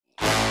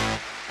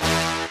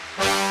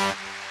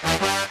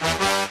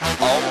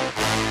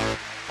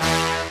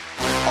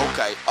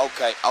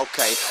Okay.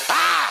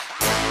 Ah!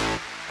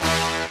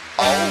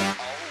 Oh.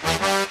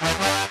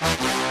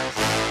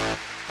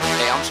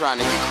 Hey, I'm trying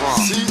to get crunk.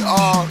 C-R-U-E.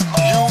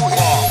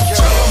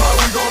 Tell them how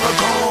we gonna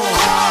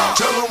come.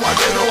 Tell them why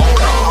they don't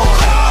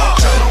come.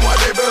 Tell them why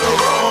they better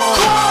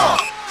run.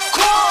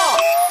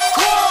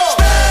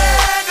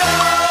 Stand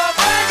up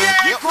and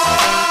get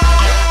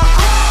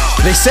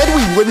crunk. They said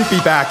we wouldn't be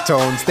back,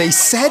 Tones. They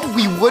said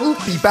we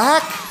wouldn't be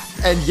back.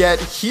 And yet,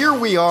 here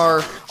we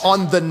are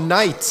on the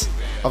night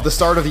of the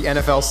start of the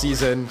NFL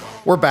season.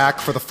 We're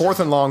back for the fourth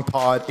and long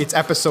pod. It's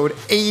episode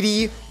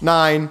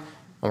 89, and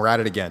we're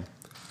at it again.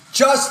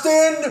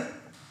 Justyn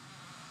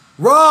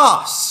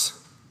Ross.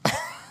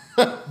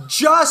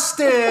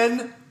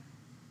 Justyn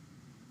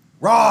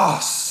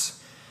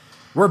Ross.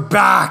 We're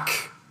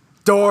back.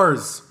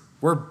 Doors.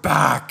 We're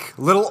back.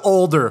 A little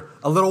older,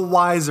 a little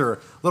wiser, a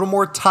little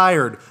more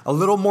tired, a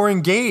little more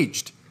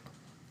engaged.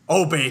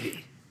 Oh,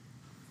 baby.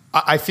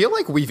 I feel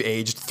like we've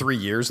aged 3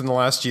 years in the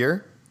last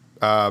year.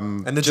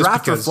 And the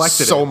draft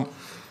reflected it.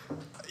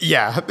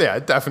 Yeah,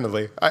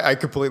 definitely. I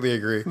completely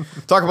agree.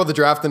 Talk about the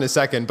draft in a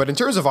second. But in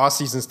terms of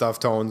off-season stuff,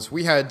 Tones,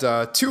 we had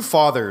two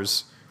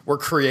fathers were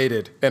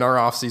created in our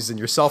off-season.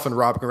 Yourself and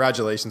Rob,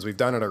 congratulations. We've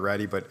done it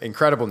already, but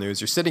incredible news.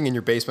 You're sitting in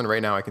your basement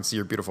right now. I can see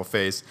your beautiful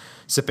face,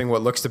 sipping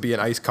what looks to be an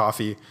iced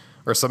coffee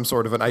or some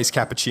sort of an iced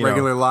cappuccino.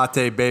 Regular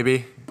latte,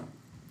 baby.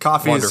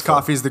 Coffee's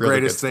the Really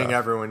greatest good thing stuff.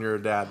 ever when you're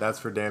a dad. That's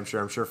for damn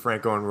sure. I'm sure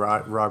Franco and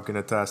Rob can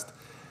attest.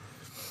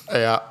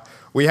 Yeah.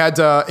 We had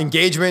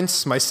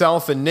engagements,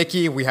 myself and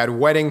Nikki. We had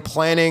wedding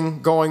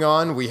planning going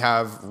on. We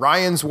have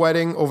Ryan's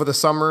wedding over the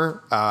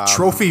summer.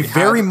 Trophy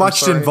very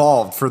much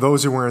involved for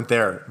those who weren't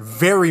there.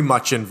 Very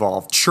much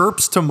involved.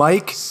 Chirps to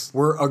Mike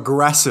were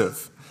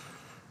aggressive.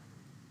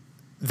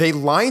 They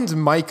lined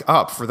Mike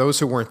up, for those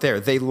who weren't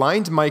there. They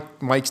lined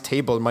Mike's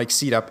table, Mike's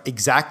seat up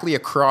exactly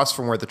across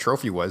from where the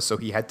trophy was, so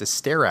he had to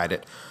stare at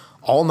it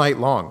all night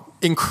long.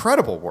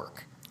 Incredible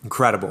work.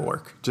 Incredible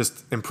work.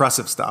 Just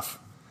impressive stuff.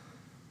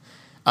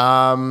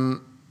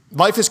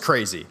 Life is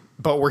crazy,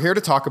 but we're here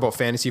to talk about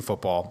fantasy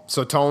football.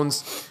 So,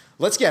 Tones,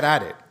 let's get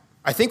at it.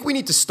 I think we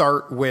need to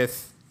start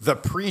with the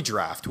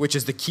pre-draft, which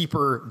is the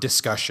keeper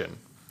discussion.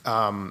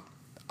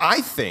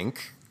 I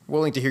think,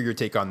 willing to hear your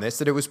take on this,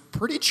 that it was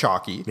pretty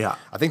chalky. Yeah.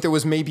 I think there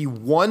was maybe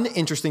one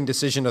interesting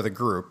decision of the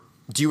group.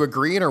 Do you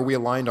agree, and are we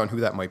aligned on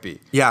who that might be?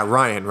 Yeah,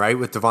 Ryan, right?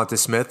 With Devonta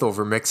Smith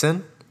over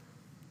Mixon?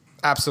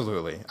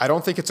 Absolutely. I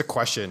don't think it's a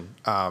question.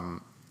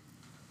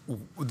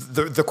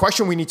 The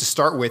question we need to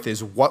start with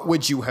is, what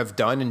would you have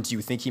done, and do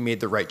you think he made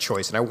the right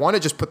choice? And I want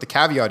to just put the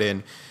caveat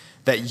in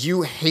that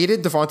you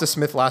hated Devonta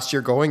Smith last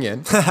year going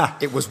in.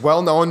 It was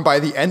well known by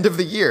the end of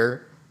the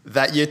year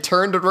that you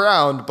turned it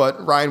around,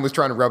 but Ryan was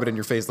trying to rub it in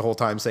your face the whole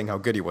time, saying how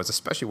good he was,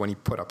 especially when he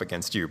put up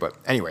against you. But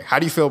anyway, how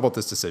do you feel about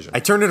this decision? I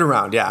turned it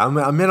around. Yeah, I'm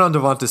in on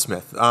Devonta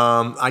Smith.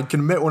 I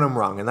can admit when I'm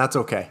wrong, and that's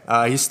okay.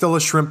 He's still a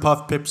shrimp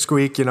puff,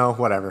 pipsqueak,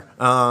 whatever.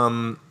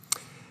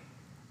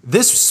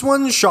 This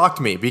one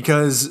shocked me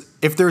because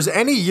if there's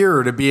any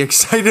year to be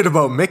excited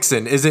about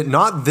Mixon, is it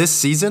not this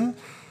season?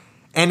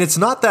 And it's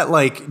not that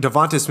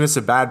Devonta Smith's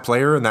a bad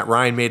player and that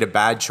Ryan made a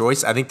bad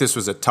choice. I think this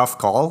was a tough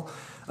call.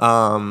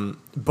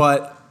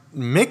 But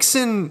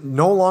Mixon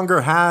no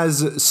longer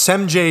has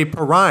Semjay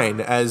Perine,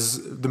 as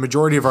the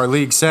majority of our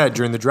league said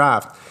during the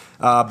draft,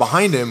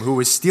 behind him, who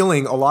is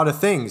stealing a lot of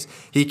things.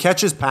 He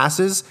catches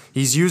passes.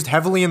 He's used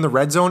heavily in the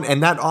red zone,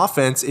 and that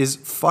offense is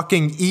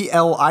fucking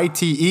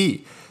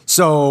elite.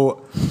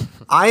 So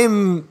I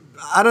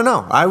don't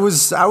know. I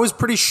was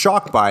pretty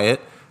shocked by it.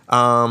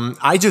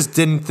 I just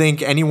didn't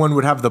think anyone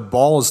would have the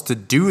balls to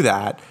do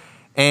that.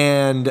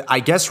 And I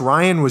guess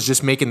Ryan was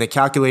just making the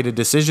calculated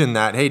decision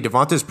that, hey,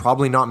 Devonta's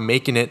probably not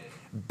making it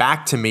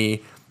back to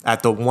me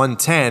at the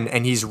 110.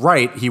 And he's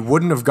right. He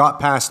wouldn't have got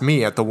past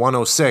me at the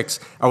 106.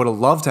 I would have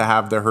loved to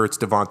have the Hurts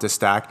Devonta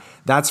stack.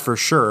 That's for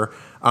sure.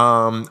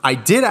 I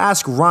did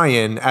ask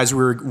Ryan as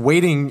we were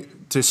waiting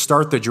to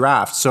start the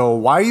draft, so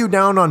why are you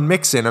down on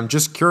Mixon? I'm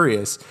just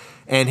curious.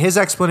 And his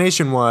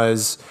explanation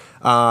was,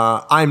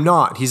 I'm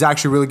not. He's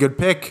actually a really good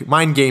pick.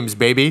 Mind games,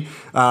 baby.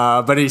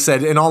 But he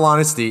said, in all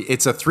honesty,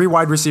 it's a 3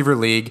 wide receiver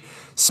league.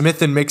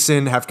 Smith and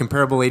Mixon have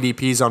comparable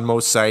ADPs on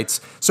most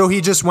sites. So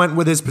he just went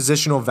with his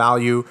positional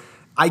value.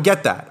 I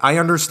get that. I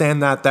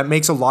understand that. That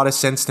makes a lot of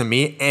sense to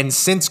me. And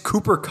since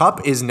Cooper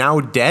Kupp is now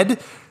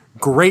dead,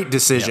 great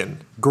decision.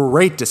 Yep.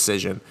 Great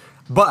decision.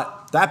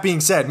 But that being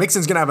said,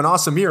 Mixon's going to have an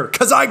awesome year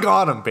because I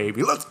got him,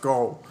 baby. Let's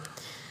go.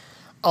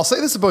 I'll say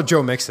this about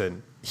Joe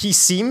Mixon. He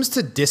seems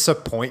to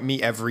disappoint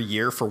me every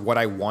year for what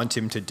I want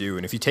him to do.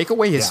 And if you take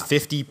away his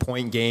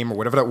 50-point game or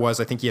whatever that was,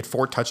 I think he had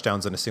 4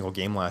 touchdowns in a single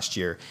game last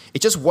year.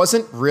 It just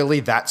wasn't really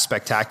that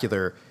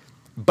spectacular.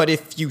 But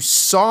if you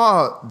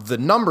saw the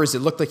numbers, it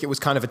looked like it was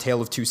kind of a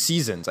tale of 2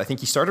 seasons. I think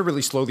he started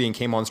really slowly and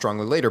came on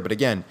strongly later. But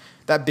again,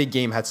 that big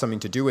game had something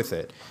to do with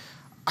it.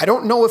 I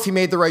don't know if he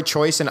made the right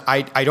choice, and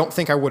I don't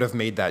think I would have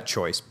made that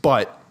choice.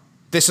 But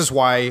this is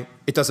why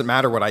it doesn't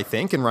matter what I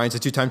think, and Ryan's a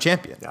 2-time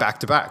champion,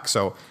 back-to-back.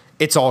 So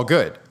it's all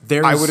good.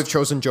 I would have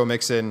chosen Joe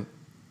Mixon.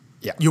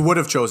 Yeah. You would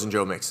have chosen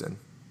Joe Mixon.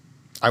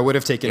 I would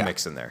have taken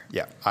Mixon there.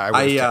 Yeah, I would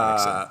have taken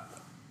Mixon.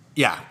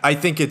 Yeah, I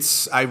think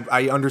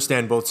I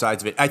understand both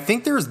sides of it. I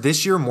think there's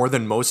this year more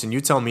than most, and you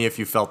tell me if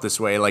you felt this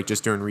way, like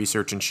just doing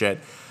research and shit.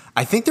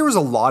 I think there was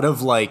a lot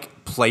of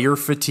like player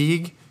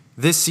fatigue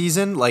this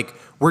season. Like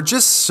we're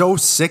just so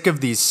sick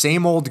of these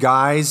same old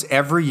guys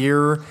every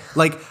year.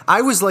 Like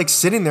I was like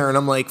sitting there and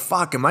I'm like,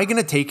 fuck, am I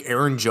going to take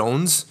Aaron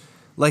Jones?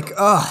 Like,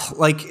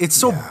 like it's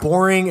so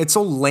boring. It's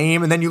so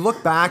lame. And then you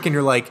look back and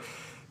you're like,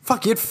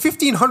 fuck, he had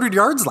 1,500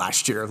 yards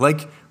last year.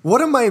 Like,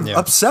 what am I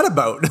upset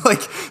about?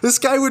 Like, this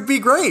guy would be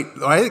great.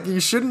 Right? You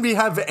shouldn't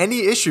have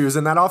any issues,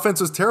 and that offense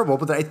was terrible.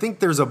 But I think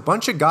there's a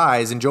bunch of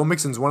guys, and Joe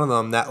Mixon's one of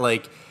them, that,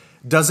 like,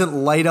 doesn't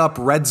light up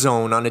red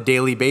zone on a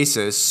daily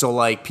basis. So,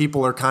 like,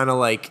 people are kind of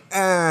like,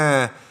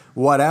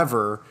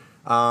 whatever.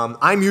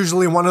 I'm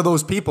usually one of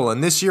those people,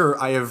 and this year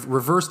I have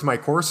reversed my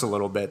course a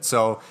little bit.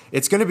 So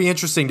it's going to be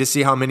interesting to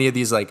see how many of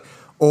these, like,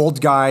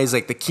 old guys,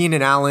 like the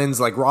Keenan Allens,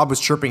 like Rob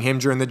was chirping him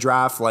during the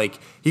draft. Like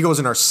he goes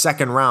in our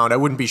second round. I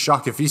wouldn't be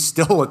shocked if he's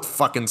still a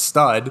fucking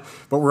stud,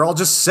 but we're all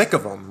just sick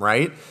of him,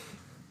 right?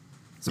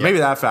 So maybe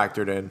that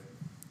factored in.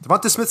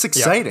 Devonta Smith's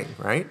exciting,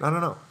 right? I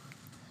don't know.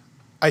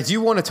 I do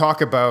want to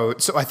talk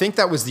about, so I think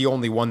that was the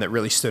only one that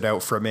really stood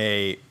out from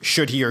a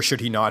should he or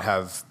should he not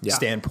have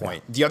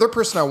standpoint. The other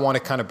person I want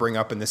to kind of bring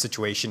up in this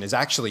situation is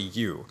actually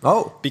you.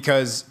 Oh.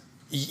 Because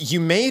you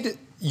made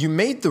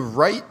the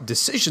right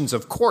decisions,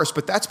 of course,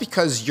 but that's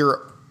because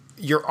your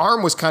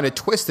arm was kind of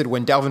twisted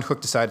when Dalvin Cook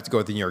decided to go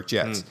to the New York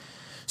Jets.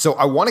 So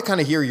I want to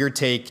kind of hear your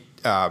take,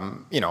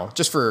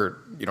 just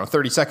for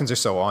 30 seconds or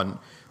so on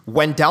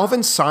when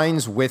Dalvin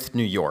signs with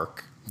New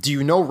York. Do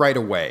you know right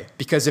away?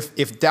 Because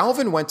if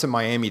Dalvin went to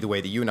Miami the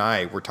way that you and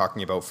I were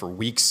talking about for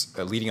weeks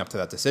leading up to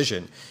that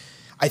decision,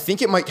 I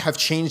think it might have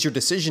changed your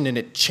decision, and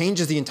it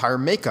changes the entire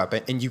makeup.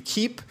 And you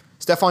keep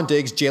Stephon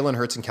Diggs, Jalen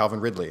Hurts, and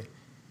Calvin Ridley.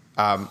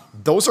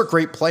 Those are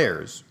great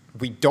players.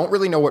 We don't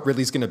really know what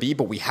Ridley's going to be,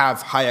 but we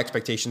have high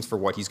expectations for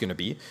what he's going to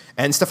be.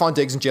 And Stephon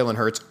Diggs and Jalen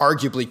Hurts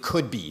arguably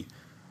could be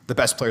the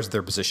best players of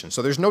their position.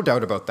 So there's no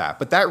doubt about that.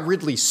 But that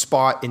Ridley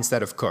spot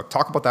instead of Cook,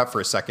 talk about that for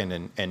a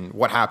second and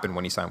what happened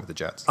when he signed with the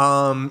Jets.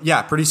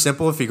 Pretty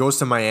simple. If he goes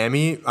to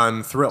Miami,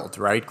 I'm thrilled,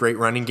 right? Great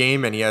running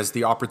game, and he has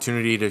the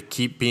opportunity to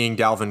keep being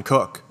Dalvin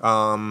Cook.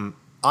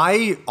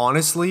 I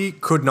honestly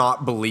could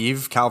not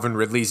believe Calvin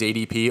Ridley's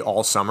ADP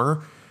all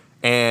summer.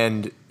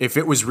 And if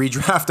it was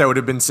redraft, I would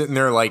have been sitting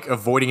there like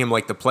avoiding him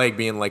like the plague,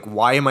 being like,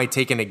 why am I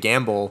taking a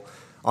gamble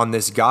on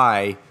this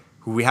guy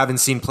who we haven't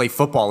seen play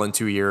football in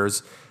 2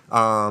 years?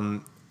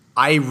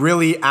 I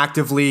really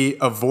actively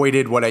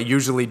avoided what I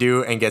usually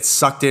do and get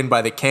sucked in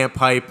by the camp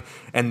hype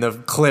and the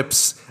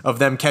clips of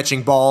them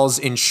catching balls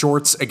in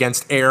shorts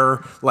against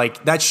air.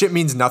 Like, that shit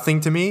means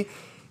nothing to me.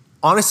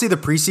 Honestly, the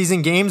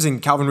preseason games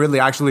and Calvin Ridley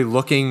actually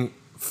looking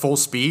full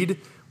speed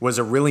was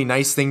a really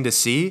nice thing to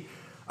see.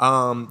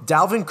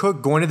 Dalvin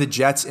Cook going to the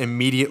Jets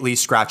immediately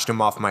scratched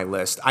him off my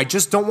list. I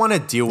just don't want to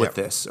deal with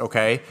this,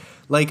 okay?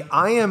 Like,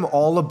 I am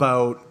all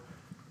about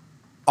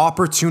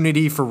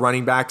opportunity for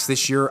running backs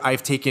this year.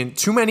 I've taken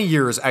too many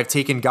years. I've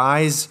taken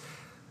guys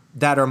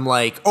that I'm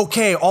like,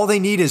 okay, all they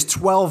need is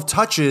 12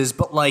 touches,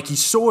 but like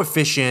he's so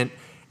efficient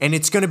and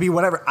it's going to be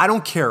whatever. I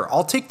don't care.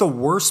 I'll take the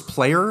worst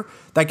player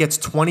that gets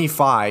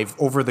 25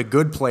 over the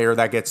good player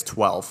that gets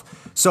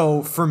 12.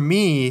 So for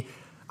me,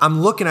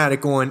 I'm looking at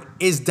it going,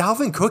 is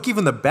Dalvin Cook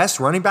even the best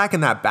running back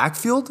in that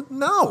backfield?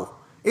 No,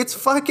 it's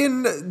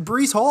fucking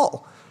Breece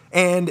Hall.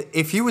 And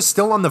if he was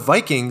still on the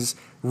Vikings,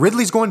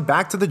 Ridley's going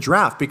back to the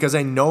draft because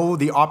I know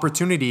the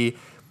opportunity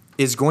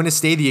is going to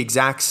stay the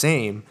exact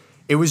same.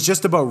 It was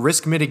just about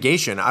risk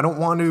mitigation. I don't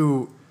want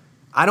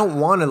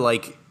to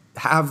like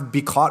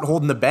be caught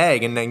holding the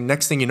bag, and then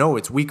next thing you know,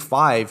 it's week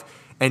 5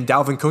 and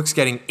Dalvin Cook's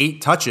getting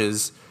 8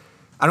 touches.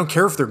 I don't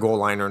care if they're goal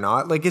line or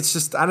not. Like, it's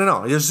just, I don't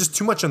know. There's just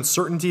too much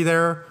uncertainty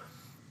there.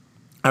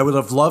 I would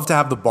have loved to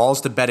have the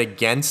balls to bet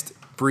against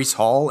Breece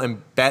Hall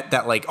and bet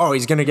that, like, oh,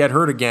 he's going to get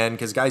hurt again,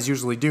 because guys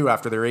usually do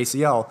after their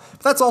ACL.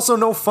 But that's also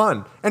no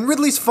fun. And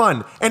Ridley's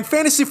fun. And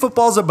fantasy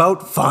football's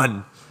about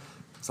fun.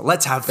 So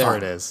let's have fun. There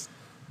it is.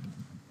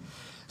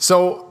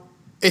 So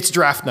it's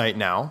draft night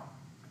now.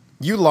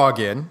 You log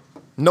in.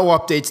 No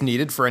updates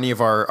needed for any of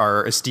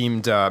our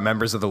esteemed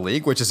members of the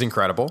league, which is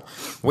incredible.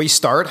 We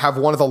have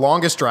one of the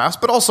longest drafts,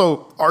 but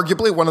also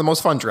arguably one of the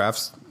most fun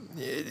drafts,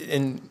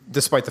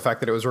 despite the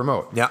fact that it was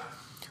remote. Yeah.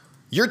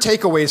 Your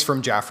takeaways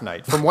from draft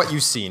night, from what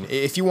you've seen,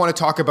 if you want to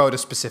talk about a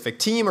specific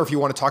team or if you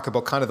want to talk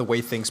about kind of the way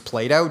things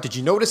played out, did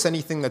you notice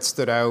anything that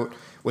stood out?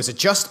 Was it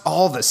just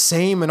all the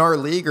same in our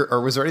league,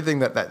 or was there anything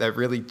that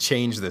really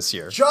changed this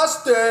year?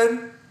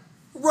 Justyn!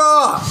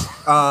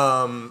 Rough.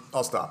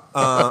 I'll stop.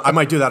 I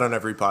might do that on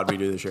every pod we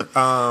do this year.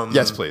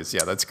 Yes, please.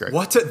 Yeah, that's great.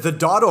 The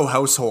Dotto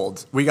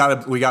household? We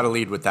gotta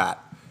lead with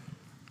that.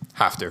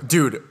 Have to,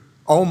 dude.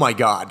 Oh my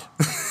god.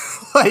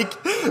 Like,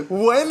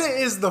 when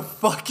is the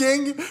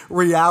fucking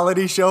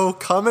reality show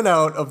coming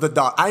out of the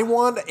Dotto? I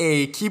want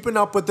a Keeping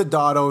Up with the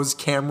Dottos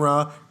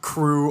camera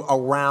crew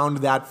around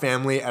that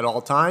family at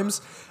all times.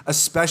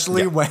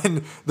 especially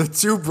when the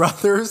two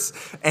brothers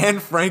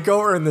and Franco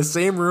are in the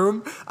same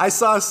room. I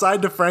saw a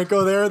side to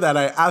Franco there that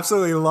I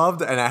absolutely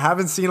loved, and I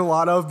haven't seen a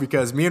lot of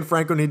because me and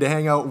Franco need to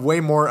hang out way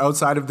more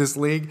outside of this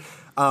league.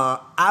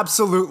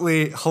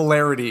 Absolutely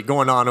hilarity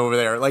going on over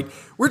there. Like,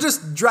 we're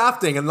just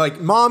drafting, and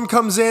like mom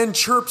comes in,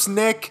 chirps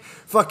Nick,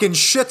 fucking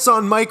shits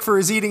on Mike for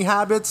his eating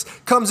habits,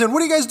 comes in,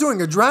 what are you guys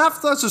doing, a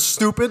draft? That's just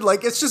stupid.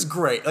 Like, it's just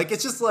great. Like,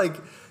 it's just like,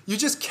 you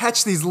just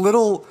catch these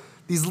little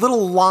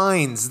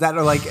lines that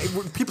are like,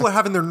 people are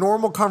having their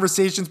normal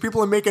conversations,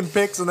 people are making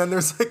picks, and then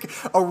there's like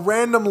a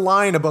random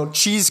line about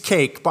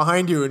cheesecake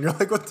behind you, and you're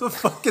like, what the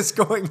fuck is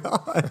going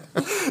on?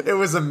 It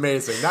was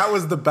amazing. That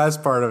was the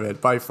best part of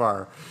it, by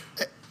far.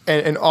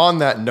 And on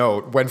that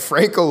note, when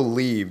Franco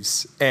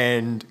leaves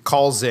and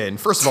calls in,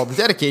 first of all, the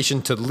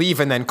dedication to leave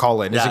and then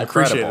call in is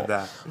incredible. I appreciated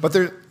that. But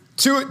there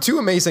two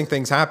amazing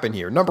things happen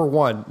here. Number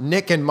one,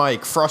 Nick and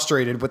Mike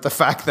frustrated with the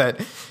fact that,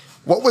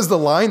 what was the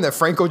line that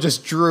Franco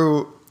just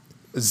drew?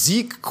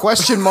 Zeke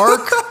question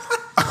mark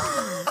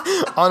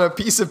on a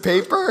piece of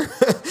paper.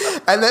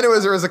 And then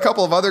there was a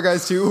couple of other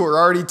guys too who were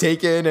already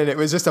taken, and it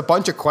was just a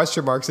bunch of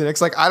question marks. And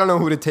it's like, I don't know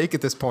who to take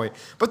at this point.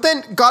 But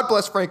then God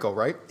bless Franco,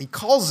 right? He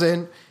calls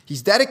in,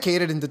 he's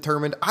dedicated and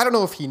determined. I don't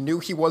know if he knew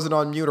he wasn't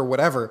on mute or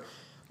whatever,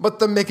 but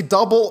the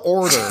McDouble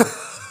order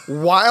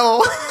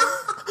while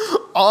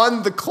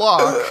on the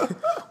clock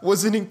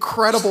was an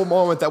incredible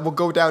moment that will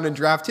go down in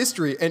draft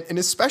history. And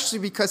especially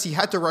because he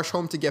had to rush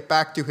home to get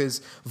back to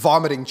his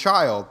vomiting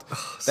child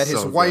that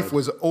his wife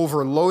was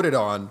overloaded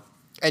on.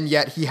 And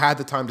yet he had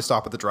the time to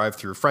stop at the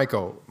drive-thru.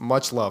 Franco,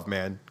 much love,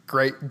 man.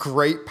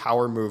 Great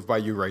power move by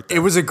you right there.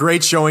 It was a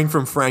great showing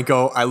from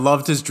Franco. I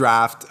loved his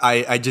draft.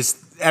 I just,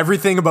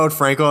 everything about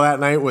Franco that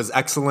night was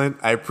excellent.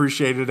 I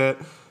appreciated it.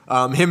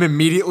 Him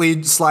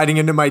immediately sliding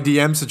into my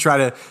DMs to try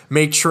to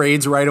make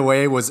trades right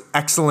away was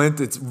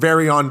excellent. It's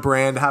very on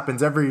brand.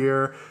 Happens every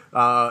year.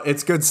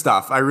 It's good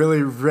stuff. I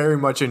really very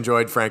much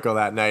enjoyed Franco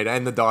that night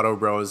and the Dotto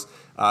bros.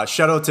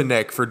 Shout out to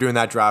Nick for doing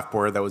that draft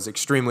board. That was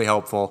extremely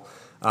helpful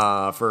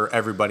for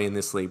everybody in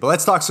this league. But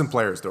let's talk some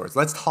players, Doors.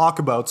 Let's talk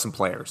about some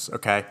players,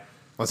 okay?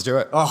 Let's do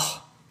it.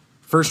 Oh,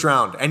 first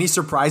round. Any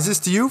surprises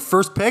to you?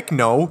 First pick?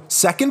 No.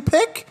 Second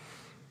pick?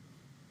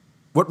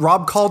 What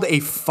Rob called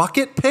a fuck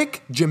it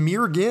pick?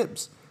 Jahmyr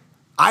Gibbs.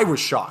 I was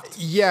shocked.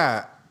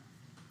 Yeah.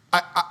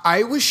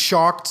 I was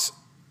shocked.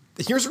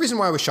 Here's the reason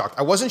why I was shocked.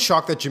 I wasn't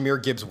shocked that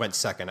Jahmyr Gibbs went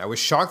second. I was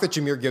shocked that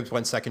Jahmyr Gibbs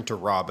went second to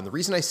Rob. And the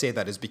reason I say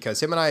that is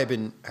because him and I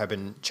have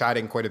been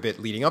chatting quite a bit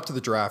leading up to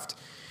the draft.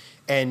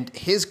 And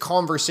his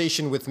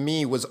conversation with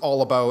me was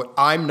all about,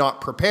 I'm not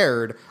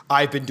prepared.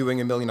 I've been doing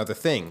a million other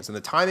things. And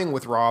the timing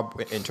with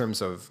Rob in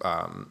terms of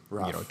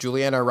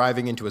Juliana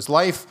arriving into his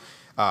life,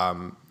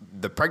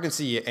 the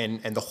pregnancy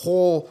and the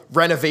whole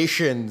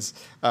renovations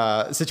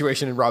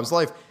situation in Rob's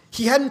life,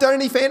 he hadn't done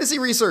any fantasy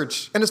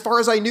research. And as far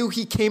as I knew,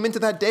 he came into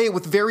that day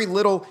with very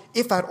little,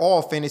 if at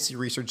all, fantasy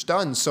research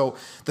done. So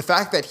the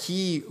fact that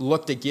he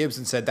looked at Gibbs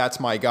and said, that's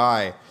my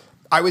guy,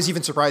 I was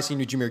even surprised he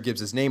knew Jahmyr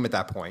Gibbs' name at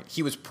that point.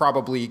 He was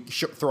probably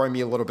throwing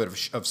me a little bit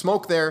of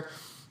smoke there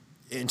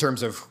in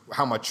terms of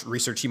how much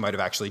research he might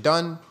have actually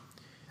done.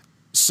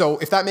 So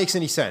if that makes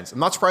any sense, I'm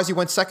not surprised he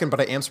went second,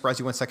 but I am surprised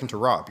he went second to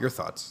Rob. Your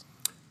thoughts?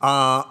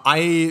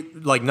 I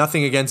like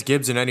nothing against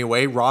Gibbs in any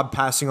way. Rob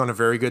passing on a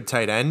very good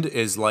tight end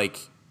is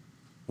like,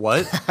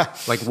 what?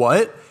 Like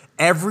what?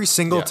 Every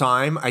single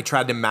time I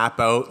tried to map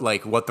out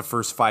like what the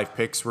first 5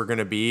 picks were going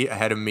to be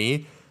ahead of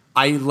me,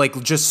 I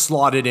like just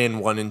slotted in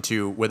 1 and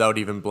 2 without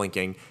even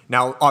blinking.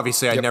 Now,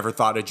 obviously, I never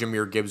thought a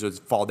Jahmyr Gibbs would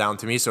fall down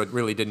to me, so it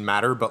really didn't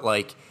matter. But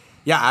like,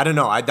 yeah, I don't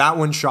know. That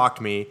one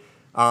shocked me.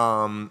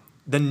 The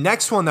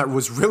next one that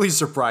was really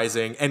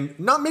surprising, and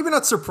maybe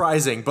not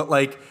surprising, but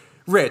like,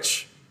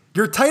 Rich,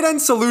 your tight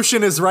end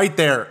solution is right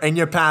there, and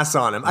you pass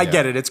on him. I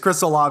get it. It's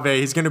Chris Olave.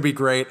 He's going to be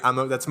great.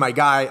 That's my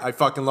guy. I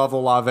fucking love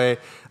Olave.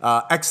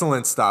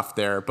 Excellent stuff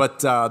there. But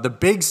the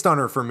big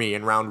stunner for me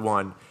in round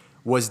 1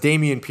 was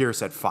Dameon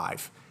Pierce at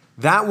 5.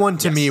 That one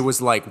to me was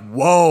like,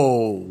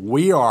 whoa,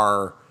 we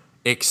are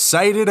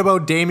excited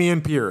about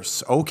Dameon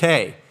Pierce.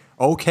 Okay.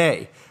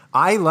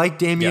 I like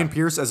Dameon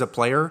Pierce as a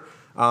player.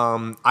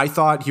 I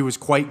thought he was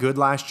quite good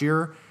last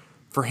year.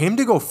 For him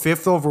to go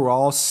 5th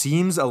overall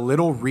seems a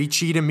little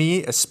reachy to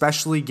me,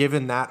 especially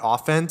given that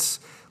offense.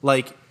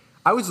 Like,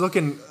 I was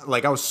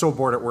so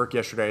bored at work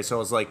yesterday, so I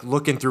was like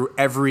looking through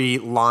every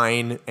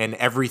line and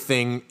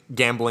everything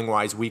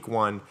gambling-wise week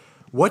 1.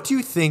 What do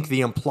you think the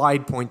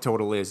implied point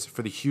total is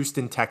for the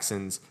Houston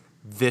Texans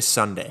this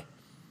Sunday?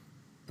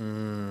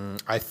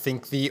 I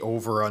think the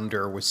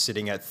over-under was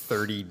sitting at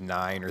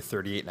 39 or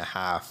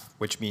 38.5,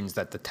 which means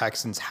that the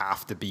Texans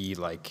have to be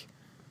like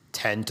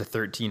 10 to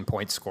 13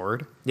 points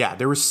scored. Yeah,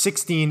 there were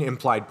 16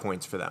 implied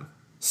points for them.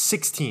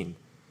 16.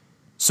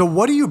 So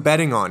what are you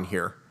betting on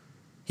here?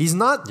 He's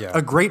not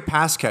a great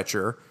pass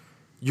catcher.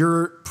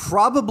 You're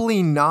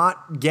probably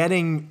not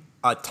getting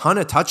a ton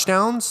of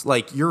touchdowns.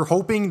 Like, you're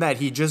hoping that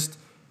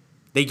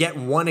they get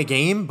 1 a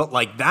game, but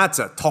like that's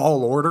a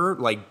tall order,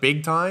 like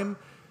big time.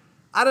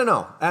 I don't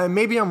know.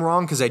 Maybe I'm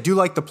wrong because I do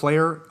like the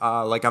player.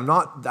 I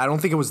don't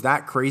think it was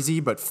that crazy,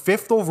 but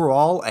 5th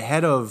overall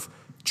ahead of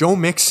Joe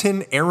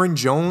Mixon, Aaron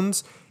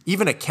Jones,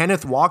 even a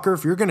Kenneth Walker.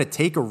 If you're going to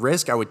take a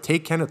risk, I would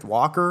take Kenneth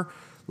Walker.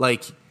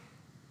 Like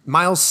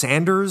Miles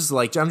Sanders,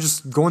 like I'm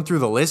just going through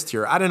the list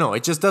here. I don't know.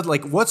 It just does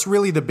like what's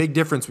really the big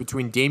difference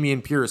between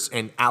Dameon Pierce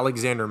and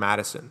Alexander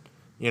Mattison,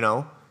 you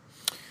know?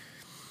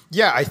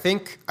 Yeah, I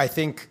think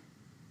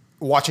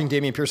watching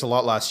Dameon Pierce a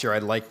lot last year, I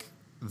like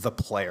the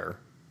player.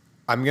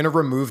 I'm going to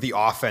remove the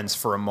offense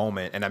for a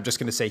moment, and I'm just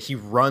going to say he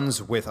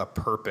runs with a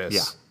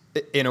purpose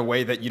in a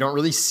way that you don't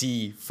really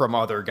see from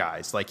other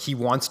guys. Like, he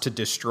wants to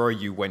destroy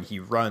you when he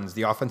runs.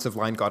 The offensive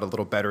line got a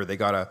little better. They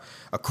got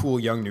a cool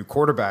young new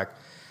quarterback.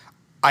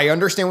 I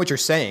understand what you're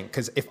saying,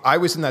 because if I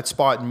was in that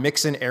spot,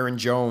 Mixon, Aaron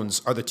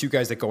Jones are the two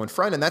guys that go in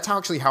front, and that's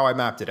how I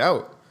mapped it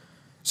out.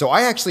 So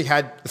I actually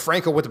had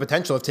Franco with the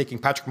potential of taking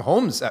Patrick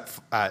Mahomes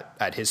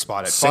at his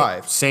spot at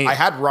 5. Same. I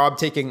had Rob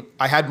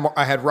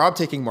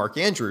taking Mark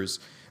Andrews.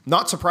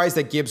 Not surprised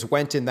that Gibbs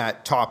went in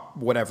that top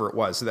whatever it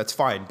was, so that's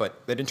fine.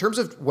 But in terms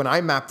of when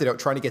I mapped it out,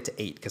 trying to get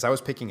to 8, because I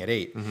was picking at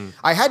 8,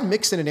 I had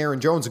Mixon and Aaron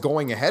Jones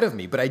going ahead of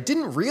me, but I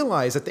didn't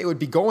realize that they would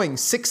be going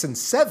 6 and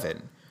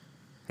 7.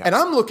 Yeah. And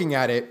I'm looking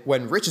at it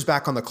when Rich is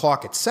back on the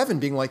clock at 7,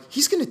 being like,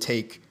 he's going to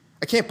take,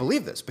 I can't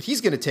believe this, but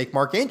he's going to take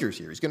Mark Andrews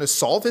here. He's going to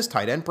solve his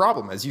tight end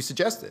problem, as you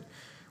suggested.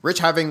 Rich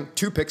having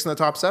 2 picks in the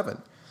top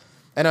 7.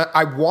 And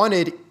I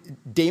wanted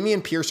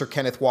Dameon Pierce or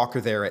Kenneth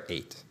Walker there at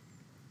 8.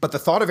 But the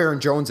thought of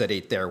Aaron Jones at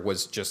 8 there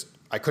was just,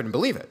 I couldn't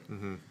believe it.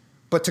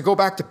 But to go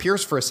back to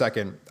Pierce for a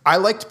second, I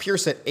liked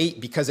Pierce at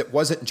 8 because it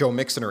wasn't Joe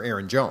Mixon or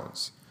Aaron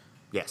Jones.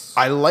 Yes.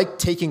 I liked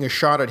taking a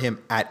shot at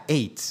him at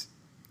 8.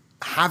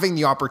 Having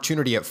the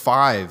opportunity at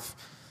 5,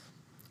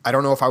 I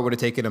don't know if I would have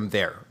taken him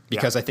there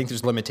because I think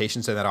there's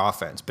limitations in that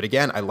offense. But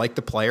again, I like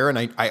the player, and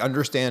I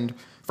understand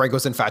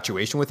Franco's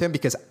infatuation with him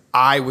because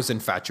I was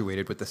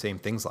infatuated with the same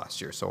things last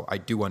year. So I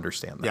do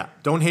understand that. Yeah.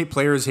 Don't hate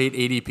players, hate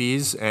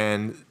ADPs.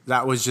 And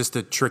that was just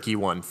a tricky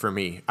one for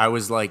me. I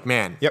was like,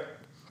 man,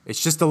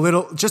 it's just a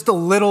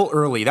little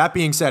early. That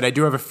being said, I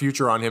do have a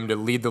future on him to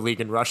lead the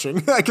league in rushing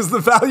because the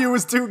value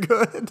was too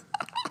good.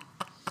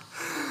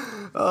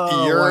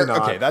 Why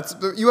not?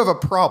 Okay, you have a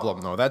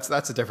problem though. That's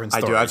a different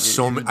story. I do. I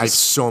have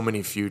so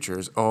many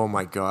futures. Oh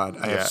my god,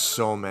 I have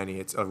so many.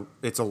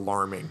 It's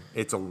alarming.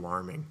 It's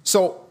alarming.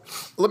 So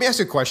let me ask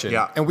you a question.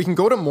 Yeah. And we can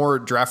go to more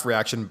draft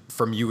reaction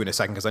from you in a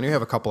second because I know you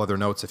have a couple other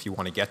notes if you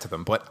want to get to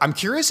them. But I'm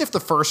curious if the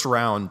first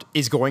round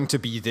is going to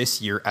be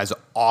this year as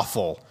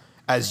awful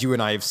as you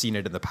and I have seen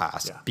it in the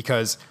past. Yeah.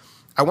 Because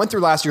I went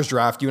through last year's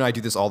draft. You and I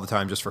do this all the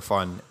time just for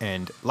fun.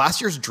 And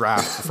last year's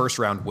draft, the first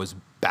round was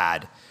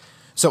bad.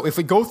 So if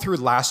we go through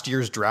last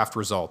year's draft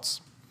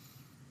results,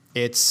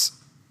 it's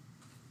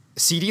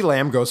CeeDee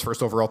Lamb goes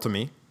first overall to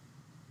me,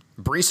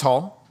 Breece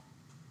Hall,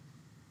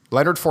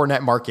 Leonard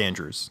Fournette, Mark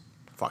Andrews.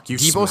 Fuck, you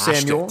Deebo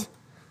smashed Samuel, it.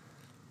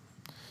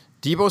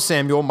 Deebo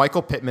Samuel,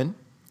 Michael Pittman,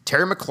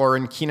 Terry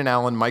McLaurin, Keenan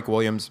Allen, Mike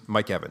Williams,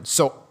 Mike Evans.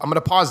 So I'm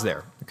going to pause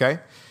there, okay?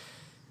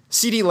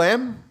 CeeDee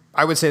Lamb,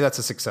 I would say that's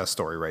a success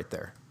story right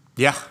there.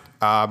 Yeah.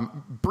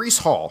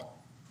 Breece Hall.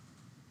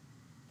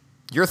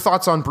 Your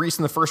thoughts on Breece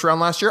in the first round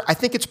last year? I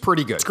think it's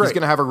pretty good. He's going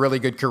to have a really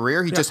good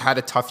career. He just had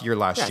a tough year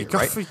last year,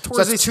 right? He tore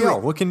his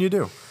ACL. What can you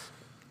do?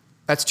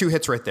 That's 2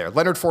 hits right there.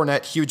 Leonard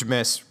Fournette, huge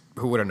miss.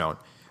 Who would have known?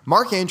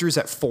 Mark Andrews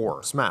at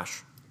 4.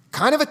 Smash.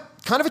 Kind of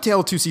a tale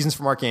of 2 seasons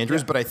for Mark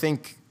Andrews, but I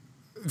think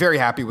very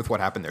happy with what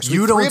happened there. So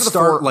you don't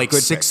start like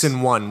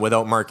 6-1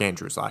 without Mark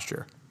Andrews last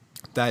year.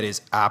 That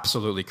is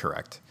absolutely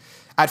correct.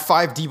 At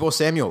 5, Deebo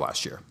Samuel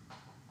last year.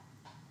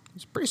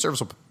 He's a pretty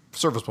serviceable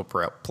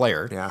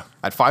player. Yeah.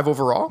 At 5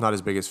 overall. Not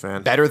his biggest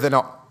fan. Better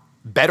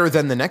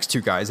than the next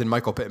 2 guys in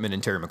Michael Pittman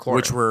and Terry McLaurin.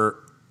 Which were...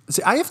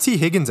 See, I have T.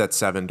 Higgins at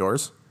 7,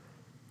 Doors.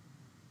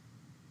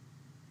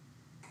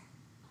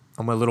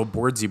 On my little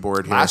boardsy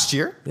board here. Last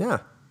year? Yeah.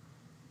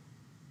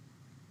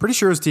 Pretty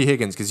sure it was T.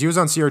 Higgins because he was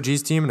on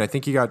CRG's team and I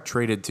think he got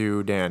traded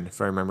to Dan, if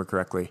I remember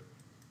correctly.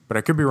 But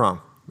I could be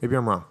wrong. Maybe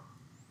I'm wrong.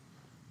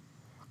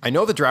 I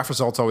know the draft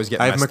results always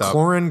get I have messed up.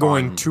 McLaurin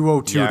going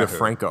 202 Yahoo. to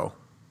Franco.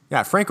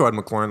 Yeah, Franco had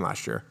McLaurin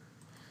last year.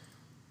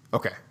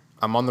 Okay.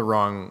 I'm on the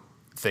wrong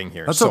thing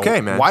here. That's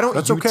okay, man. Why don't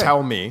That's you okay.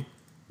 tell me,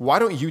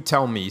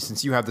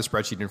 since you have the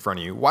spreadsheet in front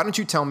of you, why don't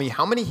you tell me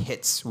how many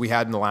hits we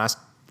had in the last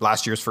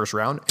year's first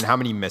round and how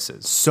many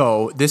misses?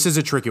 So this is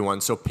a tricky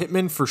one. So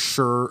Pittman for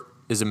sure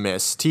is a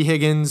miss. T.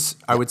 Higgins,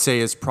 I would say,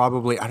 is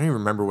probably, I don't even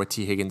remember what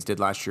T. Higgins did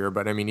last year,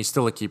 but I mean, he's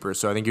still a keeper,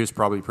 so I think he was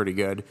probably pretty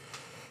good.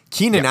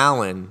 Keenan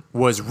Allen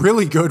was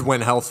really good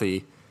when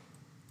healthy,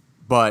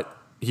 but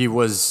he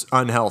was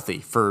unhealthy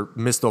for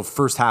missed the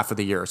first half of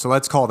the year. So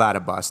let's call that a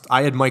bust.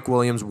 I had Mike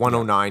Williams,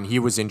 109. He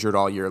was injured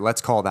all year.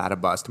 Let's call that a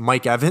bust.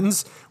 Mike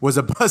Evans was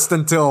a bust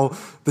until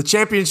the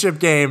championship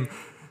game.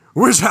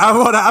 What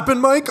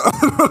happened, Mike?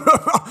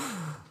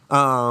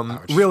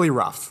 Really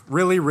rough.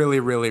 Really, really,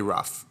 really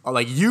rough.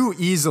 Like, you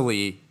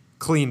easily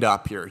cleaned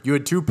up here. You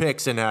had 2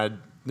 picks and had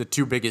the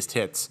 2 biggest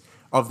hits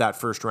of that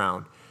first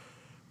round.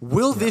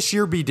 Will this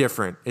year be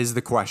different is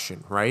the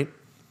question, right?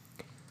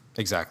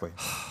 Exactly.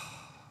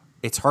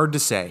 It's hard to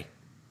say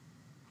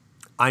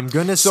I'm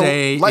going to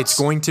say let's- it's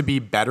going to be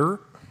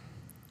better.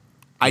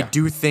 I Yeah.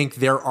 do think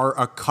there are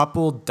a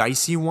couple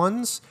dicey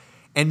ones,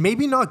 and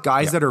maybe not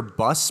guys that are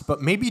busts,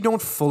 but maybe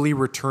don't fully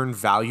return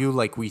value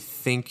like we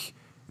think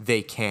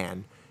they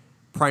can.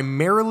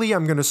 Primarily,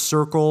 I'm going to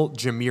circle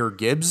Jahmyr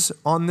Gibbs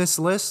on this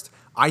list.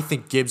 I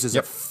think Gibbs is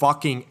a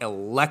fucking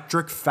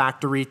electric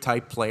factory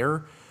type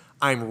player.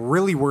 I'm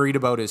really worried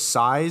about his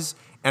size,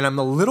 and I'm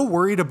a little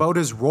worried about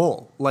his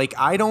role. Like,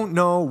 I don't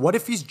know. What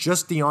if he's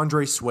just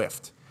DeAndre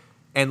Swift?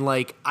 And,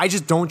 like, I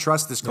just don't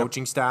trust this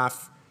coaching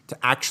staff to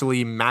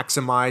actually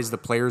maximize the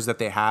players that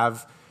they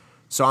have.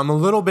 So I'm a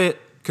little bit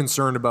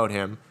concerned about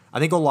him. I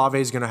think Olave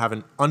is going to have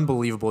an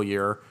unbelievable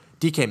year.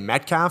 DK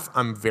Metcalf,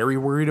 I'm very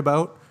worried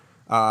about.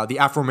 The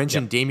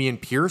aforementioned Dameon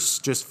Pierce,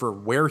 just for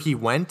where he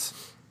went,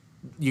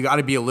 you got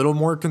to be a little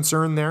more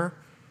concerned there.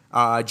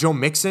 Joe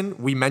Mixon,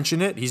 we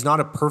mentioned it. He's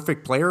not a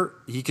perfect player.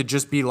 He could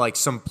just be like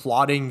some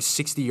plodding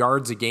 60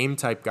 yards a game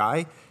type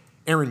guy.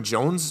 Aaron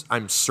Jones,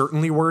 I'm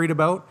certainly worried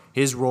about.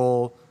 His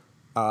role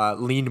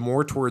leaned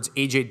more towards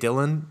A.J.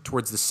 Dillon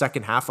towards the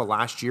second half of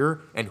last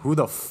year. And who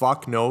the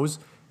fuck knows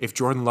if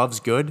Jordan Love's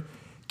good.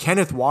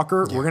 Kenneth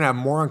Walker, we're going to have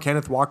more on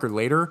Kenneth Walker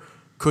later,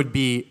 could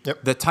be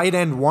the tight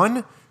end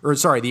one, or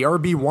sorry, the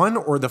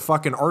RB1 or the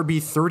fucking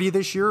RB30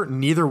 this year.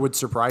 Neither would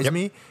surprise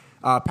me.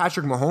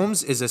 Patrick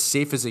Mahomes is as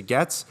safe as it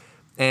gets.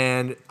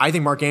 And I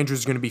think Mark Andrews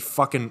is going to be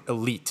fucking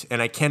elite.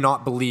 And I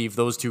cannot believe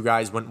those two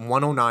guys went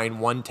 109,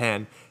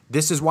 110.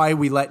 This is why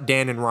we let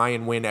Dan and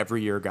Ryan win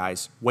every year,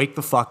 guys. Wake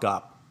the fuck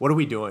up. What are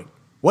we doing?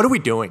 What are we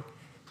doing?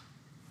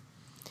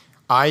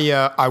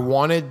 I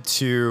wanted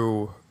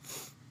to...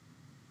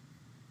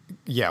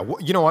 Yeah,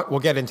 you know what? We'll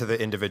get into the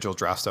individual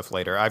draft stuff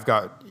later.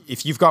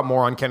 If you've got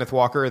more on Kenneth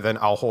Walker, then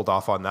I'll hold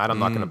off on that. I'm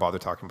not going to bother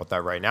talking about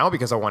that right now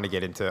because I want to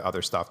get into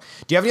other stuff.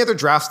 Do you have any other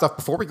draft stuff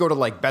before we go to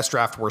like best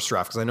draft, worst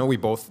draft? Because I know we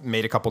both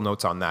made a couple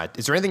notes on that.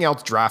 Is there anything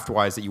else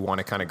draft-wise that you want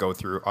to kind of go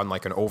through on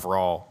like an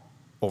overall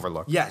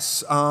overlook?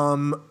 Yes.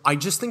 I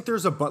just think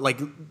there's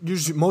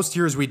usually most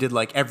years we did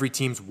like every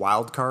team's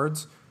wild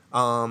cards.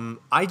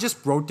 I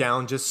just wrote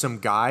down just some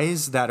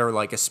guys that are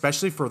like,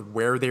 especially for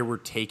where they were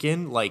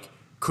taken, like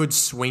could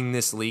swing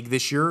this league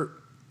this year.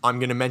 I'm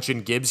going to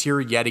mention Gibbs here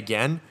yet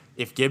again.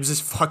 If Gibbs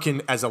is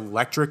fucking as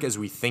electric as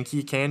we think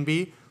he can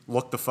be,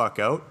 look the fuck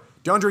out.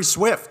 DeAndre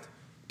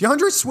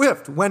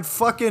Swift went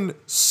fucking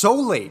so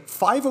late.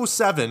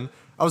 507.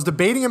 I was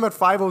debating him at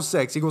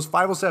 506. He goes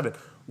 507.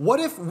 What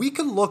if we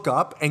could look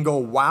up and go,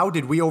 wow,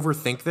 did we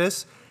overthink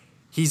this?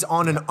 He's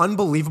on an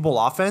unbelievable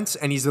offense,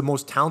 and he's the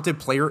most talented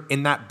player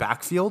in that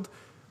backfield.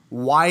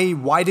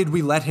 Why did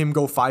we let him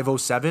go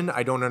 507?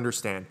 I don't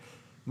understand.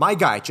 My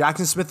guy,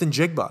 Jackson Smith and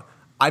Jigba.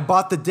 I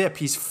bought the dip.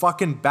 He's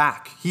fucking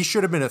back. He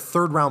should have been a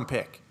third-round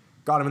pick.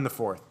 Got him in the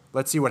fourth.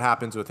 Let's see what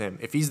happens with him.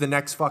 If he's the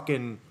next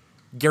fucking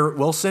Garrett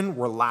Wilson,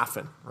 we're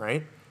laughing,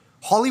 right?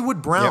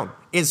 Hollywood Brown.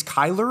 Is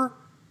Kyler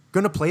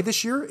going to play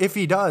this year? If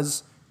he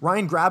does,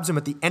 Ryan grabs him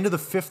at the end of the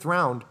fifth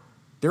round.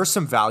 There's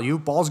some value.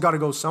 Ball's got to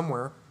go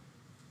somewhere.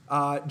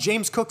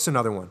 James Cook's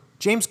another one.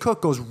 James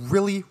Cook goes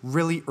really,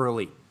 really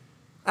early.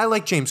 I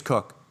like James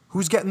Cook.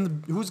 Who's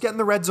getting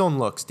the red zone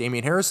looks?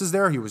 Damian Harris is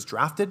there. He was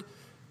drafted.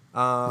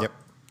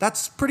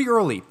 That's pretty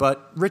early,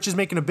 but Rich is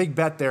making a big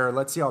bet there.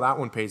 Let's see how that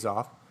one pays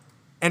off.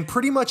 And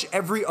pretty much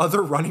every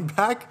other running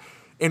back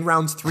in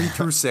rounds 3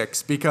 through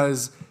 6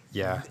 because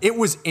it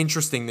was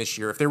interesting this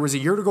year. If there was a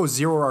year to go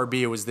 0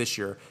 RB, it was this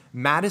year.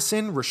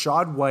 Madison,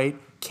 Rashad White,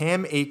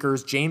 Cam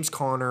Akers, James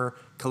Conner,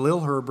 Khalil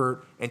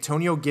Herbert,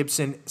 Antonio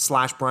Gibson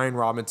 / Brian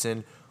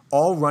Robinson,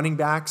 all running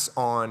backs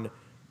on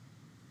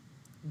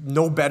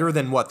no better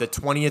than the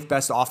 20th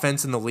best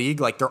offense in the league.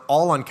 Like they're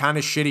all on kind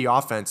of shitty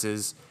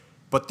offenses,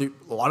 but a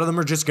lot of them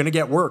are just going to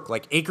get work.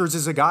 Like Akers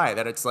is a guy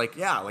that it's like,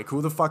 like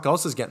who the fuck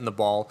else is getting the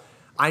ball?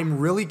 I'm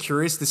really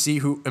curious to see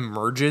who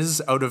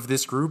emerges out of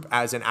this group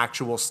as an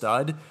actual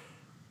stud,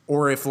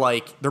 or if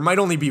like there might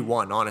only be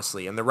one,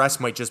 honestly, and the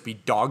rest might just be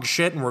dog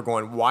shit. And we're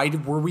going,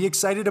 were we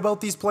excited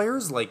about these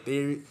players? Like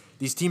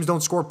these teams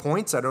don't score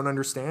points. I don't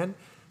understand.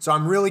 So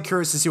I'm really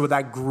curious to see what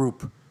that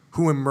group,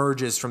 who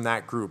emerges from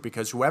that group,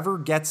 because whoever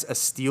gets a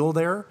steal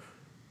there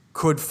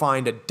could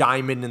find a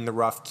diamond in the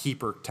rough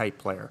keeper type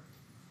player.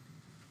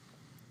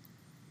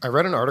 I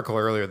read an article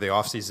earlier the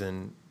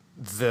offseason.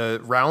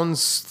 The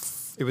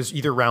rounds, it was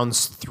either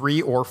rounds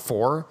 3 or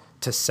 4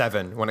 to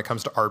 7 when it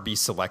comes to RB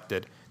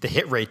selected. The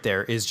hit rate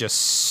there is just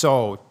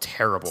so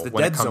terrible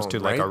when it comes to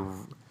like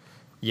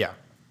yeah.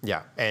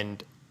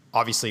 And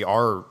obviously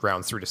our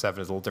rounds 3 to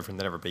 7 is a little different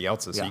than everybody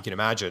else's. So you can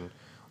imagine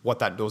what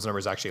those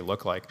numbers actually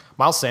look like.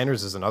 Miles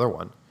Sanders is another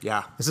one.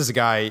 Yeah. This is a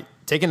guy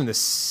taken in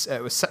this,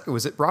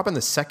 was it Rob in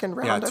the second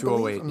round? Yeah,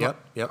 208.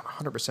 Yep.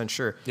 100%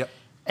 sure. Yep.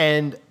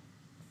 And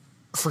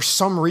for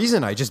some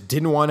reason, I just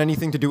didn't want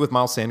anything to do with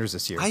Miles Sanders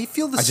this year. I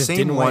feel the same way. I just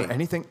didn't want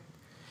anything.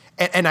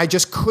 And I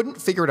just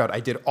couldn't figure it out. I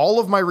did all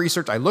of my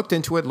research. I looked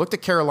into it, looked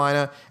at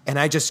Carolina, and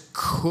I just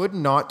could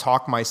not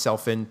talk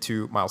myself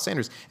into Miles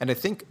Sanders. And I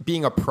think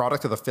being a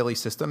product of the Philly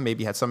system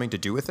maybe had something to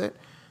do with it.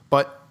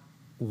 But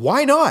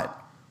why not?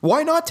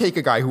 Why not take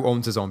a guy who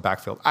owns his own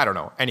backfield? I don't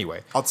know.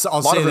 Anyway, I'll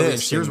say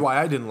this. Here's why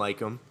I didn't like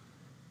him.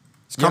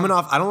 He's coming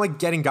off. I don't like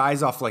getting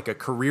guys off like a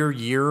career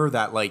year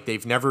that like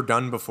they've never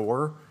done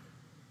before.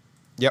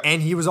 Yep.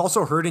 And he was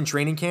also hurt in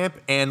training camp.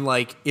 And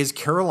like, is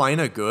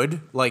Carolina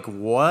good? Like,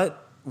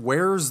 what?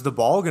 Where's the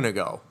ball gonna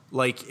go?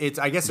 Like,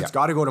 I guess it's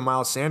got to go to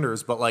Miles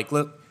Sanders. But like,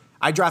 look,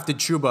 I drafted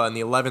Chuba in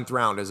the 11th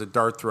round as a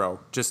dart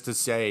throw just to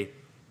say,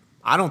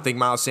 I don't think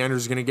Miles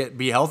Sanders is gonna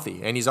be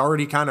healthy, and he's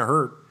already kind of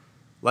hurt.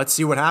 Let's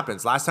see what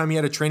happens. Last time he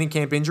had a training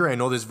camp injury, I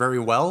know this very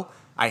well.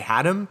 I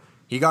had him.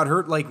 He got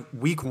hurt like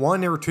week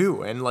 1 or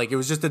 2, and like it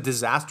was just a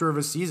disaster of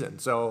a season.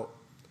 So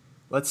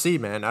let's see,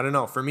 man. I don't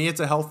know. For me, it's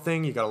a health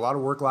thing. He got a lot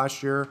of work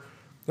last year.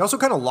 He also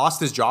kind of lost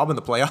his job in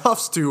the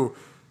playoffs to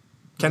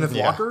Kenneth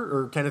Walker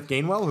or Kenneth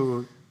Gainwell,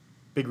 who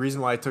big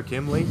reason why I took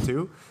him late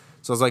too.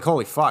 So I was like,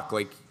 holy fuck.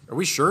 Like, are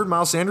we sure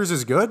Miles Sanders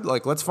is good?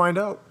 Like, let's find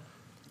out.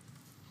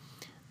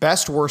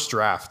 Best, worst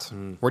draft.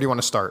 Where do you want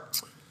to start?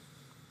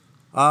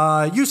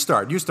 You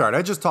start.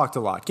 I just talked a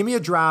lot. Give me a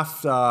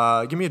draft.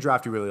 Give me a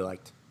draft you really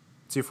liked.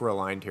 See if we're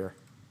aligned here.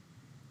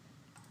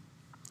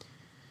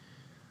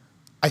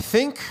 I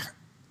think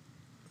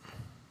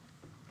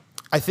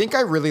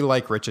I really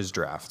like Rich's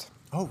draft.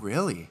 Oh,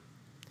 really?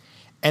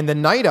 And the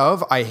night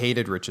of, I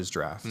hated Rich's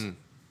draft.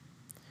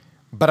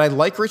 But I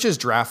like Rich's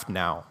draft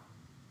now.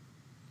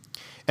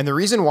 And the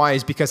reason why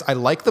is because I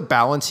like the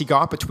balance he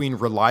got between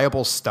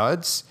reliable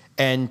studs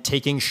and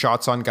taking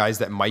shots on guys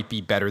that might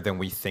be better than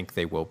we think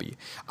they will be.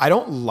 I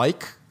don't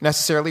like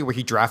necessarily where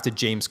he drafted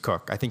James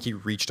Cook. I think he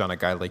reached on a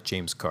guy like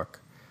James Cook.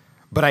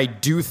 But I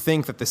do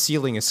think that the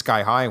ceiling is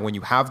sky high, and when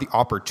you have the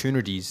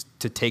opportunities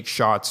to take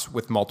shots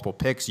with multiple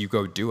picks, you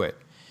go do it.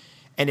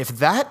 And if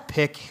that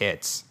pick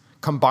hits,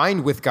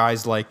 combined with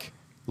guys like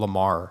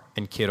Lamar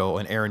and Kittle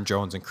and Aaron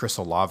Jones and Chris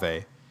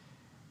Olave,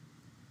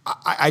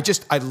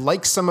 I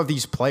like some of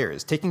these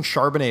players. Taking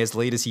Charbonnet as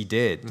late as he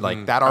did,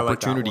 like that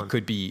opportunity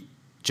could be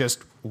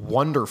just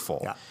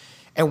wonderful. Yeah.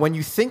 And when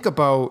you think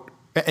about,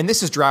 and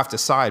this is draft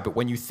aside, but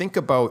when you think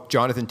about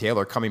Jonathan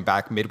Taylor coming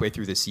back midway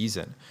through the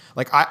season,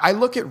 like I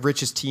look at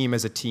Rich's team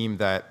as a team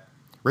that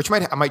Rich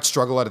might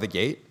struggle out of the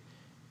gate.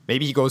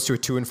 Maybe he goes to a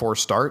 2-4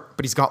 start,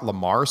 but he's got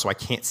Lamar, so I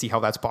can't see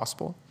how that's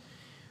possible.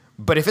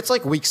 But if it's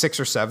like week 6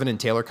 or 7 and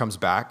Taylor comes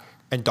back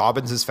and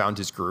Dobbins has found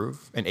his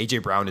groove and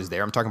AJ Brown is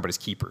there, I'm talking about his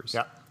keepers.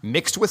 Yeah.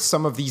 Mixed With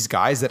some of these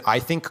guys that I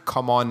think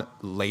come on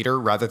later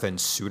rather than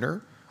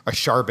sooner, a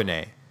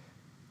Charbonnet,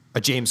 a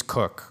James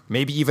Cook,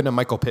 maybe even a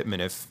Michael Pittman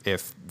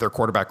if their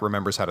quarterback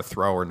remembers how to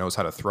throw or knows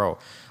how to throw.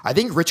 I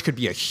think Rich could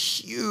be a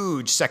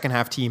huge second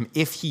half team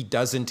if he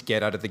doesn't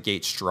get out of the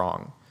gate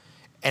strong.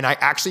 And I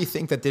actually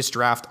think that this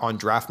draft on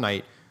draft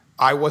night,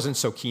 I wasn't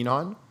so keen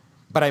on,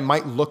 but I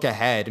might look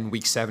ahead in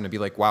week 7 and be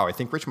like, wow, I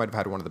think Rich might have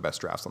had one of the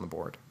best drafts on the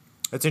board.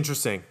 That's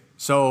interesting.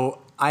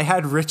 So I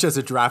had Rich as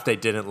a draft I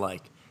didn't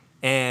like.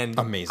 And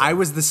amazing. I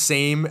was the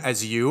same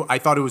as you. I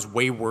thought it was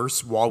way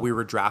worse while we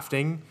were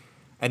drafting.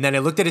 And then I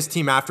looked at his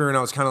team after and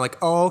I was kind of like,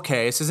 oh,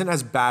 okay, this isn't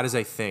as bad as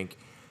I think.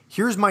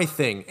 Here's my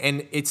thing.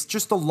 And it's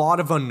just a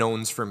lot of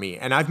unknowns for me.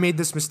 And I've made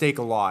this mistake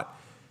a lot.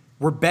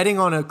 We're betting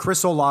on a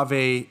Chris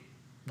Olave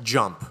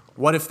jump.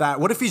 What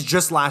if he's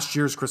just last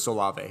year's Chris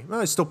Olave?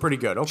 Well, it's still pretty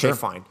good. Okay, sure.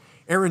 Fine.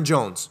 Aaron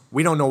Jones,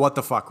 we don't know what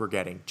the fuck we're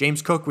getting.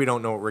 James Cook, we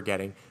don't know what we're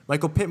getting.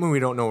 Michael Pittman, we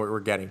don't know what we're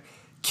getting.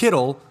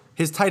 Kittle,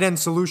 his tight end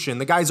solution,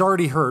 the guy's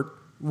already hurt.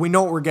 We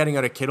know what we're getting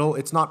out of Kittle.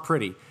 It's not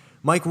pretty.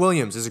 Mike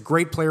Williams is a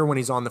great player when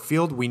he's on the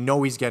field. We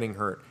know he's getting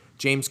hurt.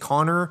 James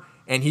Conner,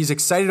 and he's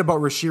excited about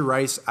Rashee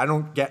Rice. I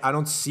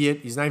don't see it.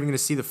 He's not even going to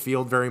see the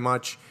field very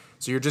much.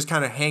 So you're just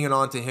kind of hanging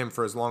on to him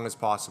for as long as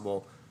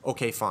possible.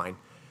 Okay, fine.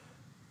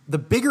 The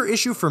bigger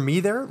issue for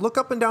me there, look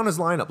up and down his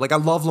lineup. Like, I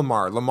love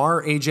Lamar.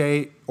 Lamar,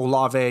 AJ,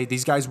 Olave,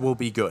 these guys will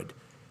be good.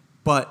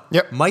 But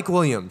Mike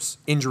Williams,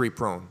 injury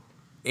prone.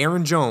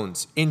 Aaron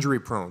Jones, injury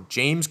prone.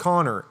 James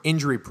Conner,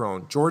 injury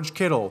prone. George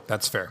Kittle.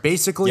 That's fair.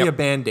 Basically a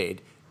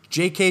Band-Aid.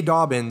 J.K.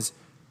 Dobbins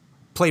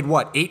played,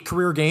 8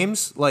 career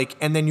games?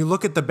 And then you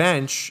look at the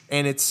bench,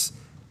 and it's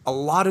a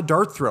lot of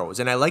dart throws.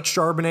 And I like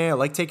Charbonnet. I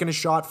like taking a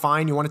shot.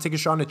 Fine. You want to take a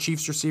shot on a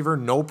Chiefs receiver?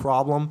 No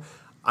problem.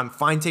 I'm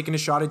fine taking a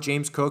shot at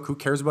James Cook. Who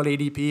cares about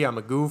ADP? I'm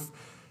a goof.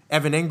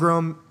 Evan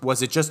Ingram,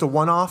 was it just a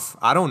one-off?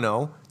 I don't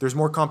know. There's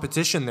more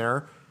competition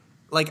there.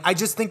 I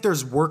just think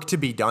there's work to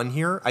be done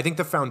here. I think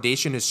the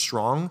foundation is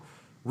strong.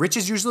 Rich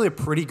is usually a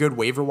pretty good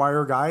waiver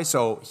wire guy,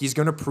 so he's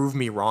going to prove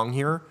me wrong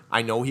here.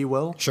 I know he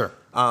will. Sure.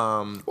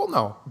 Well,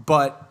 no.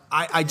 But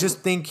I just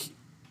think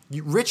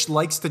Rich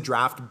likes to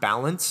draft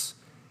balance.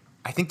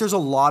 I think there's a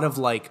lot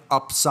of,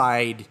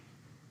 upside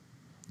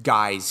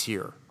guys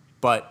here.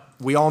 But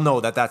we all know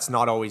that that's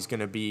not always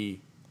going to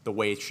be the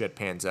way shit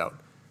pans out.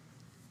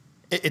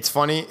 It's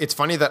funny. It's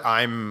funny that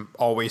I'm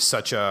always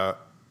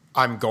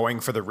I'm going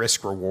for the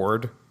risk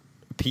reward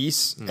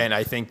piece. And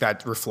I think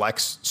that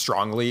reflects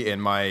strongly in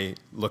my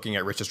looking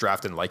at Rich's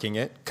draft and liking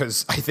it.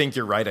 Because I think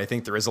you're right. I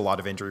think there is a lot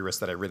of injury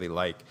risk that I really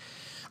like.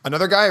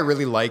 Another guy I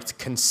really liked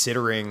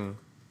considering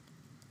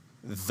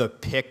the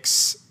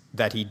picks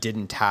that he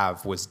didn't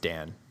have was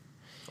Dan.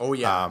 Oh,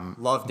 yeah.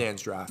 Love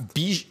Dan's draft.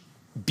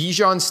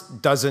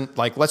 Bijan doesn't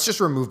like. Let's just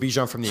remove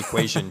Bijan from the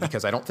equation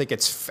because I don't think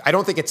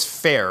it's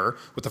fair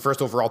with the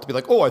first overall to be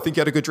like, oh, I think he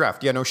had a good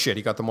draft. Yeah, no shit.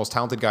 He got the most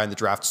talented guy in the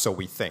draft, so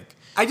we think.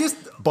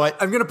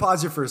 But I'm gonna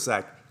pause you for a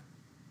sec.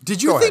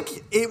 Did you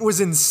think it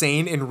was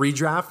insane in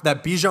redraft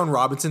that Bijan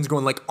Robinson's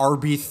going like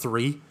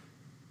RB3?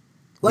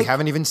 We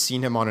haven't even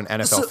seen him on an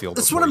NFL field before.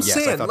 That's what I'm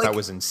saying. I thought that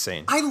was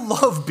insane. I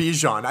love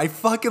Bijan. I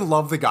fucking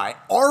love the guy.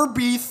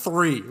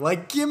 RB3.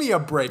 Like, give me a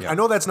break. Yeah. I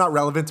know that's not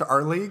relevant to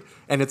our league,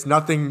 and it's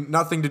nothing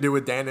to do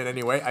with Dan in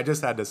any way. I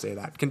just had to say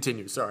that.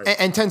 Continue. Sorry.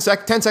 And 10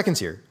 seconds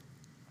here.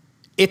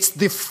 It's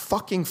the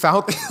fucking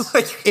Falcons.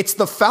 It's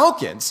the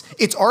Falcons.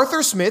 It's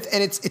Arthur Smith,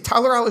 and it's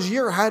Tyler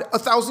Algier had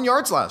 1,000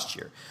 yards last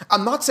year.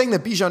 I'm not saying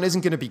that Bijan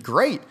isn't going to be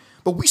great,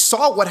 but we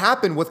saw what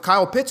happened with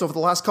Kyle Pitts over the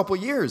last couple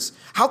of years.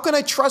 How can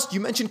I trust? You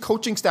mentioned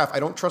coaching staff. I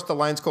don't trust the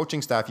Lions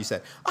coaching staff, you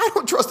said. I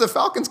don't trust the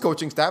Falcons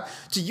coaching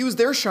staff to use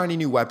their shiny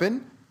new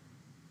weapon.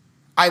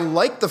 I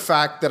like the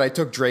fact that I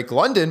took Drake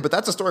London, but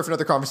that's a story for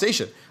another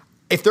conversation.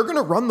 If they're going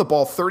to run the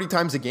ball 30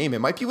 times a game, it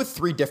might be with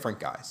 3 different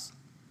guys.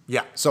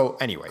 Yeah. So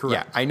anyway,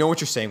 correct. Yeah, I know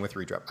what you're saying with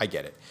redraft. I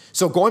get it.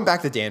 So going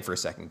back to Dan for a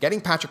second, getting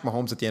Patrick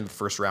Mahomes at the end of the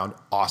first round,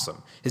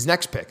 awesome. His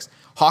next picks,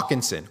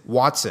 Hawkinson,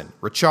 Watson,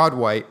 Rashad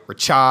White,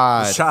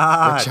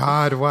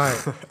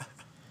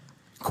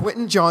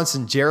 Quentin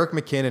Johnson, Jerick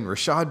McKinnon,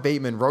 Rashad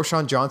Bateman,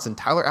 Roshan Johnson,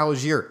 Tyler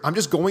Algier. I'm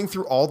just going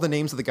through all the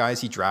names of the guys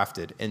he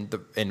drafted in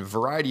a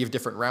variety of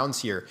different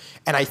rounds here.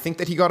 And I think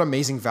that he got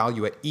amazing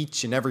value at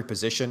each and every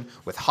position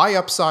with high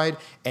upside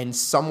and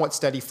somewhat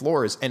steady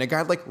floors. And a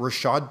guy like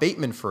Rashad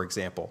Bateman, for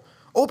example.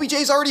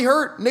 OBJ's already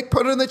hurt. Nick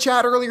put it in the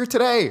chat earlier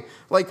today.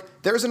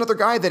 Like, there's another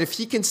guy that if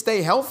he can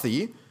stay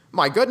healthy,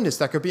 my goodness,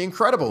 that could be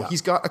incredible. Yeah.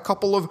 He's got a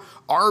couple of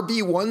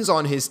RB1s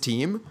on his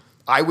team.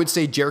 I would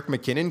say Jerick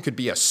McKinnon could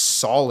be a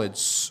solid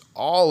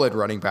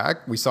running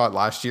back. We saw it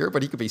last year,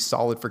 but he could be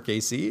solid for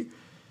KC.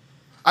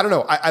 I don't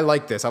know. I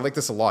like this. I like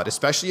this a lot,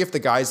 especially if the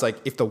guys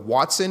like, if the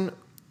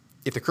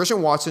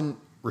Christian Watson,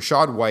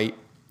 Rashad White,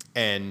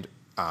 and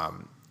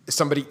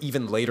somebody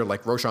even later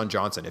like Roshan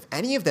Johnson, if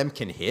any of them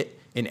can hit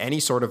in any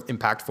sort of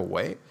impactful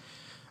way,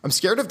 I'm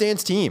scared of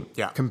Dan's team.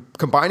 Yeah.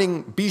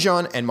 Combining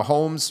Bijan and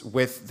Mahomes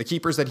with the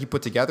keepers that he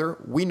put together,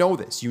 we know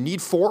this. You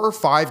need 4 or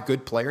 5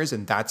 good players,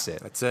 and that's it.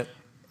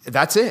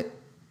 That's it.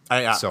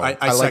 I like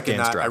second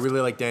Dan's that. draft. I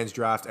really like Dan's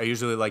draft. I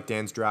usually like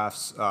Dan's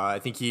drafts. I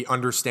think he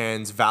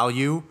understands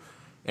value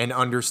and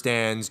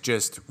understands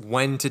just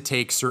when to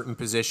take certain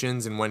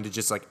positions and when to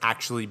just like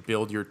actually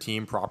build your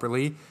team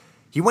properly.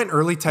 He went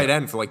early tight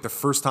end for like the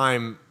first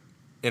time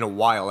in a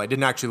while. I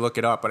didn't actually look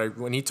it up, but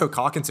when he took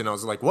Hawkinson, I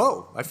was like,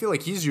 whoa, I feel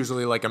like he's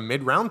usually like a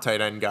mid-round tight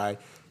end guy.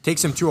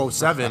 Takes him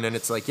 207, and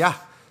it's like, yeah,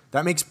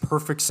 that makes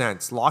perfect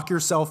sense. Lock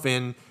yourself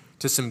in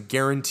to some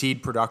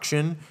guaranteed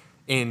production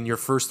in your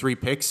first 3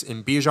 picks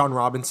in Bijan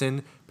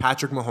Robinson,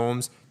 Patrick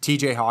Mahomes,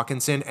 TJ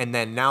Hawkinson, and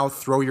then now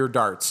throw your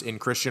darts in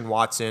Christian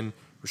Watson,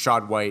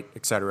 Rashad White,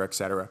 et cetera, et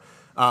cetera.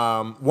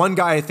 One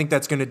guy I think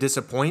that's going to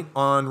disappoint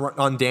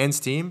on Dan's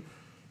team,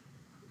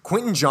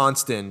 Quentin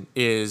Johnston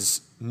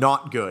is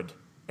not good.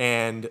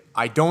 And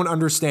I don't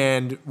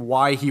understand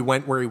why he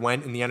went where he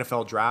went in the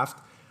NFL draft.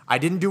 I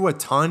didn't do a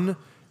ton.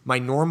 My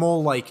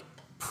normal like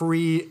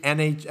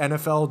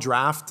pre-NFL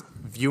draft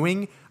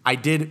viewing, I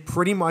did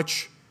pretty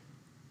much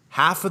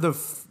half of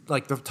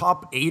the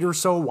top 8 or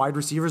so wide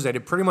receivers. I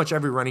did pretty much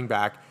every running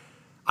back.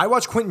 I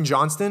watched Quentin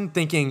Johnston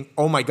thinking,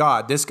 oh my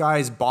God, this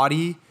guy's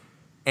body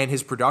and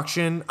his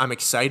production, I'm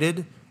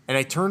excited. And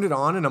I turned it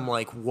on and I'm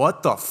like,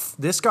 what the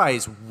this guy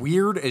is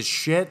weird as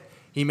shit.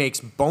 He makes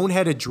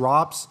boneheaded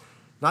drops.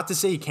 Not to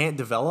say he can't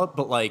develop,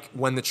 but like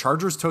when the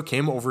Chargers took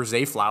him over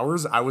Zay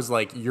Flowers, I was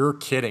like, you're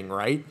kidding,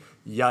 right?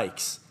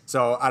 Yikes.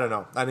 So I don't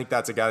know. I think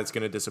that's a guy that's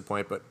going to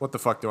disappoint, but what the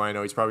fuck do I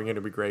know? He's probably going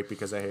to be great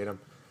because I hate him.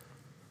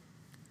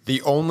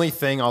 The only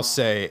thing I'll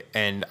say,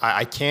 and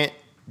I can't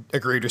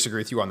agree or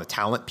disagree with you on the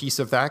talent piece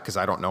of that because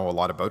I don't know a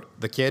lot about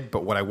the kid,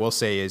 but what I will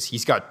say is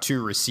he's got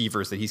 2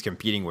 receivers that he's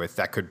competing with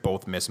that could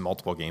both miss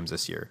multiple games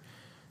this year.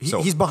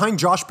 He's behind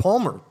Josh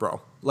Palmer,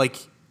 bro.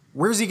 Like,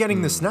 where's he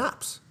getting the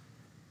snaps?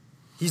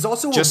 He's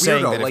also Just a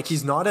weirdo. Like,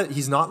 he's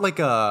not like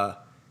a...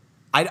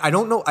 I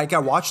don't know. Like, I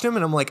watched him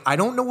and I'm like, I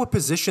don't know what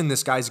position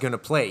this guy's going to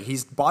play.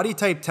 His body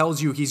type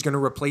tells you he's going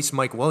to replace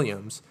Mike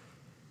Williams.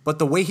 But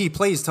the way he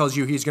plays tells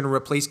you he's going to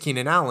replace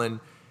Keenan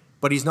Allen,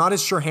 but he's not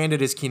as sure-handed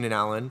as Keenan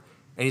Allen,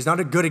 and he's not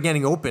as good at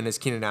getting open as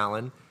Keenan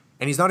Allen,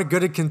 and he's not as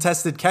good at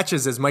contested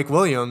catches as Mike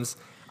Williams.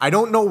 I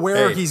don't know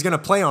where he's going to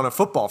play on a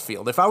football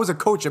field. If I was a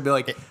coach, I'd be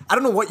like, I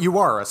don't know what you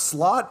are, a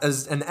slot,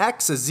 an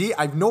X, a Z?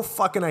 I have no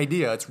fucking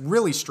idea. It's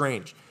really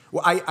strange.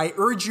 Well, I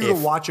urge you to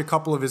watch a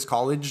couple of his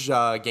college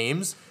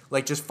games.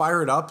 Like, just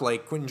fire it up,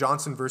 like Quentin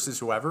Johnson versus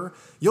whoever.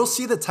 You'll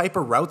see the type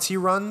of routes he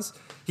runs.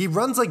 He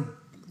runs like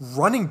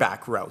running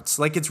back routes.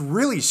 Like, it's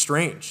really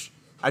strange.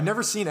 I've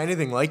never seen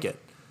anything like it.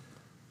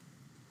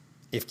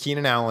 If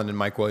Keenan Allen and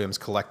Mike Williams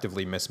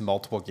collectively miss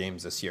multiple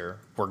games this year,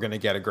 we're going to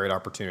get a great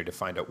opportunity to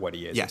find out what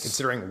he is. Yes. And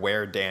considering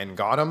where Dan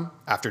got him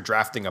after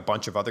drafting a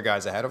bunch of other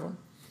guys ahead of him,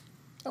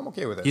 I'm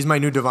okay with it. He's my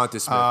new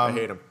Devonta Smith. I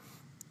hate him.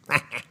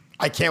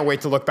 I can't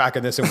wait to look back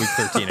on this in week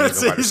 13. And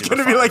So he's going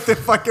to be like the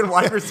fucking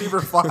wide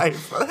receiver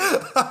 5.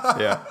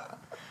 Yeah,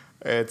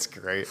 it's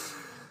great.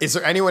 Is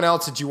there anyone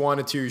else that you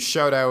wanted to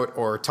shout out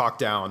or talk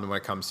down when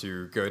it comes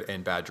to good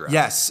and bad drafts?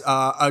 Yes,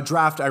 a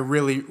draft I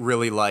really,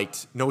 really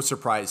liked. No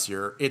surprise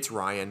here. It's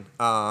Ryan.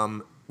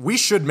 We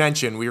should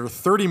mention, we were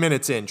 30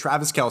 minutes in.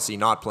 Travis Kelce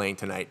not playing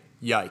tonight.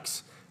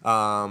 Yikes.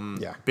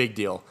 Yeah. Big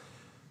deal.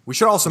 We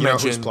should also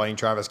mention... who's playing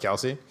Travis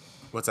Kelce?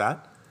 What's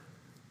that?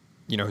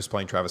 You know who's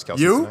playing Travis Kelce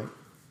You? tonight?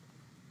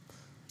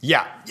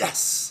 Yeah.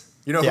 Yes.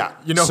 You know, Yeah.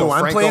 you know So who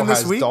I'm Franco playing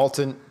this has week?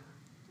 Dalton.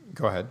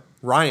 Go ahead.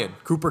 Ryan.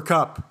 Cooper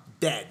Kupp.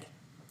 Dead.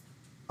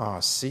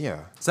 Oh, see ya.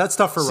 So that's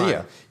tough for See Ryan.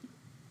 ya.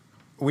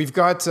 We've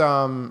got...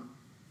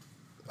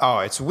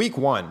 it's week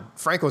 1.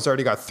 Franco's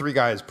already got 3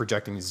 guys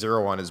projecting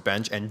 0 on his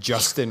bench, and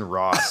Justyn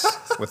Ross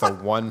with a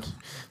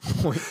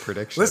 1-point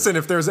prediction. Listen,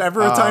 if there's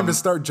ever a time to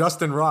start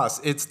Justyn Ross,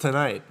 it's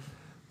tonight.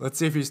 Let's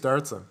see if he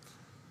starts him.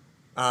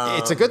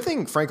 It's a good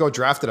thing Franco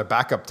drafted a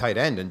backup tight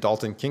end in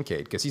Dalton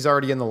Kincaid because he's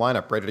already in the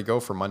lineup ready to go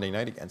for Monday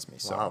night against me.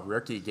 So. Wow,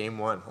 rookie, game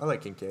 1. I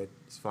like Kincaid.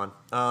 He's fun.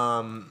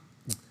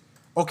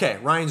 Okay,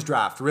 Ryan's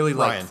draft. Really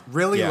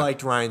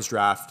liked Ryan's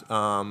draft.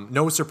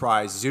 No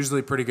surprise. He's usually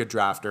a pretty good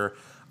drafter.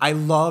 I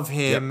love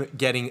him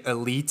getting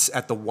elites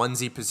at the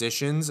onesie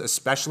positions,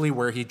 especially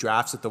where he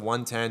drafts at the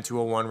 110,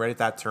 201, right at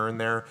that turn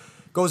there.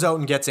 Goes out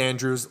and gets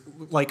Andrews,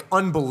 like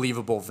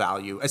unbelievable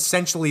value.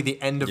 Essentially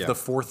the end of the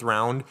 4th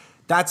round.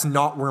 That's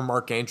not where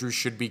Mark Andrews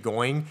should be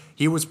going.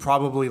 He was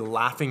probably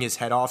laughing his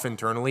head off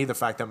internally, the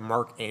fact that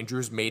Mark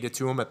Andrews made it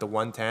to him at the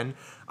 110.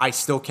 I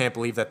still can't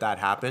believe that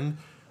happened.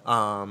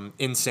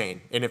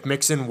 Insane. And if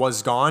Mixon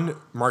was gone,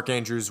 Mark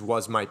Andrews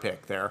was my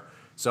pick there.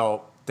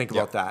 So think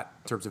about that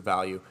in terms of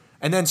value.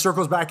 And then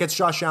circles back, gets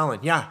Josh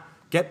Allen. Yeah,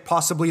 get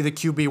possibly the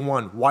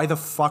QB1. Why the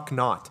fuck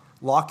not?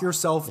 Lock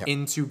yourself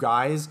into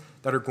guys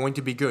that are going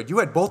to be good. You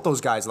had both those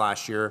guys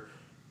last year.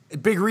 A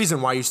big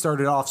reason why you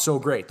started off so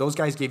great. Those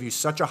guys gave you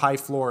such a high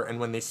floor, and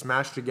when they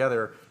smashed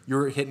together, you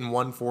were hitting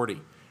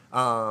 140.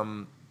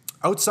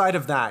 Outside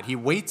of that, he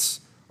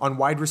waits on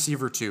wide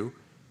receiver 2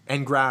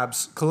 and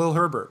grabs Khalil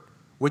Herbert,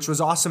 which was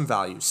awesome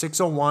value.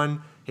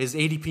 601. His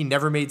ADP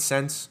never made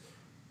sense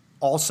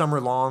all summer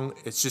long.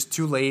 It's just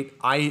too late.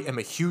 I am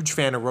a huge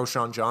fan of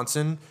Roschon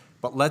Johnson,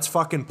 but let's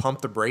fucking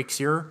pump the brakes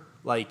here.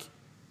 Like,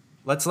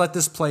 let's let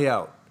this play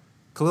out.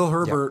 Khalil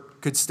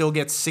Herbert could still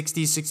get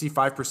 60,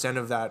 65%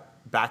 of that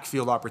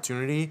backfield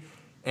opportunity,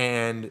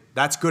 and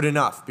that's good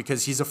enough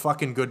because he's a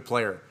fucking good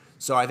player.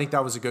 So I think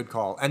that was a good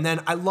call. And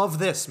then I love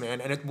this,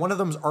 man, and one of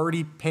them's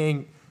already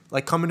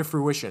coming to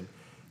fruition.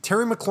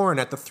 Terry McLaurin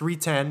at the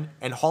 310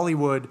 and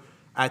Hollywood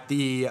at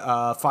the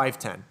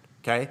 510,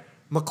 okay?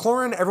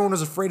 McLaurin, everyone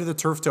was afraid of the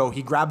turf toe.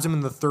 He grabs him in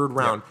the 3rd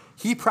round.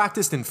 He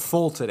practiced in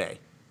full today.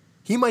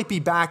 He might be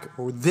back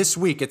this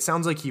week. It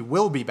sounds like he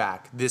will be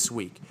back this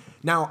week.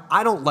 Now,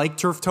 I don't like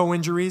turf toe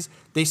injuries.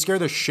 They scare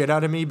the shit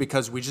out of me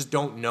because we just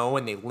don't know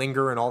and they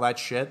linger and all that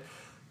shit.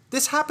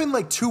 This happened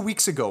like 2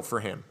 weeks ago for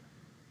him.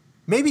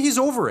 Maybe he's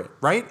over it,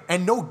 right?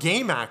 And no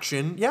game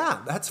action.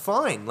 Yeah, that's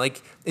fine.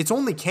 Like, it's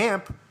only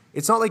camp.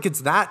 It's not like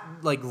it's that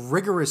like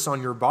rigorous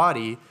on your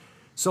body.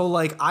 So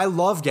like I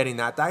love getting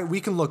that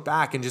we can look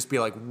back and just be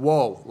like,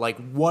 whoa, like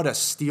what a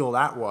steal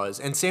that was.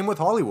 And same with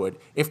Hollywood.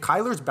 If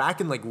Kyler's back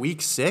in like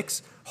week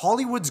 6,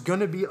 Hollywood's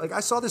gonna be like,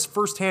 I saw this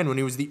firsthand when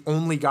he was the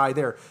only guy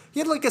there. He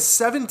had like a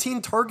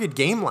 17 target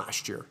game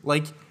last year.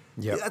 Like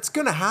that's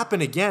gonna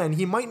happen again.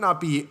 He might not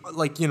be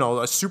like, a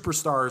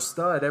superstar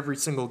stud every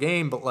single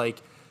game, but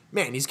like,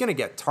 man, he's gonna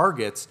get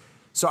targets.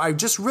 So I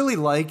just really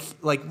like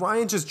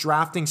Ryan just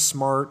drafting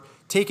smart,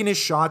 taking his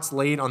shots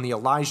late on the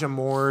Elijah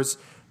Moores.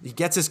 He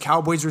gets his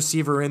Cowboys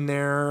receiver in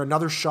there.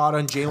 Another shot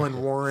on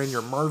Jalen Warren,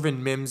 your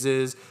Marvin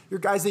Mimses, your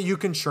guys that you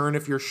can churn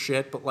if you're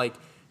shit. But like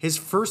his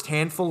first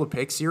handful of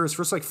picks here, his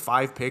first like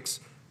 5 picks,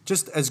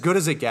 just as good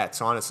as it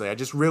gets, honestly. I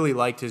just really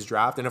liked his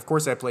draft. And of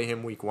course I play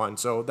him week 1,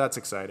 so that's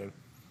exciting.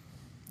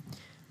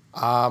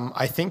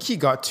 I think he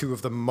got 2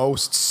 of the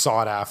most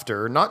sought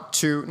after, not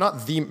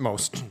the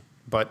most,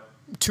 but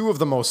 2 of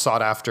the most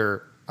sought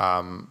after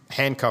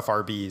handcuff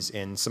RBs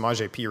in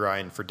Samaje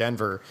Perine for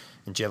Denver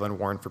and Jalen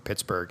Warren for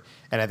Pittsburgh.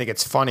 And I think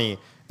it's funny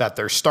that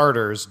their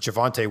starters,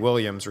 Javonte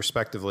Williams,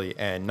 respectively,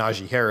 and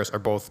Najee Harris, are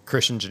both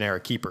Christian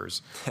generic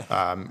keepers.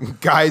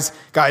 Guys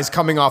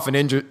coming off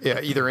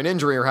either an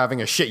injury or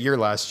having a shit year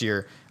last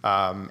year,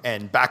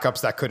 and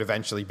backups that could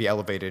eventually be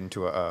elevated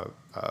into a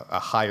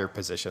higher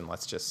position,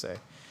 let's just say.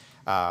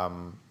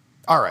 All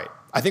right.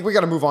 I think we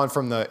got to move on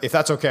from if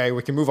that's okay,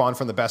 we can move on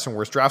from the best and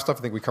worst draft stuff.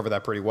 I think we covered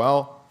that pretty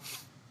well.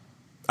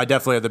 I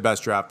definitely had the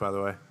best draft, by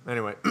the way.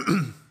 Anyway.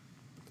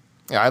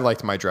 Yeah, I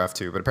liked my draft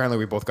too, but apparently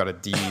we both got a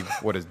D.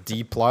 What is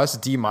D plus,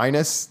 D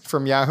minus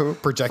from Yahoo?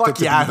 Projected Fuck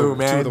to Yahoo,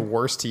 be 2 of the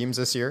worst teams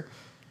this year.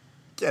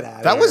 Get out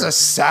of That here. was a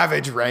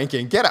savage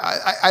ranking.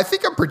 I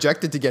think I'm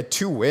projected to get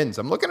 2 wins.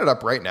 I'm looking it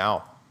up right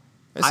now.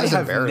 This I is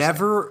have embarrassing.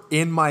 never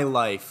in my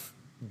life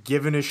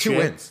given a shit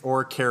wins.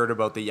 or cared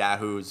about the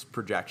Yahoo's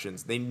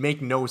projections. They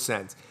make no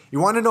sense. You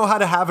want to know how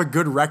to have a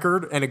good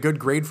record and a good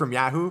grade from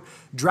Yahoo?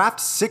 Draft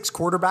 6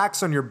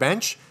 quarterbacks on your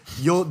bench.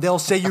 They'll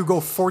say you go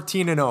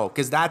 14-0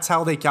 because that's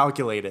how they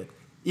calculate it,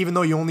 even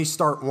though you only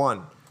start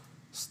 1.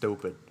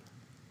 Stupid.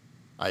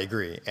 I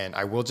agree. And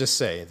I will just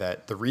say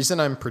that the reason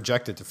I'm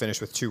projected to finish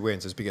with 2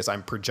 wins is because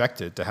I'm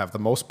projected to have the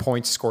most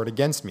points scored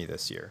against me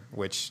this year,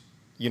 which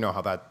you know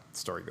how that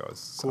story goes.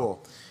 So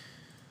Cool.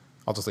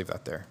 I'll just leave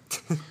that there.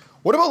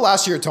 What about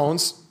last year,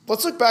 Tones?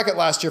 Let's look back at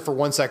last year for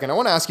 1 second. I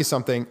want to ask you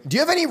something. Do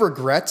you have any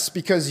regrets?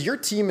 Because your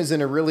team is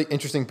in a really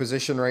interesting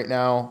position right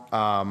now.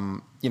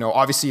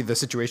 Obviously the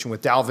situation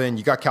with Dalvin,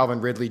 you got Calvin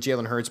Ridley,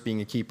 Jalen Hurts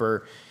being a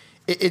keeper.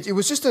 It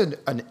was just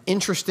an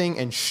interesting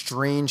and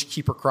strange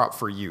keeper crop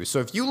for you. So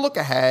if you look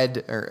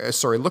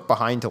look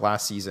behind to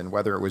last season,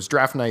 whether it was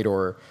draft night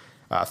or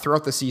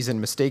throughout the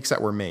season, mistakes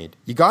that were made,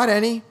 you got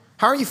any?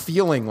 How are you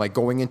feeling like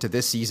going into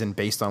this season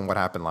based on what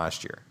happened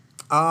last year?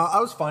 I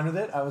was fine with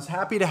it. I was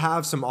happy to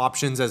have some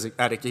options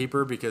at a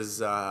keeper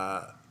because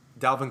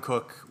Dalvin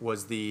Cook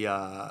was the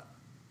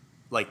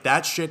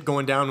that shit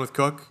going down with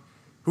Cook.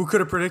 Who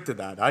could have predicted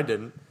that? I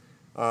didn't.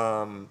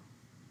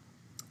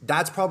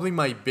 That's probably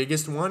my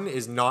biggest one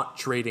is not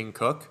trading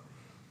Cook.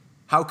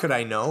 How could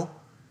I know?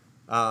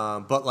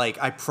 But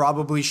I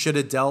probably should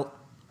have dealt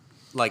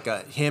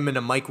him and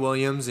a Mike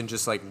Williams and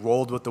just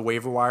rolled with the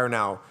waiver wire.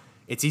 Now,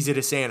 it's easy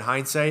to say in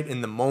hindsight.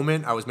 In the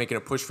moment, I was making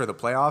a push for the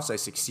playoffs. I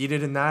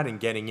succeeded in that and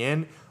getting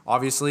in.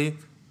 Obviously,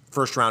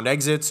 first round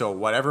exit, so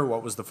whatever.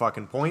 What was the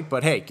fucking point?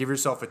 But hey, give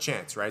yourself a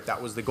chance, right?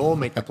 That was the goal,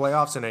 make the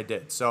playoffs, and I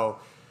did. So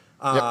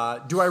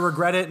do I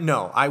regret it?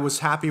 No. I was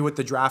happy with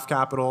the draft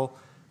capital.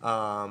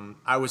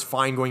 I was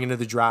fine going into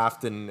the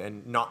draft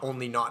and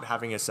not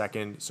having a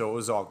second, so it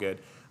was all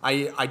good.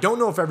 I don't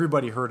know if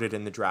everybody heard it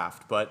in the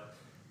draft, but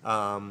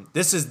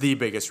this is the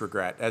biggest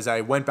regret. As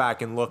I went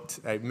back and looked,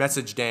 I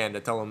messaged Dan to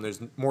tell him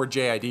there's more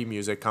JID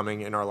music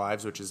coming in our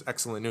lives, which is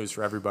excellent news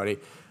for everybody.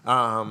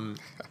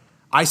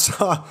 I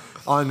saw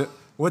on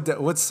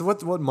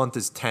what month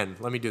is 10?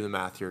 Let me do the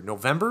math here.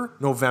 November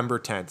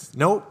 10th.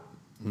 Nope.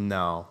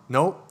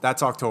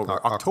 That's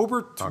October.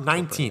 October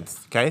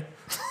 19th. Okay.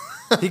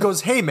 He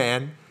goes, hey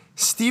man,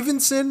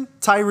 Stevenson,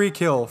 Tyreek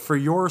Hill for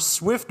your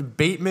Swift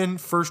Bateman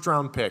first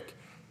round pick.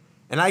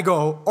 And I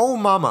go, oh,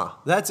 mama,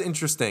 that's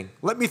interesting.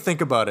 Let me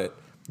think about it.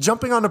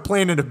 Jumping on a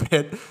plane in a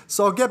bit,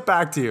 so I'll get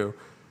back to you.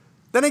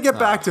 Then I get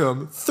back to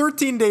him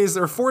 13 days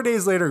or 4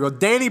 days later, I go,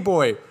 Danny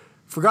boy,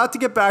 forgot to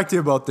get back to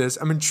you about this.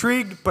 I'm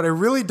intrigued, but I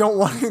really don't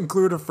want to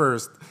include a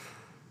first.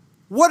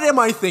 What am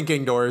I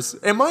thinking, Doors?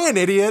 Am I an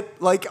idiot?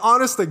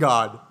 Honest to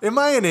God, am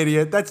I an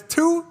idiot? That's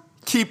 2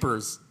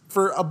 keepers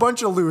for a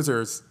bunch of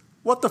losers.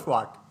 What the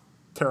fuck?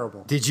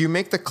 Terrible. Did you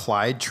make the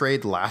Clyde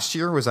trade last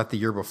year or was that the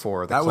year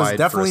before? That was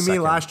definitely me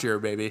last year,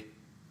 baby.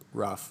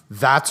 Rough.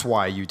 That's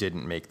why you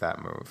didn't make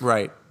that move.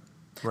 Right.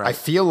 I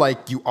feel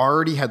like you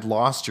already had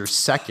lost your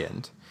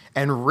second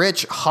and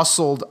Rich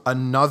hustled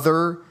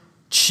another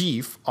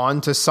chief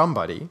onto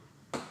somebody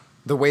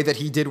the way that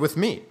he did with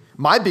me.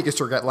 My biggest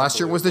regret last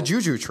year was the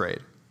Juju trade.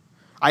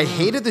 I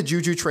hated the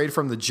Juju trade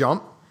from the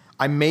jump.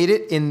 I made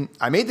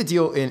the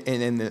deal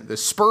in the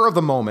spur of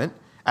the moment.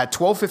 At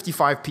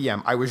 12:55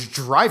 p.m., I was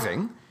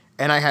driving,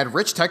 and I had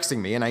Rich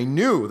texting me, and I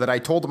knew that I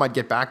told him I'd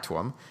get back to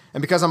him.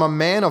 And because I'm a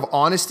man of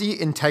honesty,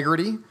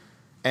 integrity,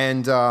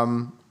 and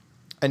an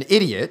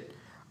idiot,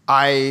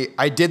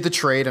 I did the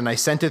trade, and I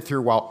sent it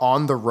through while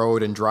on the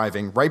road and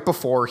driving right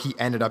before he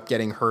ended up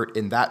getting hurt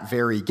in that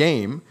very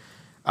game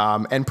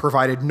and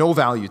provided no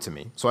value to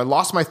me. So I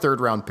lost my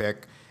third-round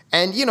pick,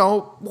 and,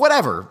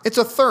 whatever. It's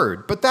a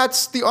third, but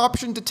that's the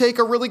option to take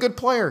a really good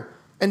player.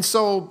 And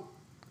so...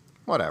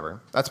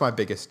 whatever. That's my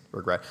biggest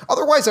regret.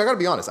 Otherwise, I got to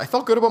be honest. I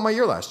felt good about my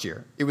year last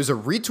year. It was a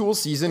retool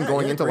season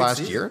going into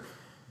last year.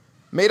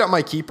 Made up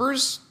my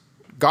keepers.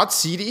 Got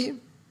CD.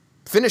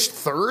 Finished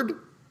third.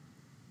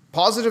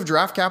 Positive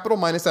draft capital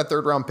minus that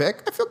third round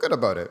pick. I feel good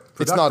about it.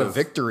 Productive. It's not a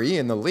victory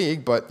in the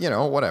league, but,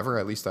 whatever.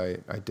 At least I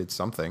did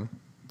something.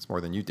 It's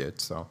more than you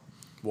did, so.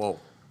 Whoa.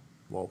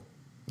 All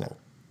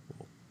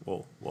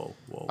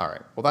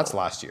right. Well, that's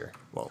last year.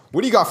 Whoa.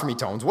 What do you got for me,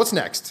 Tones? What's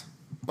next?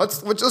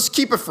 Let's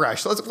keep it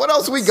fresh. What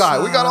else we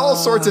got? We got all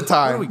sorts of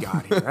time. What do we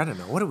got here? I don't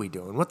know. What are we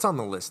doing? What's on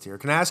the list here?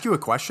 Can I ask you a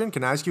question?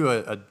 Can I ask you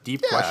a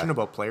deep question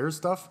about players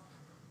stuff?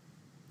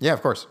 Yeah,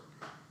 of course.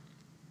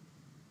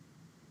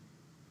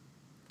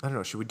 I don't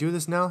know. Should we do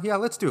this now? Yeah,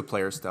 let's do a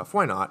player stuff.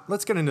 Why not?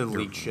 Let's get into the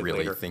league shit really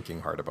later.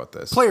 Thinking hard about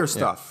this. Player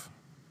stuff.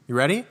 You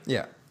ready?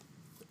 Yeah.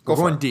 We're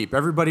going deep.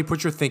 Everybody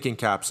put your thinking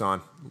caps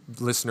on.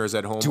 Listeners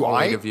at home, all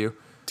 8 of you.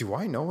 Do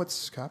I know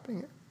what's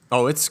happening?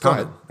 Oh, it's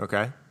coming.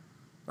 Okay.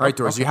 All right,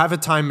 Doors, you have a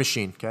time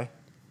machine, okay?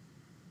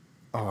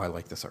 Oh, I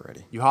like this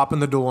already. You hop in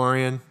the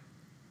DeLorean.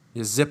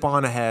 You zip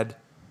on ahead.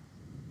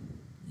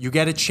 You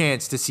get a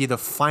chance to see the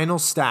final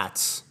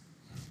stats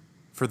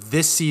for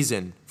this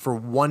season for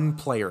one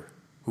player.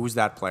 Who's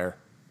that player?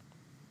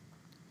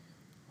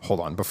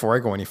 Hold on. Before I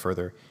go any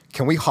further,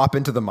 can we hop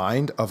into the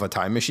mind of a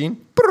time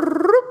machine?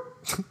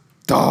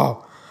 Duh.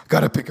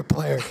 Gotta pick a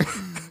player.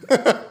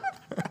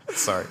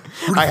 Sorry.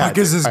 Who the fuck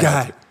is this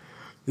guy?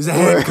 He's a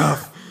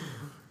handcuff.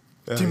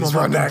 Team he's on my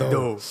running back, though.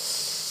 though.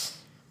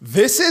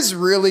 This is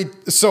really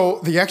so.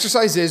 The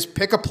exercise is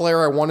pick a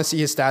player I want to see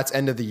his stats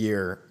end of the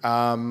year.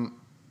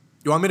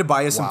 You want me to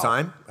buy you some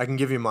time? I can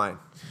give you mine.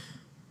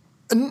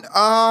 No.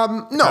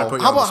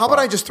 How about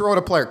I just throw out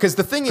a player? Because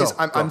the thing is,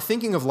 Go. I'm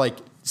thinking of like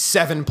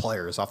 7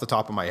 players off the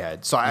top of my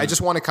head. So I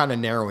just want to kind of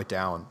narrow it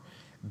down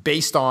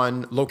based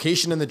on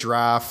location in the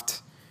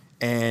draft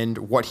and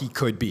what he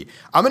could be.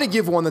 I'm going to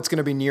give one that's going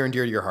to be near and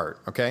dear to your heart.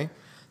 Okay,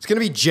 it's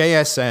going to be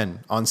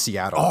JSN on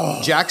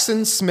Seattle.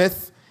 Jackson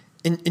Smith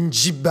in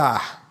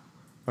Jiba.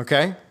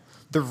 Okay.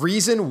 The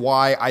reason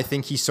why I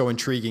think he's so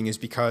intriguing is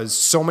because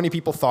so many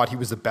people thought he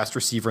was the best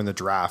receiver in the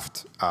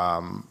draft,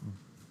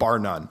 bar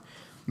none.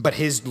 But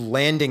his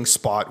landing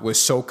spot was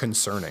so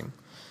concerning.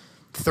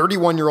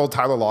 31-year-old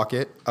Tyler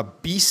Lockett, a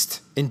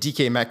beast in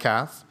DK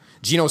Metcalf.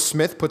 Geno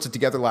Smith puts it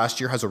together last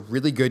year, has a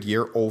really good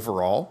year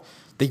overall.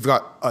 They've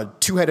got a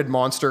 2-headed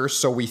monster,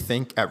 so we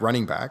think, at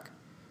running back.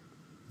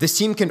 This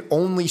team can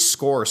only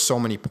score so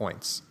many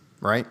points,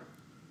 right?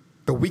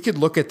 But we could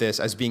look at this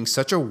as being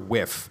such a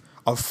whiff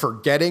of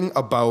forgetting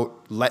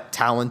about let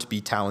talent be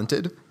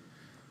talented.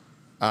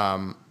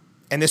 And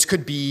this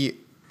could be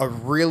a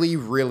really,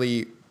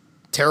 really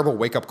terrible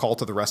wake-up call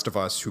to the rest of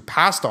us who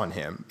passed on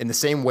him in the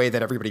same way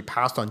that everybody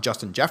passed on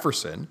Justin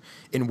Jefferson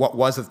in what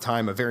was at the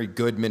time a very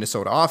good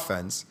Minnesota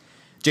offense.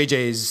 JJ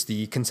is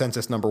the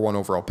consensus number 1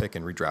 overall pick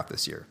in redraft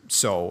this year.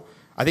 So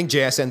I think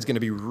JSN is going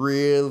to be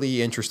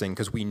really interesting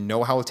because we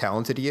know how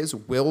talented he is.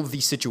 Will the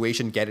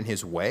situation get in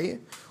his way,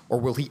 or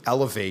will he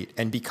elevate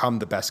and become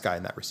the best guy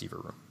in that receiver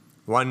room?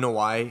 You want to know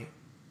why?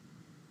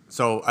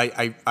 So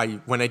I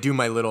when I do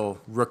my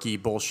little rookie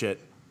bullshit,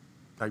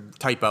 I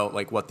type out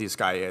like what this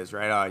guy is,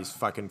 right? Oh, he's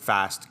fucking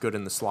fast, good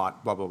in the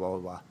slot, blah, blah, blah, blah,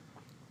 blah.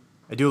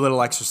 I do a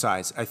little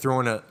exercise. I throw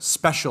in a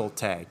special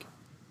tag.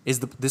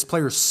 This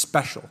player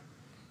special?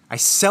 I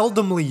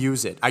seldomly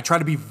use it. I try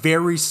to be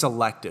very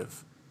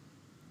selective.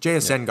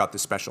 JSN got the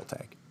special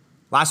tag.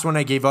 Last one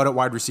I gave out at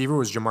wide receiver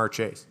was Jamar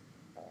Chase.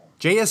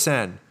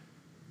 JSN,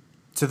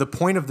 to the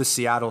point of the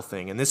Seattle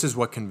thing, and this is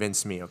what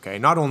convinced me, okay?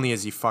 Not only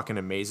is he fucking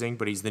amazing,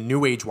 but he's the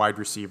new age wide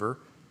receiver.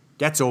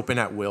 Gets open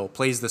at will,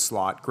 plays the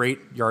slot, great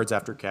yards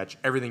after catch,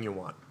 everything you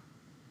want.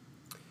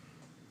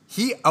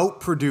 He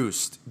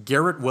outproduced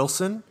Garrett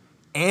Wilson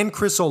and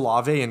Chris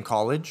Olave in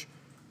college,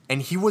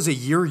 and he was a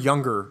year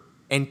younger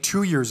and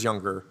 2 years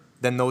younger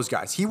than those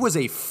guys. He was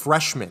a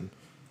freshman,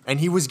 and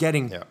he was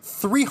getting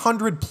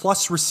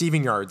 300-plus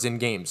receiving yards in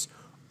games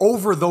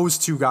over those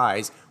two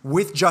guys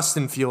with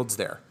Justin Fields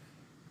there.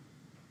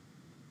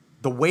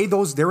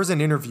 There was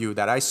an interview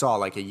that I saw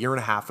like a year and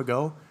a half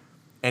ago,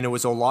 and it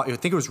was I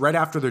think it was right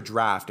after the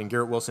draft, and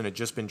Garrett Wilson had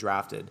just been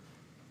drafted.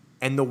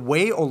 And the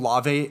way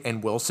Olave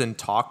and Wilson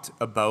talked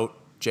about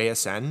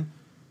JSN,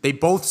 they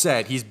both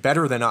said he's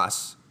better than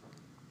us.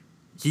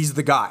 He's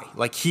the guy.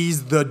 Like,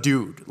 he's the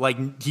dude.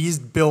 Like, he's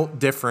built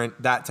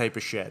different, that type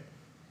of shit.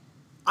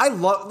 I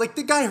love, like,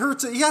 the guy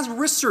hurts. He has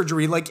wrist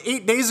surgery like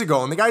 8 days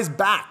ago, and the guy's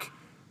back.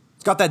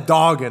 He's got that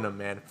dog in him,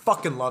 man.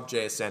 Fucking love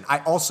JSN. I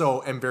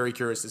also am very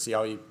curious to see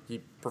how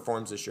he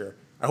performs this year.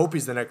 I hope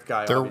he's the next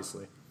guy,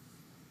 obviously.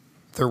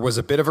 There was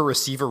a bit of a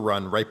receiver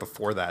run right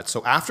before that.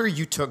 So after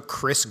you took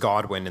Chris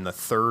Godwin in the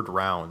 3rd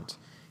round,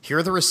 here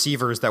are the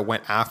receivers that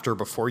went after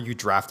before you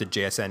drafted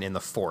JSN in the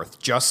 4th,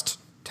 just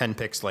 10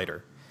 picks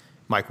later.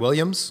 Mike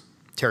Williams,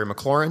 Terry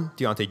McLaurin,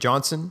 Deontay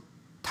Johnson,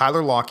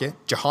 Tyler Lockett,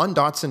 Jahan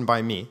Dotson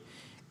by me,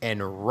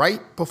 and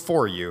right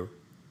before you,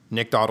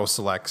 Nick Dotto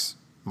selects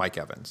Mike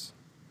Evans.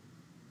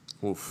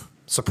 Oof.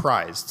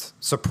 Surprised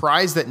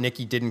that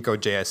Nicky didn't go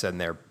JSN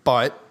there,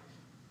 but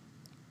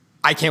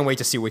I can't wait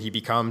to see what he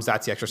becomes.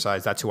 That's the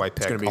exercise. That's who I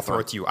picked. I'll throw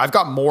it to you. I've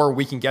got more.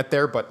 We can get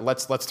there, but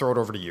let's throw it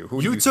over to you.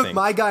 Who do you took think?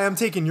 my guy. I'm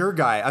taking your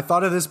guy. I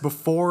thought of this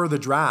before the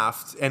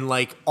draft, and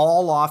like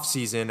all off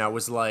season, I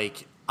was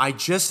like, I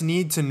just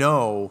need to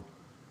know.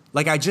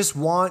 Like, I just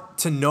want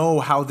to know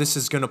how this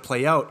is going to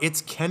play out.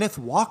 It's Kenneth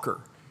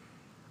Walker.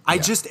 I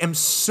just am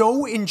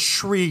so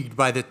intrigued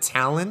by the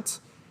talent,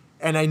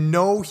 and I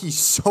know he's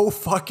so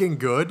fucking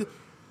good.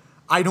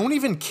 I don't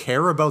even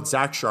care about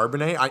Zach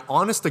Charbonnet.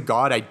 Honest to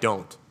God, I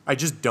don't. I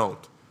just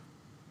don't.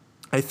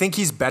 I think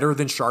he's better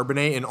than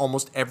Charbonnet in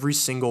almost every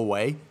single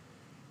way.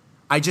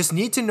 I just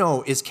need to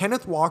know, is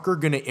Kenneth Walker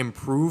going to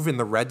improve in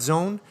the red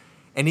zone?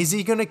 And is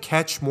he going to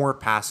catch more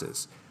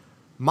passes?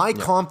 My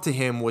comp to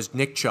him was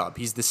Nick Chubb.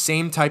 He's the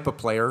same type of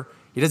player.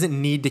 He doesn't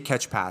need to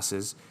catch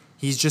passes.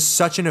 He's just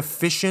such an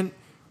efficient,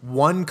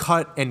 one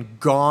cut and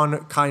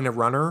gone kind of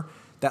runner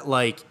that,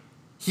 like,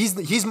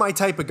 he's my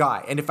type of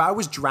guy. And if I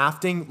was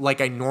drafting like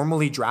I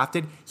normally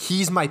drafted,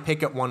 he's my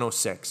pick at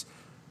 106.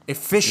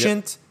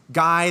 Efficient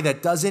guy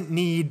that doesn't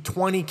need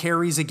 20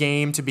 carries a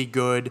game to be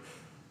good.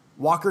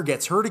 Walker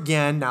gets hurt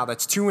again. Now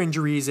that's 2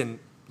 injuries in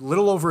a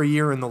little over a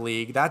year in the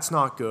league. That's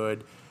not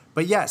good.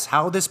 But yes,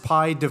 how this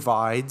pie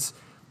divides,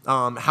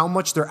 how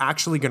much they're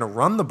actually going to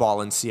run the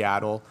ball in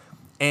Seattle,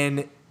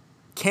 and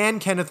can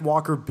Kenneth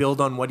Walker build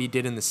on what he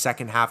did in the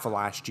second half of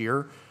last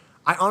year?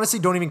 I honestly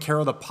don't even care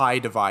how the pie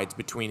divides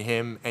between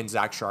him and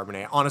Zach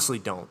Charbonnet. I honestly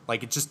don't.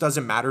 Like, it just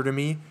doesn't matter to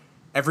me.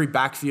 Every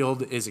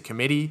backfield is a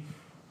committee.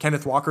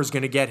 Kenneth Walker's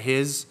going to get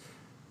his.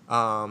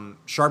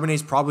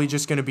 Charbonnet's probably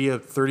just going to be a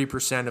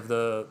 30% of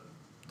the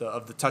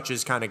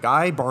touches kind of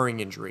guy, barring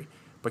injury.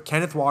 But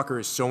Kenneth Walker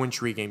is so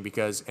intriguing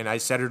because, and I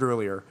said it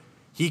earlier,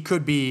 he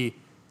could be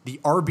the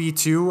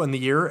RB2 in the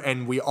year,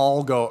 and we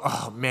all go,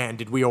 oh man,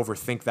 did we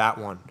overthink that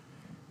one?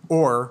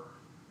 Or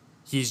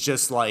he's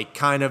just like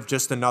kind of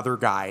just another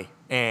guy,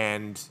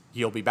 and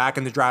he'll be back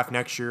in the draft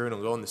next year, and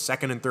he'll go in the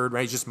second and third,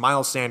 right? He's just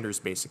Miles Sanders,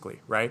 basically,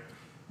 right?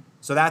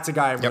 So that's a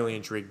guy I'm really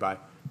intrigued by.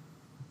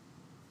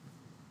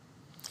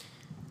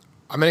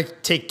 I'm going to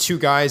take two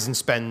guys and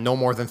spend no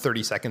more than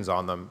 30 seconds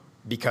on them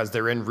because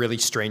they're in really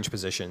strange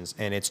positions,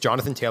 and it's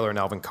Jonathan Taylor and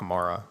Alvin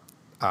Kamara.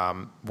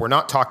 We're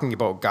not talking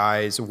about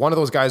guys. One of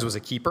those guys was a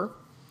keeper.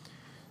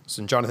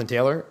 So Jonathan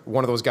Taylor,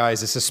 one of those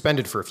guys is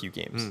suspended for a few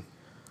games.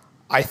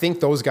 I think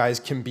those guys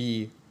can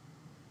be.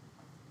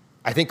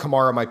 I think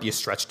Kamara might be a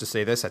stretch to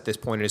say this at this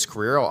point in his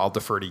career. I'll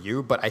defer to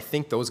you, but I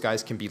think those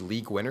guys can be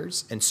league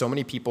winners, and so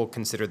many people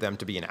consider them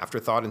to be an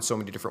afterthought in so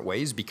many different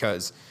ways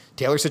because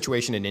Taylor's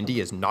situation in Indy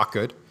is not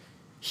good.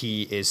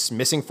 He is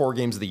missing 4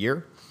 games of the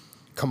year.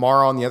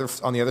 Kamara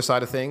on the other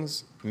side of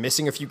things,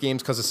 missing a few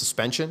games because of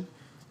suspension.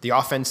 The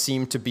offense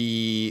seemed to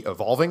be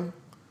evolving.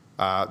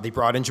 They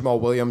brought in Jamal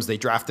Williams. They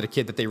drafted a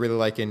kid that they really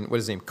like in, what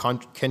is his name,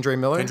 Kendre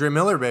Miller? Kendre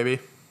Miller, baby.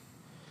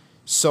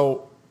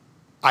 So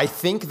I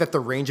think that the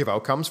range of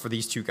outcomes for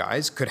these two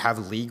guys could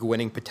have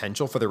league-winning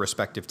potential for their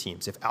respective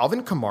teams. If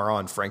Alvin Kamara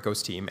on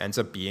Franco's team ends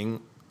up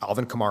being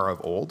Alvin Kamara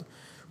of old,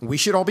 we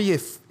should all be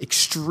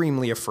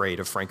extremely afraid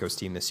of Franco's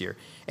team this year.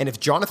 And if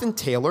Jonathan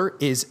Taylor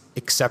is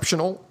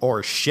exceptional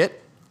or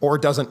shit or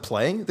doesn't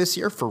play this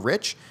year for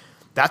Rich,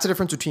 that's the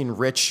difference between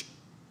Rich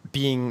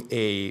being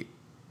a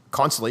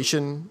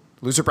consolation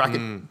loser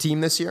bracket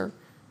team this year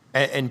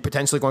and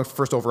potentially going for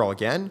first overall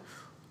again,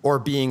 or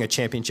being a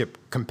championship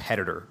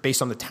competitor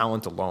based on the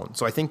talent alone.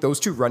 So I think those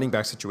two running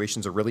back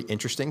situations are really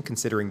interesting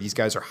considering these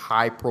guys are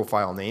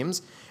high-profile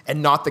names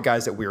and not the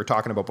guys that we were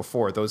talking about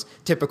before, those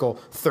typical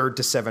 3rd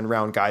to 7th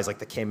round guys like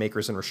the Cam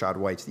Akers and Rashad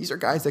White. These are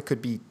guys that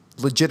could be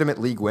legitimate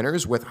league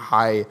winners with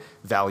high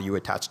value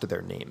attached to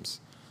their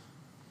names.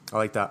 I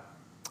like that.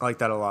 I like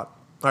that a lot.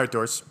 All right,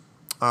 Doris.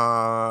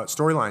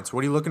 Storylines. What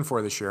are you looking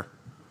for this year?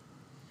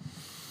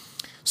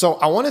 So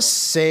I want to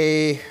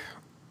say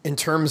in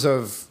terms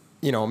of,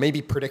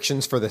 maybe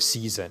predictions for the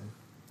season,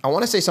 I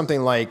want to say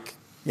something like,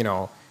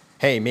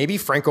 hey, maybe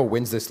Franco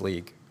wins this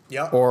league.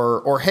 Yeah.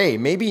 Or hey,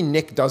 maybe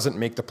Nick doesn't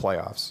make the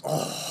playoffs.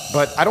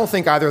 But I don't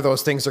think either of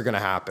those things are going to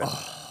happen.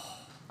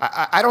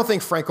 I don't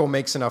think Franco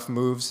makes enough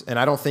moves, and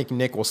I don't think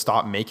Nick will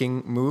stop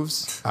making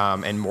moves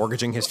and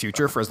mortgaging his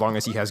future for as long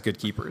as he has good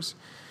keepers.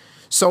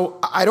 So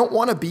I don't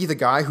want to be the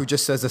guy who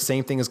just says the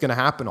same thing is going to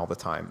happen all the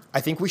time.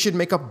 I think we should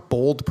make a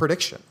bold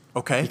prediction.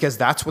 Okay. Because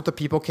that's what the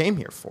people came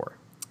here for.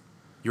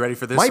 You ready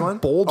for this My one?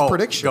 bold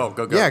prediction.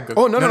 Go. Yeah. Go.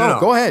 Oh, no.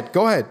 Go ahead.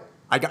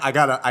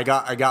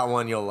 I got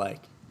one you'll like.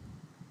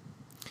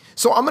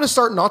 So I'm going to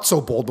start not so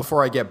bold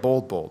before I get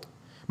bold.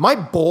 My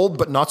bold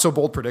but not so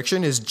bold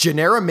prediction is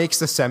Genera makes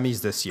the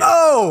semis this year.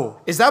 Oh!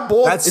 Is that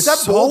bold? That's is that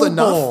so bold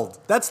enough? Bold.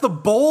 That's the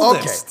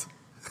boldest. Okay.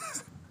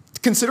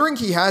 Considering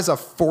he has a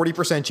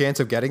 40% chance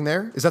of getting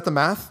there, is that the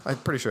math? I'm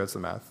pretty sure it's the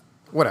math.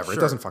 Whatever. Sure. It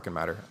doesn't fucking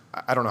matter.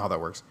 I don't know how that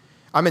works.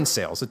 I'm in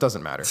sales. It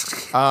doesn't matter.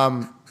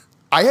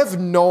 I have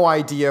no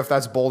idea if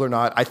that's bold or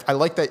not. I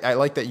like that. I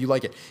like that you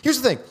like it.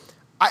 Here's the thing.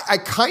 I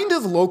kind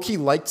of low-key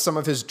liked some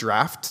of his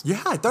draft. Yeah,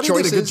 I thought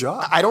choices. he did a good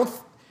job. I don't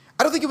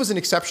think it was an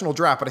exceptional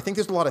draft, but I think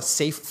there's a lot of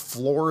safe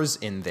floors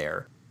in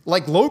there.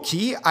 Like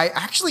low-key, I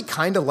actually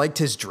kind of liked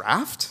his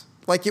draft.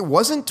 Like it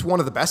wasn't one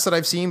of the best that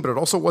I've seen, but it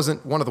also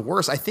wasn't one of the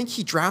worst. I think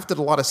he drafted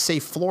a lot of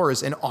safe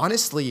floors, and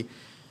honestly,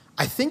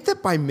 I think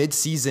that by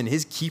mid-season,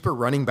 his keeper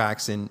running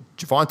backs in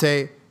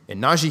Javonte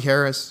and Najee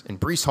Harris and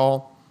Breece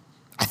Hall,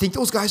 I think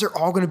those guys are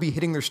all going to be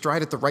hitting their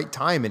stride at the right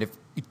time. And if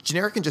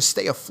Generic can just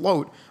stay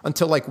afloat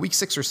until like week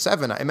 6 or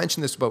 7, I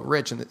mentioned this about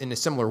Rich in a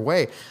similar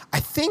way, I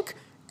think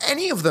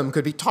any of them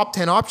could be top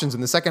 10 options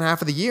in the second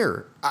half of the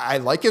year. I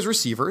like his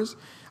receivers.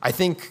 I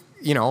think,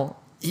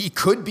 he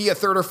could be a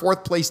 3rd or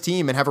 4th place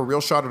team and have a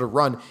real shot at a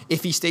run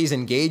if he stays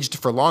engaged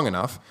for long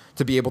enough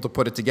to be able to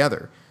put it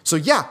together. So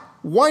yeah,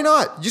 why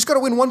not? You just got to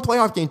win one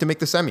playoff game to make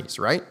the semis,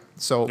 right?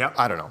 So yep.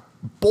 I don't know.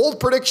 Bold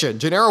prediction.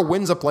 Genero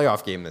wins a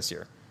playoff game this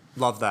year.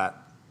 Love that.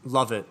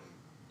 Love it.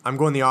 I'm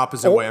going the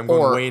opposite way. I'm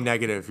going way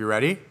negative. You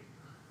ready?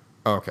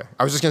 Okay.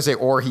 I was just going to say,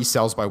 or he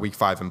sells by week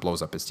 5 and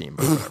blows up his team.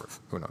 But whatever.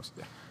 Who knows?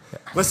 Yeah.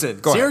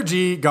 Listen,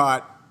 CRG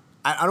got,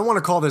 I don't want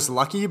to call this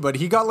lucky, but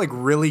he got like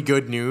really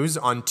good news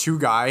on 2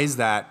 guys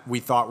that we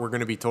thought were going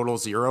to be total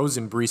zeros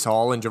in Breece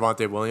Hall and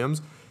Javonte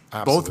Williams.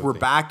 Absolutely. Both were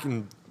back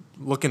and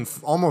looking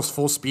almost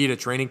full speed at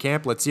training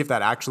camp. Let's see if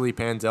that actually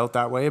pans out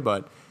that way.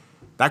 But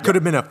that could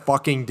have been a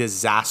fucking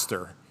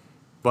disaster.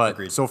 But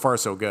Agreed. So far,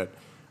 so good.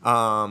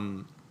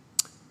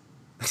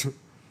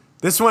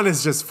 This one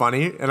is just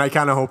funny, and I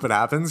kind of hope it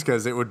happens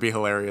because it would be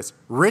hilarious.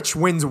 Rich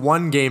wins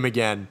 1 game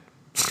again.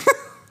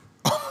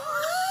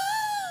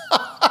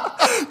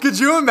 Could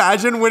you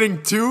imagine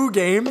winning 2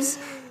 games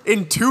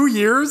in 2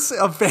 years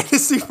of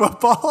fantasy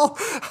football?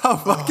 How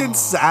fucking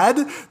sad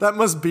that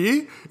must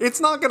be. It's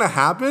not going to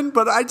happen,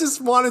 but I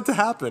just want it to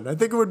happen. I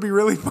think it would be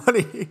really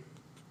funny.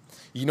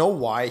 You know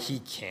why he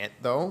can't,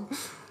 though?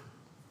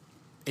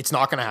 It's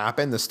not going to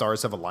happen. The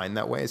stars have aligned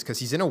that way. It's because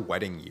he's in a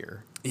wedding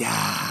year.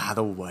 Yeah,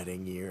 the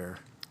wedding year.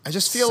 I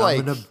just feel Sun like...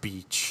 on a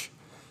beach.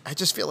 I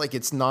just feel like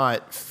it's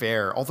not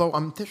fair. Although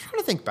I'm trying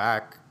to think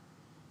back.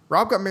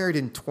 Rob got married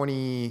in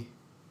 2018.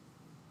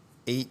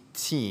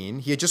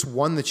 He had just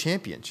won the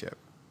championship.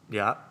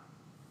 Yeah.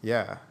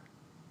 Yeah.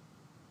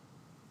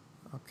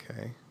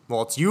 Okay.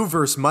 Well, it's you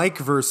versus Mike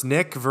versus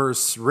Nick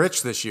versus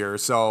Rich this year.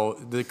 So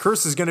the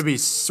curse is going to be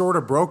sort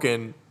of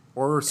broken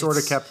or sort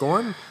of kept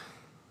going.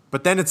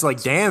 But then it's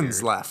like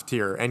Dan's left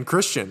here and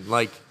Christian.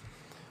 Like,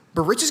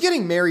 but Rich is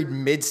getting married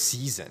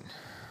mid-season.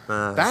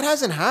 That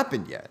hasn't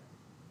happened yet.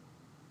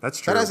 That's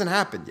true. That hasn't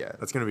happened yet.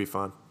 That's going to be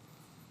fun.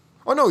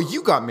 Oh, no,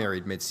 you got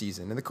married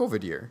mid-season in the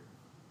COVID year.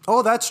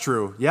 Oh, that's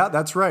true. Yeah,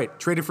 that's right.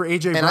 Traded for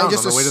AJ Brown on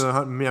the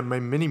way to my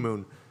mini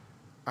moon.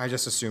 I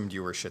just assumed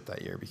you were shit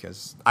that year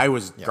because... I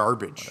was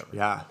garbage. Whatever.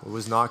 Yeah, it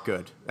was not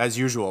good, as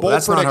usual. Bold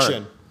That's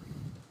prediction. Not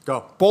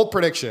hard. Go. Bold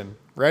prediction.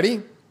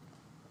 Ready?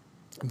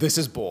 This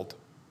is bold.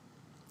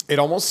 It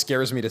almost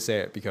scares me to say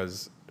it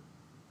because,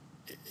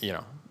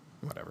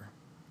 whatever.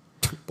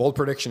 Bold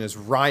prediction is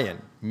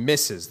Ryan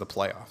misses the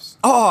playoffs.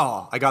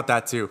 Oh, I got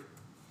that too.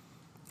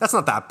 That's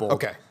not that bold.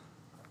 Okay.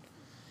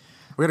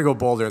 We're gonna go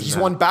bolder than He's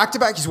that. won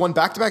back-to-back. He's won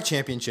back-to-back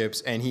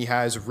championships, and he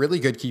has really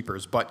good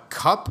keepers. But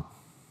Cup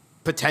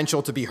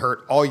potential to be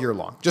hurt all year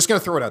long. Just gonna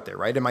throw it out there,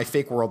 right? In my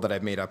fake world that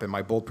I've made up in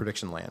my bold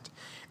prediction land,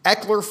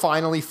 Eckler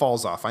finally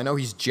falls off. I know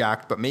he's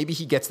jacked, but maybe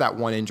he gets that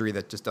one injury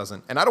that just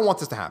doesn't. And I don't want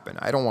this to happen.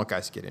 I don't want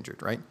guys to get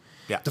injured, right?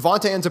 Yeah.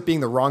 Devonta ends up being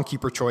the wrong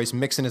keeper choice.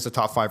 Mixon is a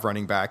top 5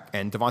 running back,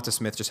 and Devonta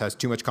Smith just has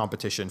too much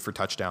competition for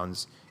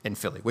touchdowns in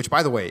Philly, which,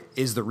 by the way,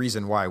 is the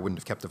reason why I wouldn't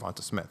have kept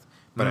Devonta Smith.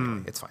 But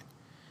anyway, it's fine.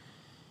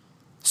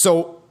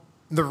 So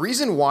the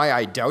reason why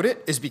I doubt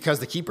it is because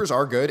the keepers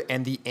are good,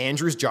 and the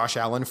Andrews, Josh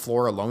Allen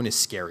floor alone is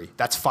scary.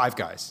 That's 5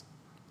 guys.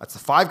 That's the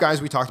 5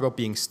 guys we talked about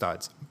being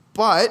studs.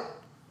 But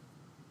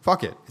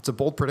fuck it. It's a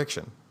bold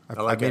prediction.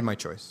 I've made my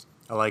choice.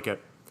 I like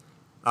it.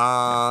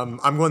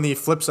 I'm going the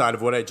flip side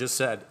of what I just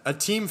said. A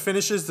team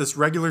finishes this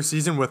regular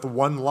season with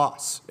 1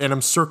 loss, and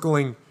I'm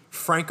circling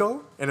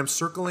Franco, and I'm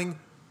circling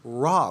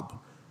Rob.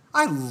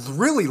 I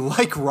really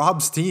like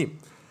Rob's team.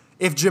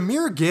 If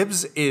Jahmyr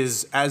Gibbs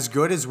is as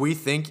good as we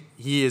think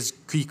he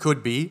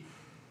could be,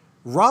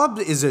 Rob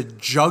is a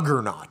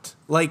juggernaut.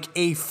 Like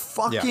a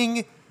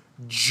fucking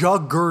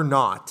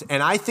juggernaut.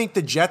 And I think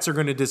the Jets are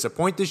going to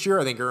disappoint this year.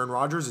 I think Aaron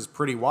Rodgers is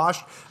pretty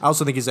washed. I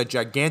also think he's a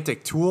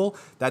gigantic tool.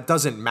 That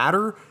doesn't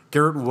matter.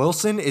 Garrett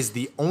Wilson is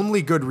the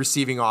only good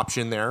receiving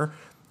option there.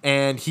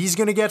 And he's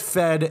going to get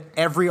fed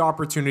every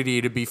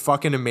opportunity to be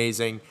fucking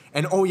amazing.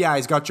 And oh yeah,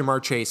 he's got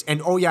Jamar Chase.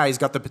 And oh yeah, he's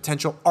got the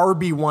potential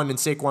RB1 in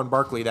Saquon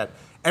Barkley that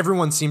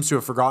everyone seems to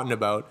have forgotten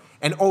about.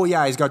 And oh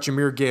yeah, he's got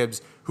Jahmyr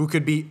Gibbs, who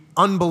could be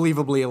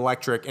unbelievably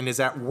electric and is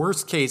at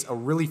worst case a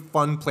really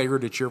fun player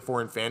to cheer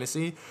for in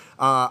fantasy.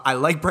 I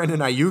like Brandon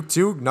Ayuk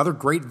too, another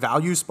great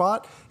value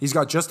spot. He's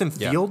got Justin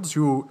Fields,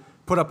 who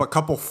put up a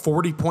couple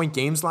 40-point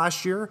games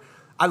last year.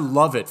 I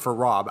love it for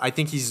Rob. I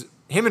think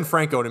him and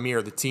Franco to me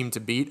are the team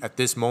to beat at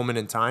this moment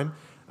in time.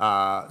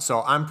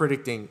 So I'm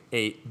predicting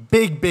a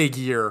big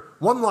year.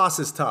 1 loss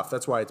is tough.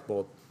 That's why it's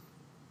bold.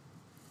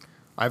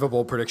 I have a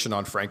bold prediction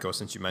on Franco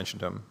since you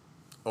mentioned him.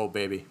 Oh,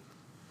 baby.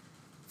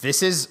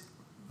 This is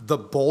the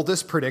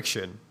boldest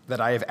prediction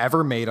that I have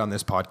ever made on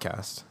this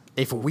podcast.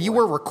 If we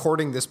were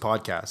recording this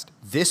podcast,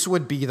 this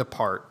would be the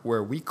part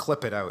where we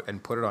clip it out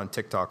and put it on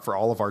TikTok for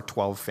all of our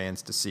 12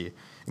 fans to see,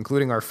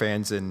 including our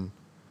fans in,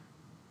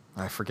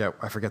 I forget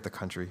the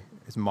country.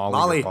 It's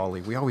Mali or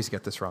Bali. We always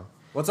get this wrong.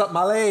 What's up,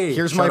 Mali?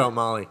 Shout out,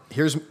 Mali.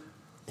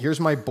 Here's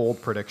my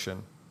bold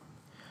prediction.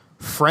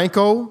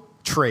 Franco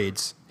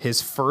trades his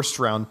first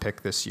round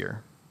pick this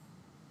year.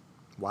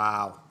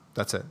 Wow.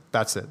 That's it.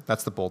 That's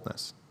the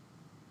boldness.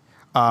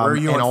 Where are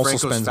you and on also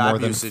Franco's spends fab more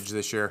than usage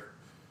this year?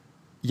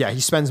 Yeah, he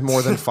spends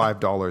more than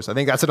 $5. I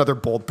think that's another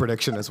bold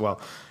prediction as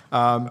well.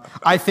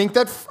 I think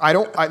that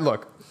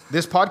look.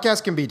 This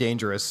podcast can be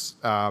dangerous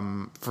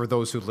for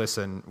those who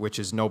listen, which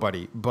is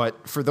nobody.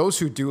 But for those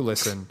who do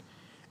listen,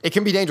 it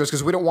can be dangerous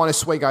because we don't want to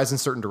sway guys in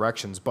certain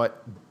directions.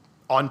 But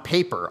on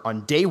paper,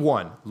 on day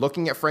one,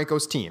 looking at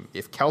Franco's team,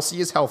 if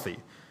Kelsey is healthy,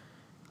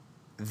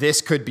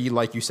 this could be,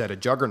 like you said, a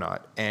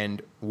juggernaut.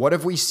 And what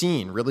have we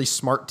seen really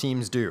smart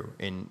teams do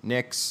in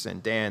Nick's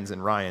and Dan's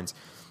and Ryan's?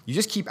 You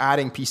just keep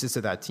adding pieces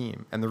to that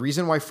team. And the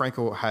reason why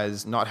Franco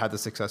has not had the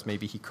success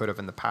maybe he could have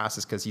in the past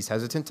is because he's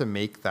hesitant to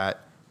make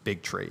that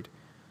big trade.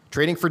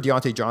 Trading for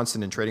Deontay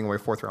Johnson and trading away a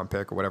 4th-round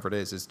pick or whatever it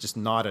is just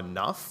not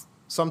enough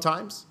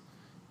sometimes.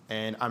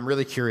 And I'm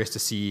really curious to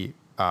see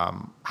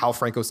how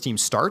Franco's team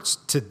starts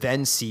to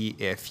then see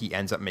if he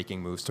ends up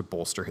making moves to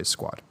bolster his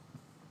squad.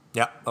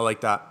 Yeah, I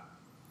like that.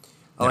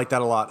 I like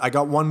that a lot. I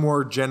got one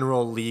more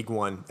general league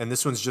one, and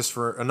this one's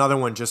another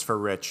one just for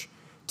Rich.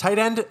 Tight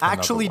end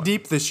actually one.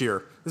 deep this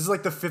year. This is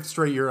like the 5th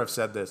straight year I've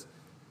said this.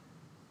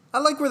 I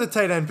like where the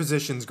tight end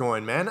position's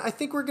going, man. I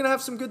think we're going to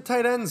have some good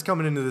tight ends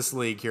coming into this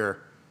league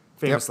here.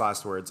 Famous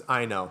last words.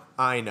 I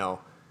know.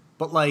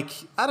 But, like,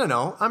 I don't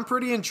know. I'm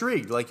pretty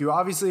intrigued. Like, you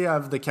obviously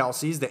have the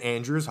Kelseys, the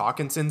Andrews.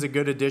 Hawkinson's a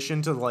good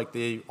addition to, like,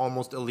 the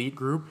almost elite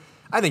group.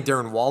 I think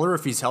Darren Waller,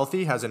 if he's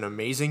healthy, has an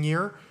amazing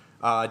year.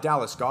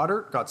 Dallas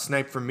Goedert got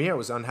sniped from me. I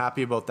was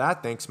unhappy about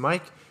that. Thanks,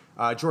 Mike.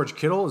 George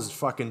Kittle is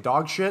fucking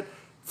dog shit.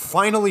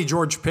 Finally,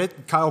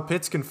 Kyle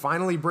Pitts can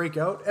finally break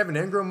out. Evan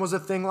Ingram was a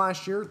thing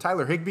last year.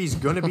 Tyler Higbee's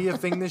going to be a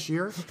thing this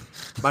year.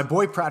 My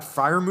boy Pratt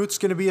Fryermuth's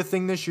going to be a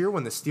thing this year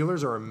when the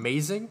Steelers are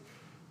amazing.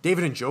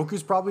 David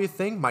Njoku's probably a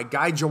thing. My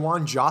guy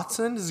Jawan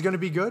Johnson is going to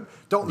be good.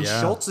 Dalton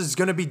Schultz is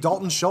going to be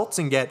Dalton Schultz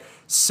and get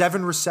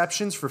 7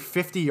 receptions for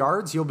 50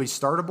 yards. He'll be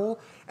startable.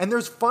 And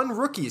there's fun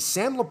rookies.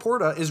 Sam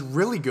Laporta is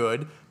really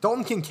good.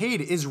 Dalton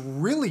Kincaid is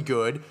really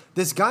good.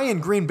 This guy in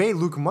Green Bay,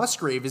 Luke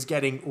Musgrave, is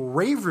getting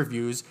rave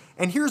reviews.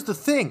 And here's the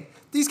thing.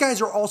 These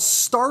guys are all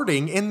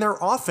starting in their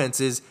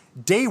offenses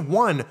day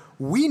one.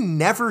 We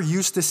never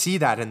used to see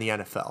that in the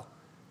NFL.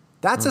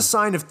 That's a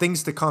sign of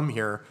things to come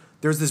here.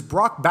 There's this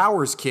Brock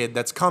Bowers kid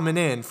that's coming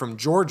in from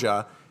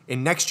Georgia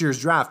in next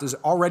year's draft is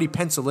already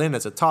penciled in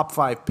as a top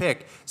 5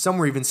 pick. Some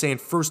were even saying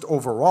first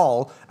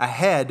overall,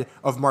 ahead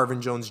of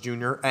Marvin Jones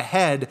Jr.,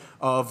 ahead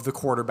of the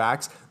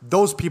quarterbacks.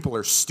 Those people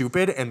are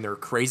stupid and they're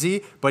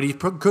crazy, but he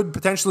could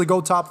potentially go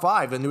top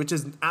 5, and which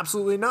is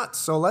absolutely nuts.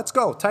 So let's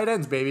go. Tight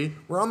ends, baby.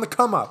 We're on the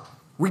come up.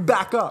 We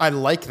back up. I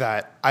like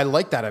that.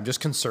 I'm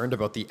just concerned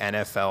about the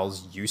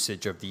NFL's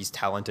usage of these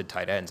talented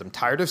tight ends. I'm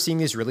tired of seeing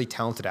these really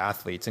talented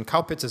athletes, and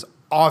Kyle Pitts is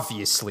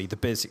obviously the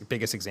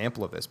biggest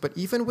example of this. But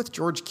even with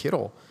George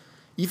Kittle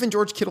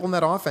in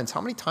that offense,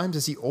 how many times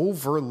is he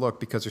overlooked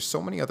because there's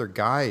so many other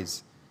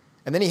guys?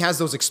 And then he has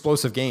those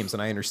explosive games,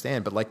 and I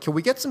understand. But, like, can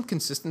we get some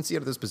consistency out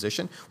of this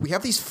position? We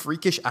have these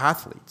freakish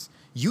athletes.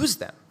 Use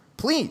them,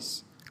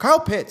 please. Kyle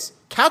Pitts,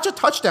 catch a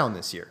touchdown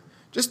this year.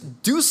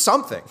 Just do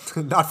something.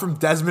 Not from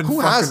Desmond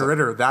fucking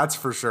Ritter, that's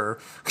for sure.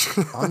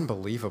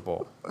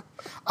 Unbelievable.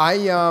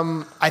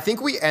 I think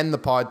we end the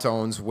pod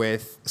tones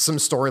with some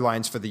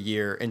storylines for the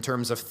year in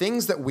terms of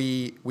things that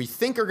we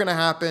think are going to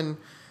happen,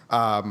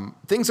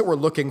 things that we're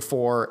looking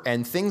for,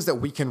 and things that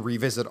we can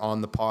revisit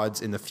on the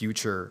pods in the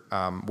future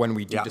when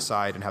we do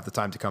decide and have the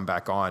time to come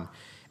back on.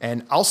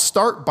 And I'll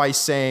start by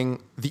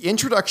saying the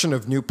introduction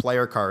of new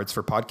player cards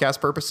for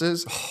podcast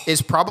purposes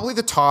is probably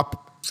the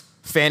top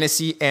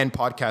fantasy and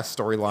podcast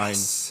storyline.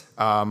 Yes.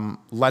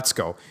 Let's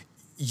go.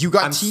 You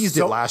got teased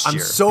it last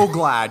year. I'm so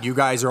glad you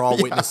guys are all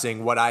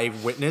witnessing what I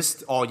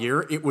witnessed all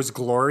year. It was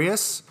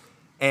glorious.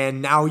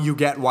 And now you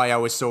get why I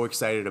was so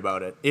excited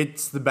about it.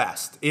 It's the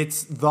best.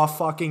 It's the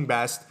fucking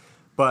best.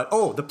 But,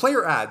 the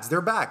player ads,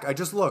 they're back. I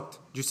just looked.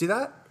 Did you see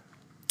that?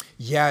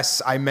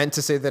 Yes, I meant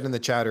to say that in the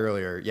chat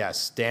earlier.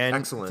 Yes, Dan,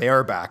 excellent. They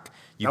are back.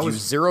 You've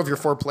used 0 of your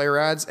 4 player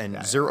ads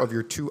and 0 of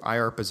your 2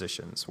 IR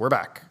positions. We're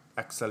back.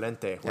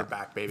 Excelente. We're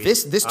back, baby.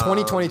 This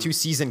 2022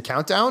 season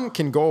countdown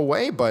can go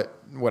away, but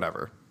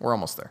whatever. We're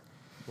almost there.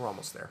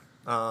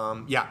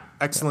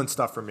 Excellent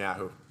stuff from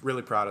Yahoo.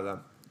 Really proud of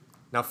them.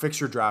 Now fix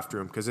your draft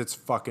room because it's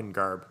fucking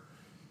garb.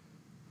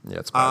 Yeah,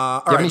 it's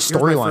bad. Do you have any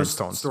storylines,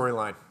 Tones?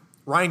 Storyline.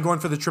 Ryan going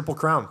for the Triple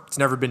Crown. It's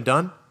never been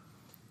done.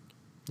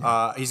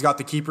 He's got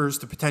the keepers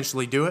to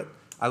potentially do it.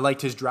 I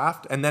liked his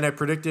draft, and then I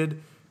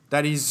predicted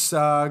that he's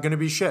going to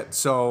be shit.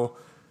 So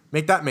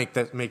make that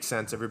make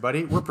sense,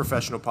 everybody. We're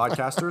professional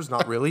podcasters.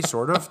 Not really,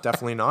 sort of.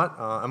 Definitely not.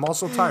 I'm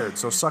also tired,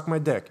 so suck my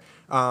dick.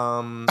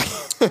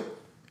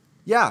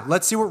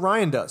 Let's see what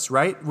Ryan does,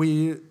 right?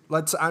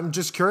 I'm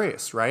just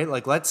curious, right?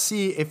 Like, let's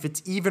see if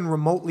it's even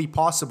remotely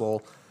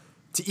possible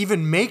to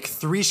even make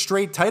 3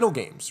 straight title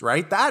games,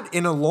 right? That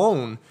in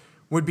alone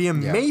would be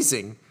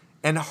amazing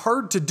and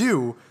hard to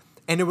do,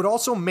 and it would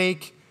also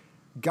make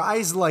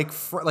guys like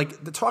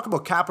talk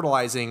about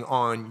capitalizing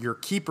on your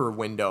keeper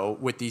window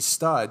with these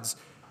studs.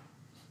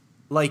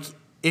 Like,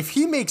 if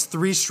he makes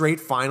 3 straight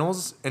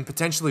finals and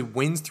potentially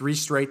wins 3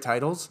 straight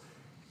titles,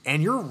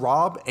 and you're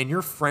Rob and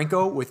you're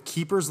Franco with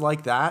keepers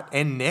like that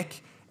and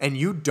Nick, and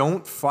you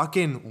don't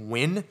fucking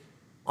win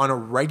on a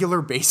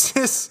regular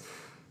basis,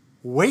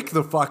 wake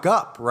the fuck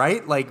up,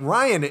 right? Like,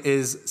 Ryan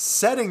is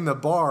setting the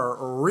bar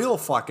real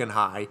fucking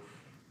high.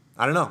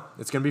 I don't know.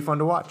 It's going to be fun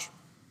to watch.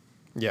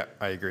 Yeah,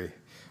 I agree.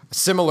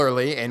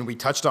 Similarly, and we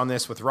touched on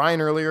this with Ryan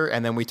earlier,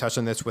 and then we touched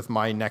on this with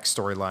my next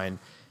storyline.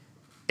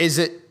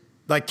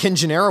 Can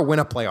Gennaro win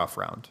a playoff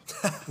round?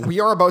 We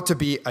are about to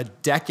be a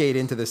decade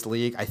into this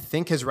league. I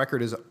think his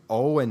record is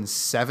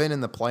 0-7 in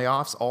the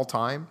playoffs all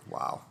time.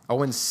 Wow.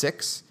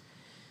 0-6.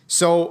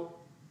 So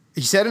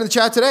he said in the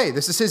chat today,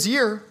 this is his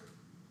year.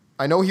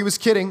 I know he was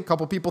kidding. A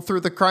couple people threw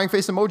the crying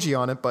face emoji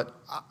on it, but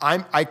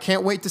I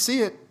can't wait to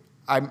see it.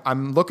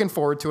 I'm looking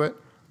forward to it.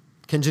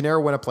 Can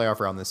Gennaro win a playoff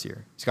round this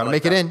year? He's got to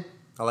make it in.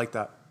 I like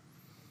that.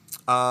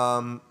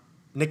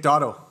 Nick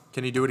Dotto,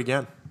 can he do it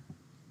again?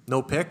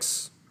 No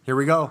picks. Here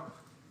we go.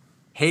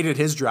 Hated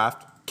his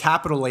draft.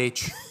 Capital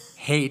H,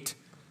 hate.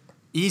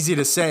 Easy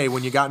to say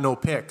when you got no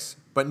picks.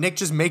 But Nick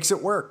just makes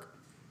it work.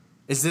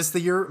 Is this the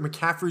year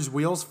McCaffrey's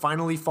wheels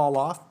finally fall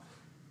off?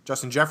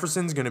 Justin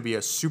Jefferson's going to be a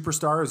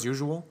superstar as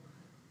usual.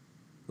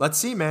 Let's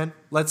see, man.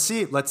 Let's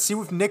see. Let's see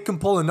if Nick can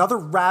pull another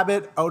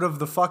rabbit out of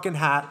the fucking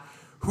hat.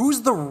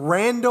 Who's the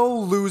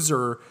rando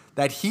loser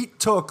that he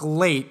took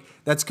late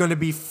that's going to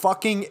be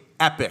fucking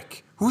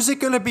epic? Who's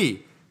it going to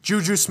be?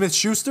 Juju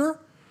Smith-Schuster?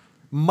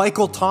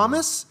 Michael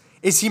Thomas?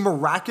 Is he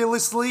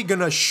miraculously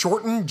going to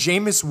shorten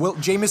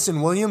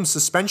Jameson Williams'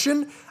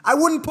 suspension? I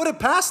wouldn't put it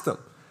past him.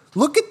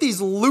 Look at these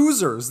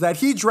losers that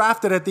he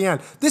drafted at the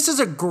end. This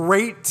is a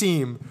great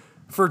team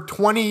for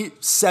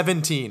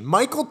 2017.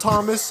 Michael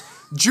Thomas,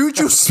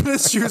 Juju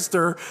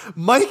Smith-Schuster,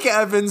 Mike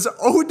Evans,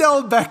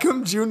 Odell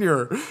Beckham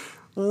Jr.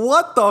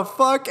 What the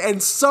fuck?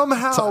 And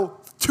somehow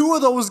two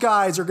of those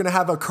guys are going to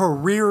have a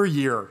career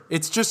year.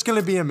 It's just going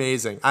to be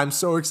amazing. I'm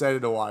so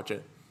excited to watch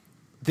it.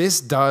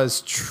 This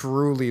does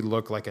truly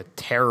look like a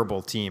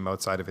terrible team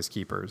outside of his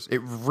keepers.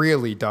 It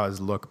really does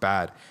look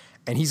bad.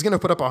 And he's going to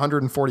put up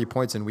 140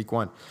 points in week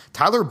 1.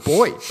 Tyler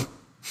Boyd.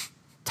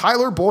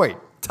 Boyd.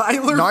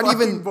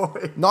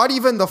 Not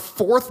even the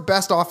 4th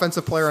best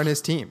offensive player on his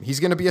team.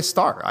 He's going to be a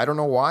star. I don't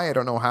know why. I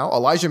don't know how.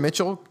 Elijah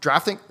Mitchell, that's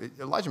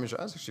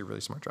actually a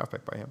really smart draft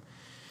pick by him.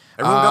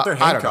 Everyone got their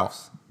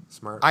handcuffs. I don't know.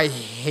 Smart. I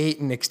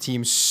hate Nick's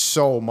team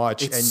so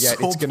much, and yet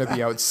it's going to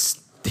be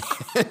outstanding.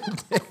 And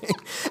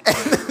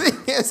the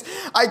thing is,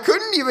 I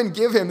couldn't even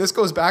give him, this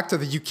goes back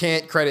to you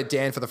can't credit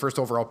Dan for the first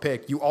overall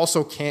pick. You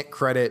also can't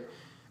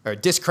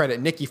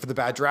discredit Nicky for the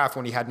bad draft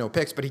when he had no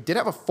picks, but he did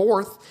have a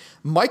 4th.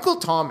 Michael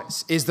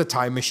Thomas is the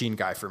time machine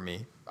guy for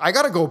me. I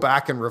got to go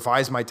back and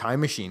revise my time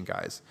machine,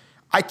 guys.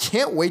 I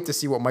can't wait to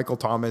see what Michael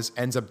Thomas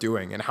ends up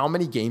doing and how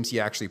many games he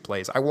actually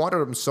plays. I wanted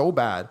him so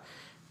bad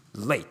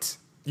late.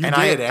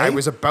 I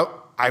was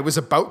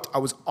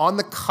on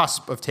the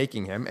cusp of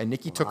taking him, and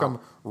Nicky took him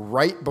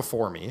right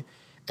before me.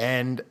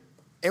 And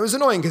it was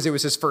annoying because it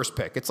was his first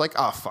pick. It's like,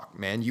 oh, fuck,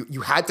 man.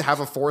 You had to have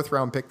a 4th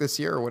round pick this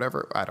year or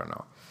whatever. I don't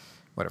know.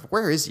 Whatever.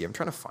 Where is he? I'm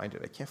trying to find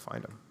it. I can't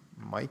find him.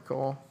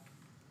 Michael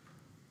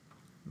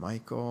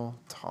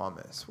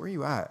Thomas. Where are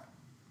you at?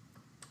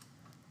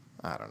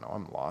 I don't know.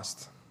 I'm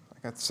lost. I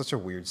got such a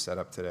weird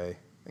setup today.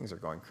 Things are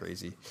going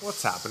crazy.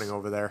 What's happening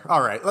over there?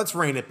 All right, let's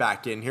rein it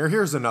back in here.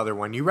 Here's another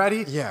one. You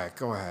ready? Yeah,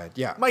 go ahead.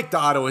 Yeah. Mike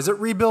Dotto, is it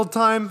rebuild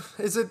time?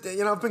 Is it,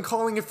 I've been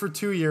calling it for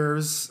 2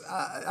 years.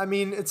 I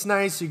mean, it's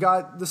nice. You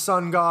got the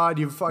sun god.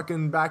 You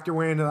fucking backed your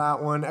way into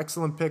that one.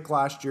 Excellent pick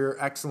last year.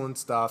 Excellent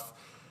stuff.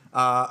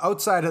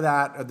 Outside of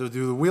that, do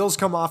the wheels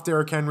come off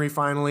Derrick Henry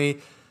finally?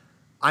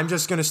 I'm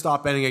just going to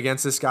stop betting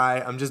against this guy.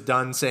 I'm just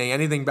done saying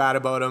anything bad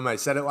about him. I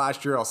said it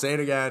last year. I'll say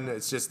it again.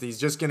 It's just, he's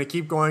just going to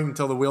keep going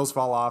until the wheels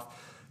fall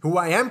off. Who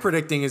I am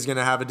predicting is going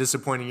to have a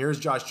disappointing year is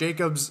Josh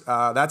Jacobs.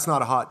 That's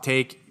not a hot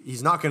take.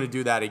 He's not going to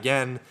do that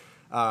again.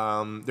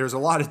 There's a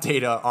lot of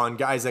data on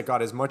guys that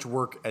got as much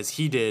work as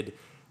he did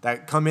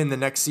that come in the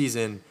next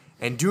season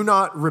and do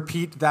not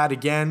repeat that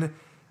again.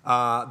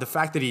 The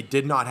fact that he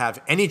did not have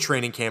any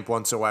training camp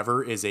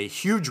whatsoever is a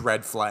huge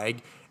red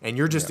flag, and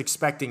you're just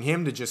expecting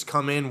him to just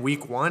come in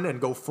week 1 and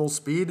go full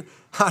speed.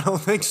 I don't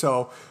think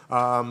so.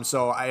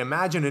 So I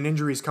imagine an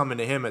injury is coming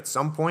to him at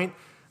some point.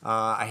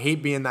 I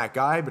hate being that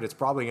guy, but it's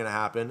probably going to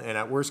happen. And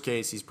at worst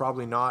case, he's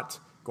probably not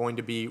going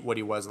to be what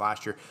he was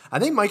last year. I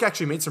think Mike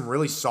actually made some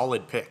really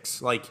solid picks.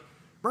 Like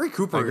Murray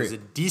Cooper is a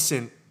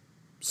decent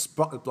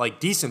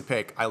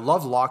pick. I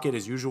love Lockett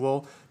as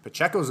usual.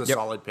 Pacheco's a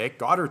solid pick.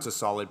 Goddard's a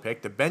solid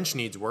pick. The bench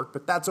needs work,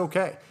 but that's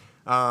okay.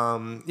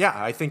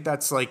 I think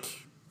that's like,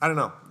 I don't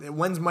know.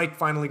 When's Mike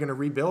finally going to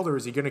rebuild, or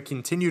is he going to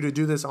continue to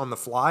do this on the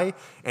fly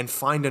and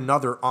find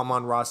another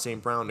Amon-Ra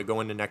St. Brown to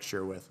go into next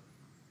year with?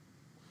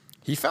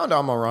 He found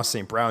Amon-Ra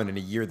St. Brown in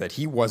a year that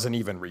he wasn't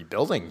even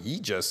rebuilding.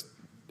 He just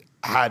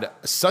had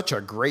such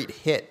a great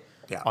hit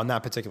on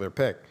that particular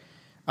pick.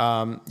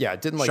 Didn't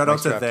like Shout out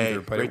to draft they. either,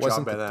 but Great it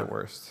wasn't job by the them.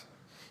 worst.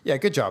 Yeah,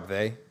 good job,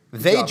 they.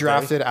 They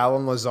drafted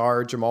Alan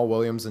Lazard, Jamal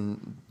Williams,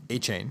 and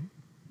A-Chain.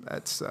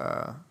 That's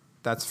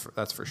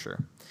for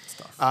sure.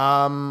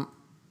 I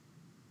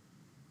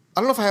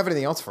don't know if I have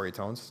anything else for you,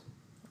 Tones.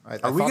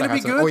 Are we going to be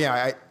good? Oh,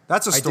 yeah.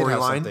 That's a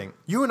storyline.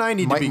 You and I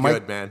need to be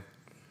good, man.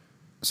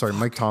 Sorry,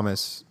 Mike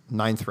Thomas,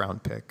 9th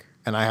round pick.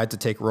 And I had to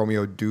take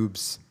Romeo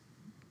Dubes,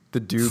 the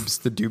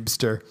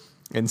Dubester,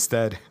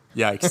 instead.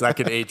 Yeah, because that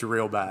could age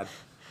real bad.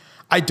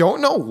 I don't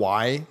know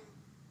why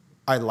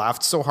I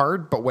laughed so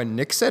hard, but when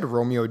Nick said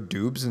Romeo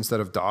Dubes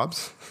instead of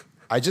Dobbs,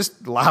 I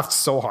just laughed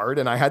so hard,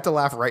 and I had to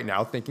laugh right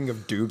now thinking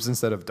of Dubes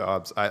instead of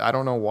Dobbs. I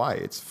don't know why.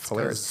 It's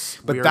hilarious.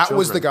 But that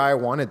was the guy I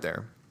wanted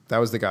there. That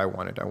was the guy I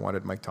wanted. I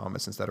wanted Mike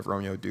Thomas instead of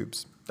Romeo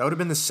Dubes. That would have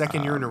been the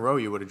second year in a row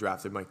you would have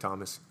drafted Mike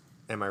Thomas.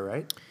 Am I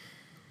right?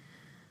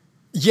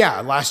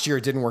 Yeah, last year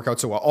it didn't work out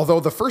so well.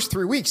 Although the first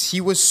 3 weeks, he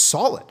was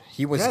solid.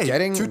 He was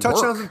getting 2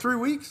 touchdowns in 3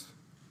 weeks.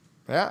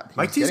 Yeah.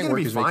 Mike T's going to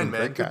be fine,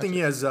 man. Good thing he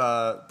has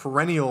a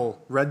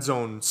perennial red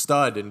zone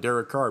stud in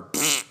Derek Carr.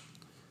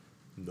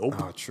 Nope.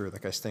 Oh, true.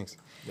 That guy stinks.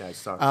 Yeah, he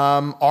sucks.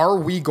 Are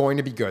we going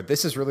to be good?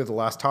 This is really the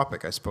last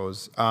topic, I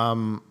suppose.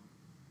 Odds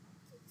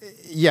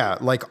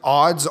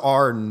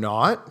are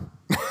not.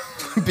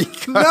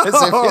 Because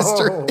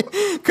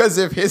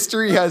if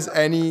history has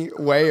any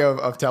way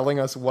of telling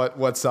us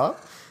what's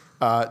up,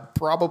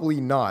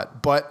 probably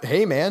not. But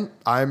hey, man,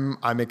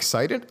 I'm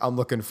excited. I'm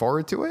looking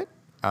forward to it.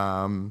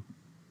 I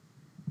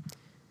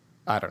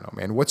don't know,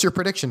 man. What's your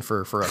prediction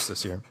for us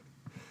this year?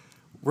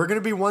 We're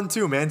gonna be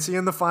 1-2, man. See you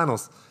in the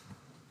finals.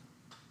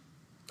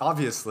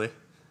 Obviously.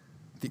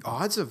 The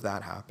odds of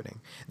that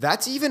happening.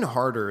 That's even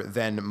harder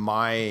than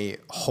my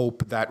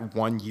hope that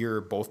one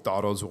year both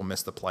Dottos will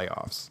miss the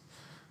playoffs.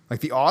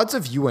 Like the odds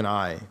of you and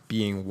I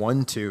being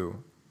 1-2,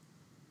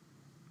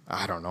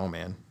 I don't know,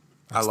 man.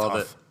 That's I love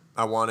tough. it.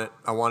 I want it.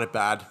 I want it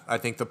bad. I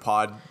think the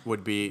pod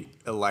would be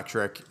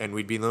electric, and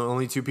we'd be the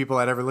only two people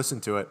that ever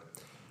listen to it.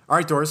 All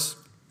right, Doris.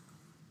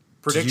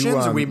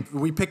 Predictions? Are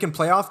we picking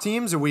playoff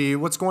teams?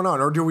 What's going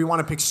on? Or do we want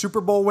to pick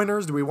Super Bowl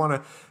winners? Do we want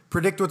to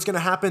predict what's going to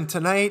happen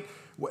tonight?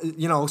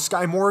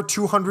 Sky Moore,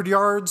 200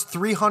 yards,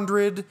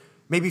 300,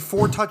 maybe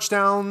 4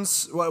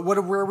 touchdowns. Where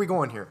are we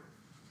going here?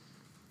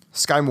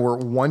 Sky Moore,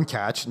 1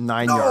 catch,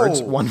 9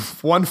 yards, one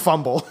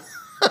fumble.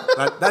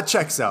 that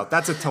checks out.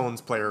 That's a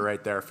Tones player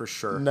right there for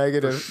sure.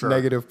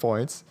 Negative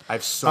points. I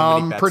have so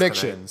many bets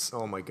predictions.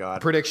 Tonight. Oh my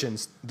god.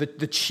 Predictions.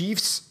 The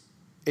Chiefs.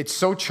 It's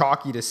so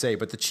chalky to say,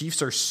 but the Chiefs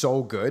are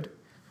so good.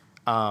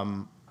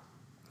 I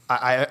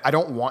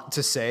don't want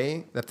to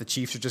say that the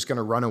Chiefs are just going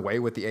to run away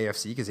with the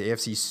AFC because the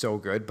AFC is so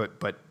good,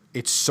 but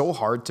it's so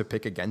hard to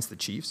pick against the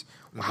Chiefs.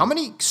 Mm-hmm. How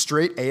many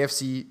straight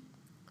AFC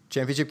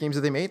championship games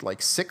have they made?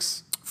 Like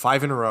 6?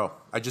 5 in a row.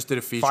 I just did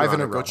a feature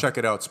on it. Go check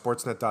it out.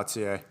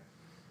 Sportsnet.ca.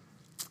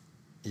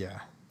 Yeah.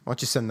 Why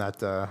don't you send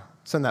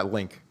that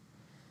link?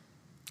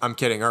 I'm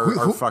kidding.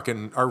 Our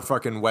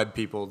fucking web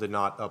people did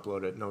not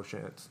upload it. No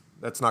chance.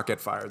 Let's not get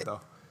fired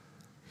though.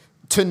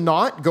 To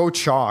not go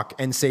chalk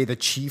and say the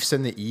Chiefs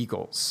and the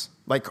Eagles,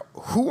 like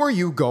who are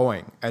you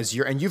going as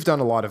your? And you've done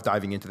a lot of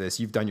diving into this.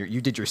 You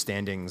did your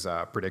standings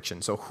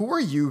prediction. So who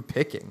are you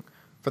picking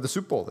for the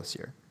Super Bowl this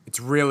year? It's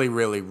really,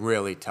 really,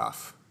 really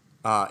tough.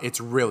 It's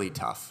really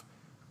tough.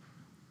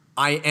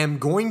 I am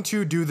going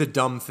to do the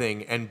dumb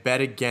thing and bet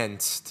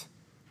against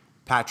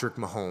Patrick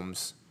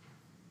Mahomes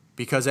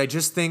because I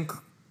just think,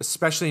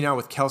 especially now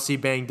with Kelsey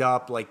banged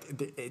up, like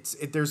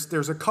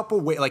there's a couple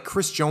ways. Like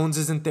Chris Jones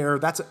isn't there.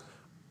 That's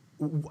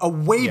a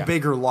way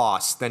bigger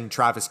loss than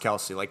Travis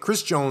Kelsey. Like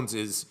Chris Jones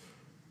is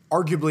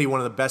arguably one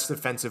of the best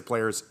defensive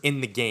players in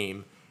the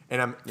game,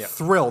 and I'm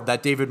thrilled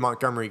that David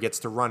Montgomery gets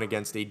to run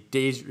against a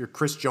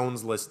Chris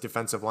Jones-less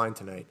defensive line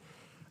tonight.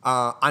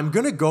 I'm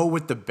gonna go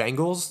with the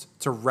Bengals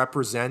to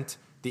represent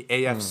the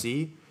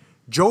AFC.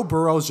 Joe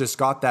Burrow's just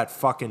got that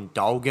fucking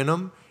dog in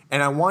him,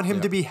 and I want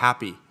him to be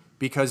happy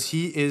because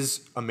he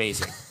is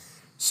amazing.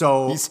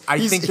 So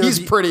I think he's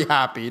pretty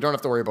happy. You don't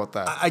have to worry about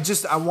that.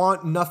 I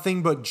want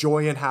nothing but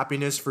joy and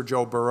happiness for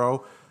Joe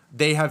Burrow.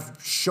 They have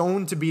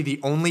shown to be the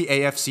only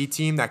AFC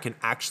team that can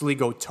actually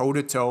go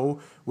toe-to-toe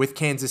with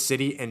Kansas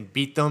City and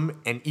beat them,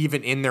 and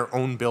even in their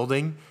own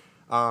building.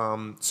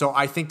 So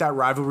I think that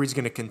rivalry is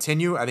going to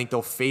continue. I think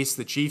they'll face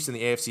the Chiefs in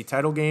the AFC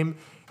title game,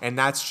 and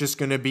that's just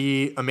going to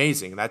be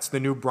amazing. That's the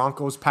new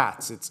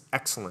Broncos-Pats. It's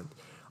excellent.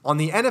 On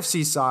the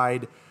NFC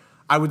side,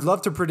 I would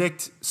love to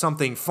predict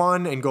something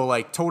fun and go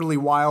like totally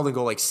wild and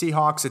go like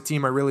Seahawks, a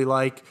team I really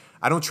like.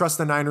 I don't trust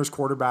the Niners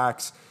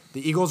quarterbacks.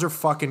 The Eagles are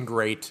fucking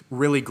great,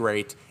 really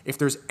great. If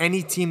there's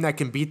any team that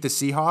can beat the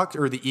Seahawks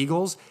or the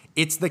Eagles,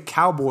 it's the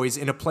Cowboys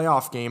in a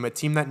playoff game, a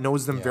team that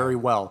knows them very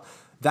well.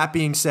 That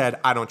being said,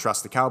 I don't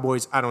trust the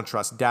Cowboys. I don't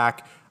trust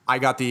Dak. I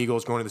got the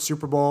Eagles going to the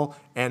Super Bowl,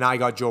 and I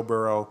got Joe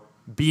Burrow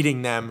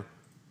beating them.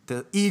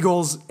 The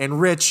Eagles and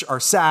Rich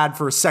are sad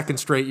for a second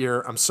straight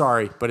year. I'm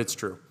sorry, but it's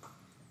true.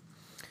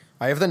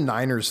 I have the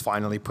Niners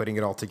finally putting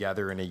it all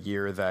together in a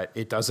year that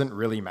it doesn't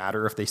really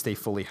matter if they stay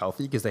fully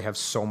healthy because they have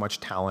so much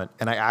talent.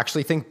 And I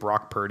actually think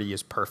Brock Purdy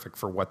is perfect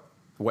for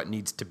what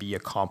needs to be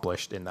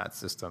accomplished in that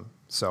system.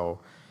 So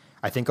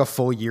I think a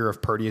full year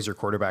of Purdy as your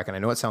quarterback, and I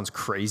know it sounds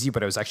crazy,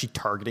 but I was actually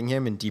targeting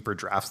him in deeper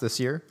drafts this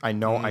year. I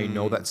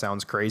know that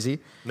sounds crazy.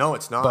 No,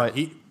 it's not. But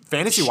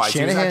fantasy-wise,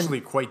 he was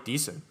actually quite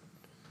decent.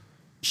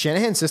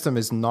 Shanahan's system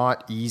is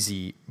not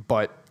easy,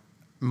 but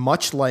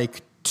much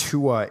like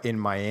Tua in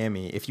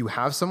Miami, if you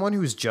have someone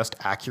who's just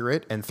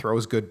accurate and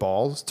throws good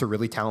balls to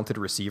really talented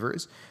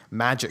receivers,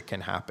 magic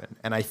can happen.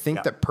 And I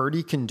think that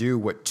Purdy can do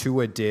what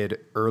Tua did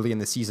early in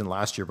the season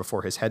last year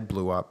before his head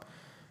blew up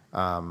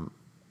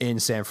in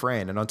San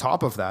Fran. And on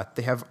top of that,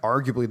 they have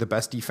arguably the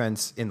best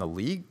defense in the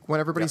league when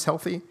everybody's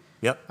healthy.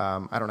 Yep.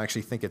 I don't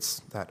actually think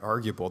it's that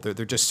arguable.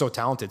 They're just so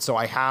talented. So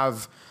I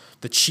have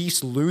the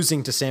Chiefs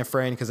losing to San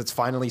Fran because it's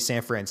finally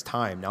San Fran's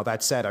time. Now,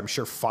 that said, I'm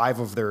sure 5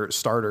 of their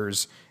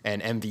starters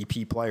and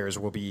MVP players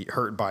will be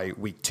hurt by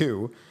week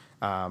 2.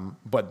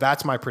 But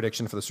that's my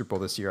prediction for the Super Bowl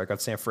this year. I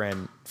got San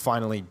Fran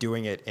finally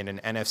doing it in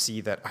an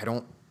NFC that I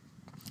don't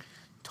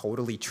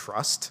totally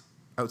trust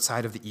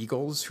outside of the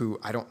Eagles, who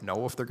I don't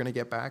know if they're going to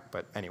get back.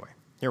 But anyway,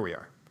 here we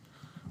are.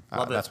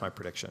 That's my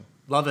prediction.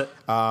 Love it.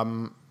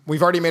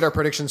 We've already made our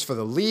predictions for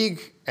the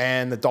league,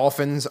 and the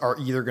Dolphins are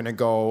either going to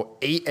go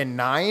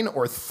 8-9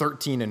 or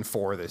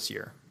 13-4 this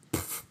year.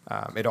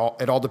 It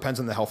all depends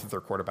on the health of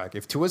their quarterback.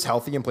 If Tua's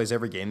healthy and plays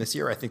every game this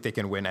year, I think they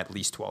can win at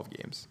least 12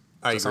 games.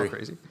 Does that sound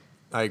crazy?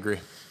 I agree.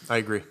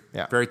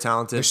 Yeah. Very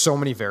talented. There's so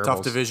many variables.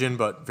 Tough division,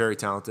 but very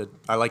talented.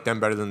 I like them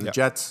better than the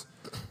Jets.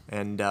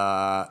 And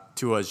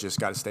Tua's just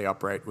got to stay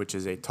upright, which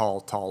is a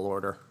tall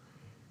order.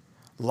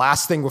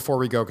 Last thing before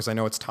we go, because I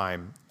know it's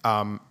time.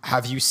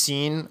 Have you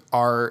seen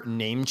our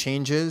name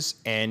changes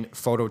and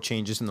photo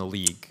changes in the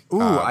league?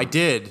 Ooh, I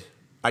did.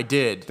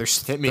 There's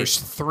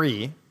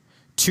 3.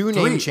 2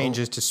 name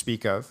changes to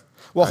speak of.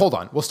 Well, hold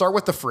on. We'll start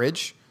with the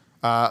fridge.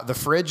 The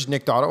fridge,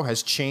 Nick Dotto,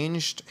 has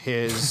changed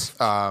his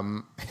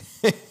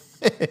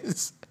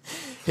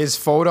his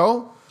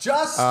photo.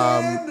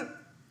 Justyn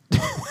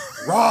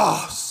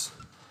Ross.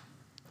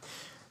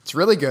 It's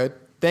really good.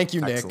 Thank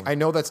you, Nick. Excellent. I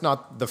know that's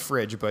not the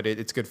fridge, but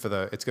it's good for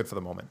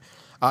the moment.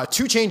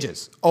 2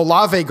 changes.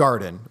 Olave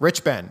Garden.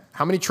 Rich Ben,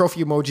 how many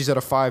trophy emojis out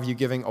of 5 you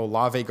giving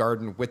Olave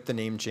Garden with the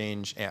name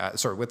change?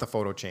 With the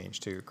photo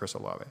change to Chris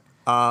Olave?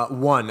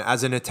 1.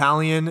 As an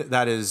Italian,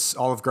 that is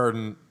Olive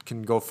Garden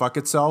can go fuck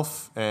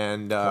itself.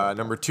 And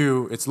number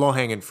 2, it's low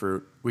hanging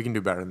fruit. We can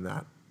do better than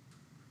that.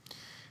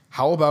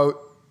 How about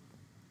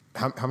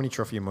how many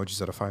trophy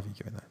emojis out of 5 are you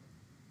giving that?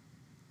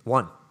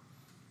 1.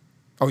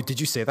 Oh,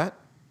 did you say that?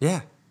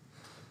 Yeah.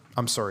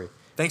 I'm sorry.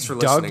 Thanks for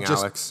listening,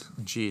 Alex.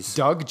 Jeez.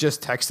 Doug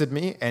just texted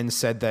me and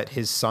said that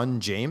his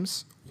son,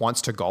 James, wants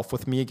to golf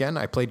with me again.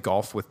 I played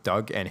golf with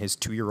Doug and his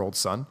 2-year-old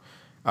son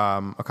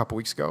a couple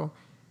weeks ago,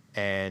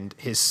 and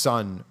his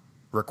son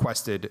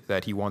requested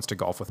that he wants to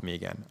golf with me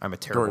again. I'm a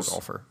terrible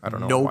golfer. I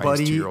don't know why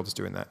his 2-year-old is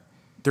doing that.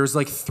 There's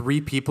like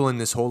 3 people in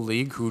this whole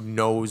league who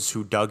knows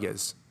who Doug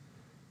is.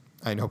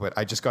 I know, but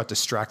I just got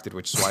distracted,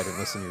 which is why I didn't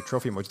listen to your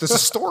trophy emoji. There's a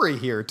story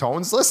here,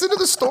 Tones. Listen to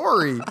the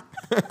story.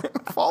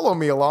 Follow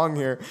me along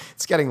here.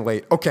 It's getting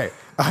late. Okay,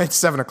 it's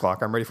 7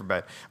 o'clock. I'm ready for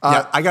bed.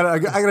 Yeah, I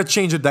gotta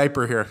change a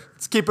diaper here.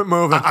 Let's keep it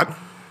moving.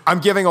 I'm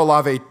giving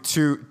Olave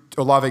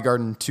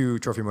Garden 2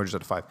 trophy emojis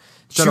out of 5.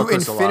 To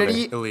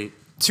infinity, elite.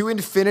 To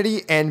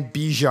infinity and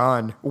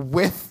Bijan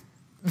with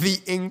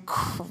the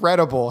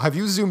incredible. Have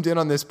you zoomed in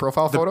on this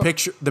profile photo?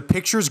 The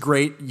picture's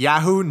great.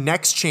 Yahoo,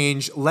 next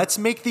change. Let's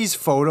make these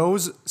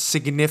photos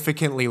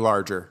significantly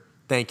larger.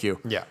 Thank you.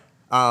 Yeah.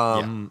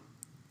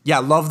 Yeah,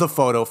 love the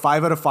photo.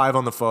 5 out of 5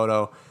 on the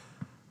photo.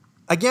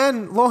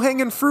 Again,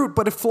 low-hanging fruit,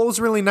 but it flows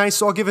really nice,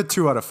 so I'll give it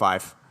 2 out of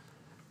 5.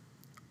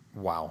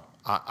 Wow.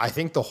 I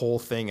think the whole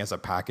thing as a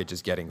package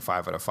is getting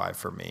 5 out of 5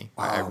 for me.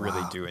 I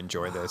really do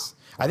enjoy this.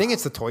 I think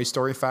it's the Toy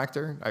Story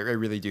factor. I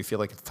really do feel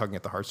like it's tugging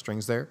at the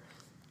heartstrings there.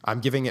 I'm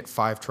giving it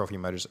 5 trophy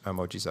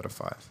emojis out of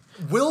 5.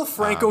 Will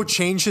Franco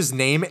change his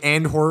name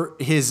and/or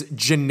his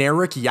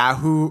generic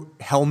Yahoo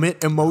helmet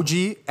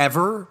emoji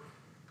ever?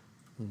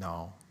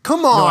 No.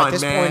 Come on, at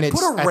this man. Point,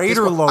 put a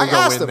Raider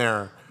logo in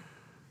there.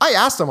 I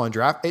asked him on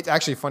draft. It's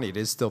actually funny. It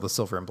is still the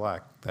silver and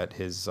black that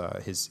his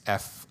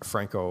F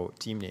Franco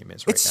team name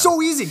is right It's now.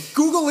 so easy.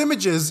 Google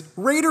Images,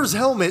 Raiders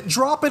helmet,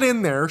 drop it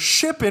in there,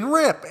 ship and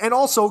rip. And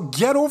also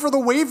get over the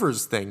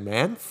waivers thing,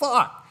 man.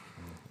 Fuck.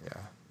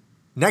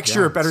 Next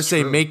year, it better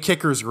say, make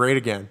kickers great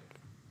again.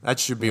 That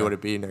should be what it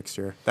be next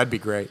year. That'd be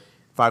great.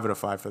 5 out of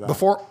 5 for that.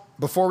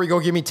 Before we go,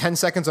 give me 10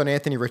 seconds on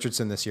Anthony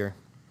Richardson this year.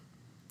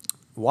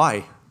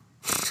 Why?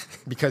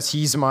 Because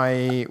he's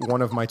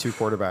one of my 2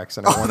 quarterbacks.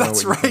 And I want to know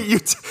that's what right.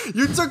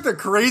 You took the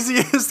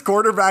craziest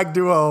quarterback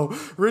duo,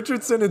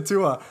 Richardson and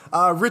Tua.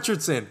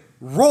 Richardson,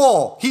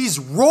 roll. He's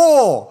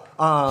roll.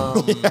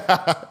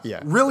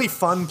 Really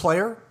fun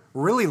player.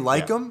 Really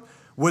like him.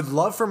 Would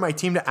love for my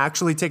team to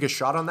actually take a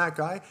shot on that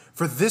guy.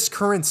 For this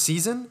current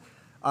season,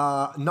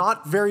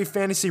 not very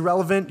fantasy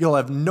relevant. You'll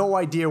have no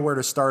idea where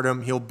to start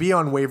him. He'll be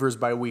on waivers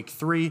by week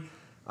 3.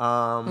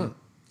 I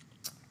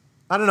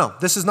don't know.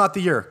 This is not the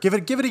year. Give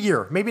it a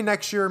year. Maybe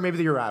next year, maybe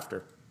the year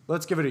after.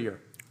 Let's give it a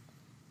year.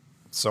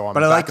 So I'm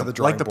but I like to him. the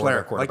drawing Like the board player.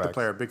 at Like the quarterback.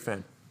 player. Big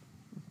fan.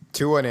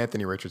 Tua and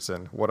Anthony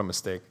Richardson. What a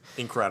mistake.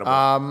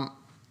 Incredible.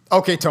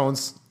 Okay,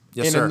 Tones.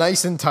 Yes, in sir. a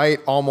nice and tight,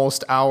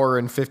 almost hour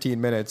and 15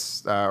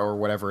 minutes, or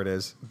whatever it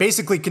is.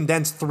 Basically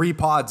condensed 3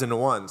 pods into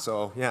one.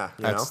 So, yeah,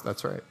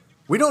 That's right.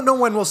 We don't know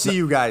when we'll see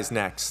you guys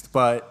next,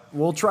 but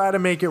we'll try to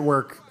make it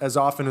work as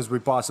often as we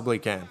possibly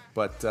can.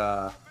 But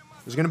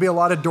there's going to be a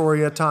lot of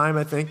Doria time,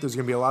 I think. There's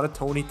going to be a lot of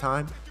Tony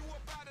time.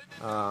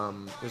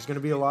 There's going to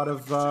be a lot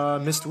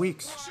of missed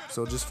weeks.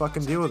 So just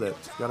fucking deal with it.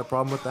 If you got a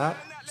problem with that,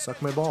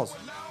 suck my balls.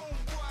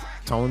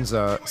 Tones,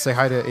 say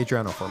hi to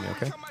Adriano for me,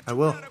 okay? I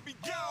will.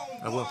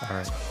 All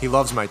right. He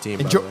loves my team,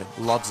 by the way.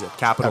 Loves it.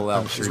 Capital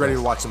L. I'm sure He's he ready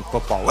does. to watch some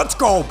football. Let's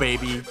go,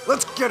 baby.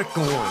 Let's get it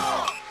going.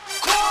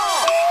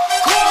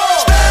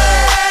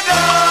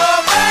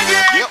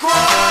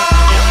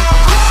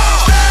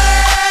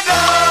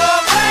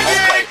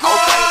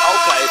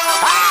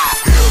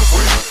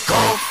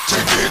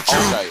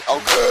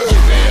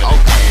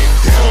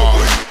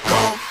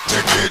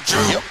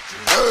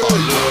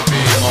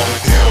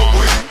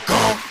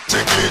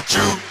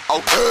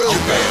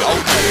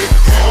 Okay.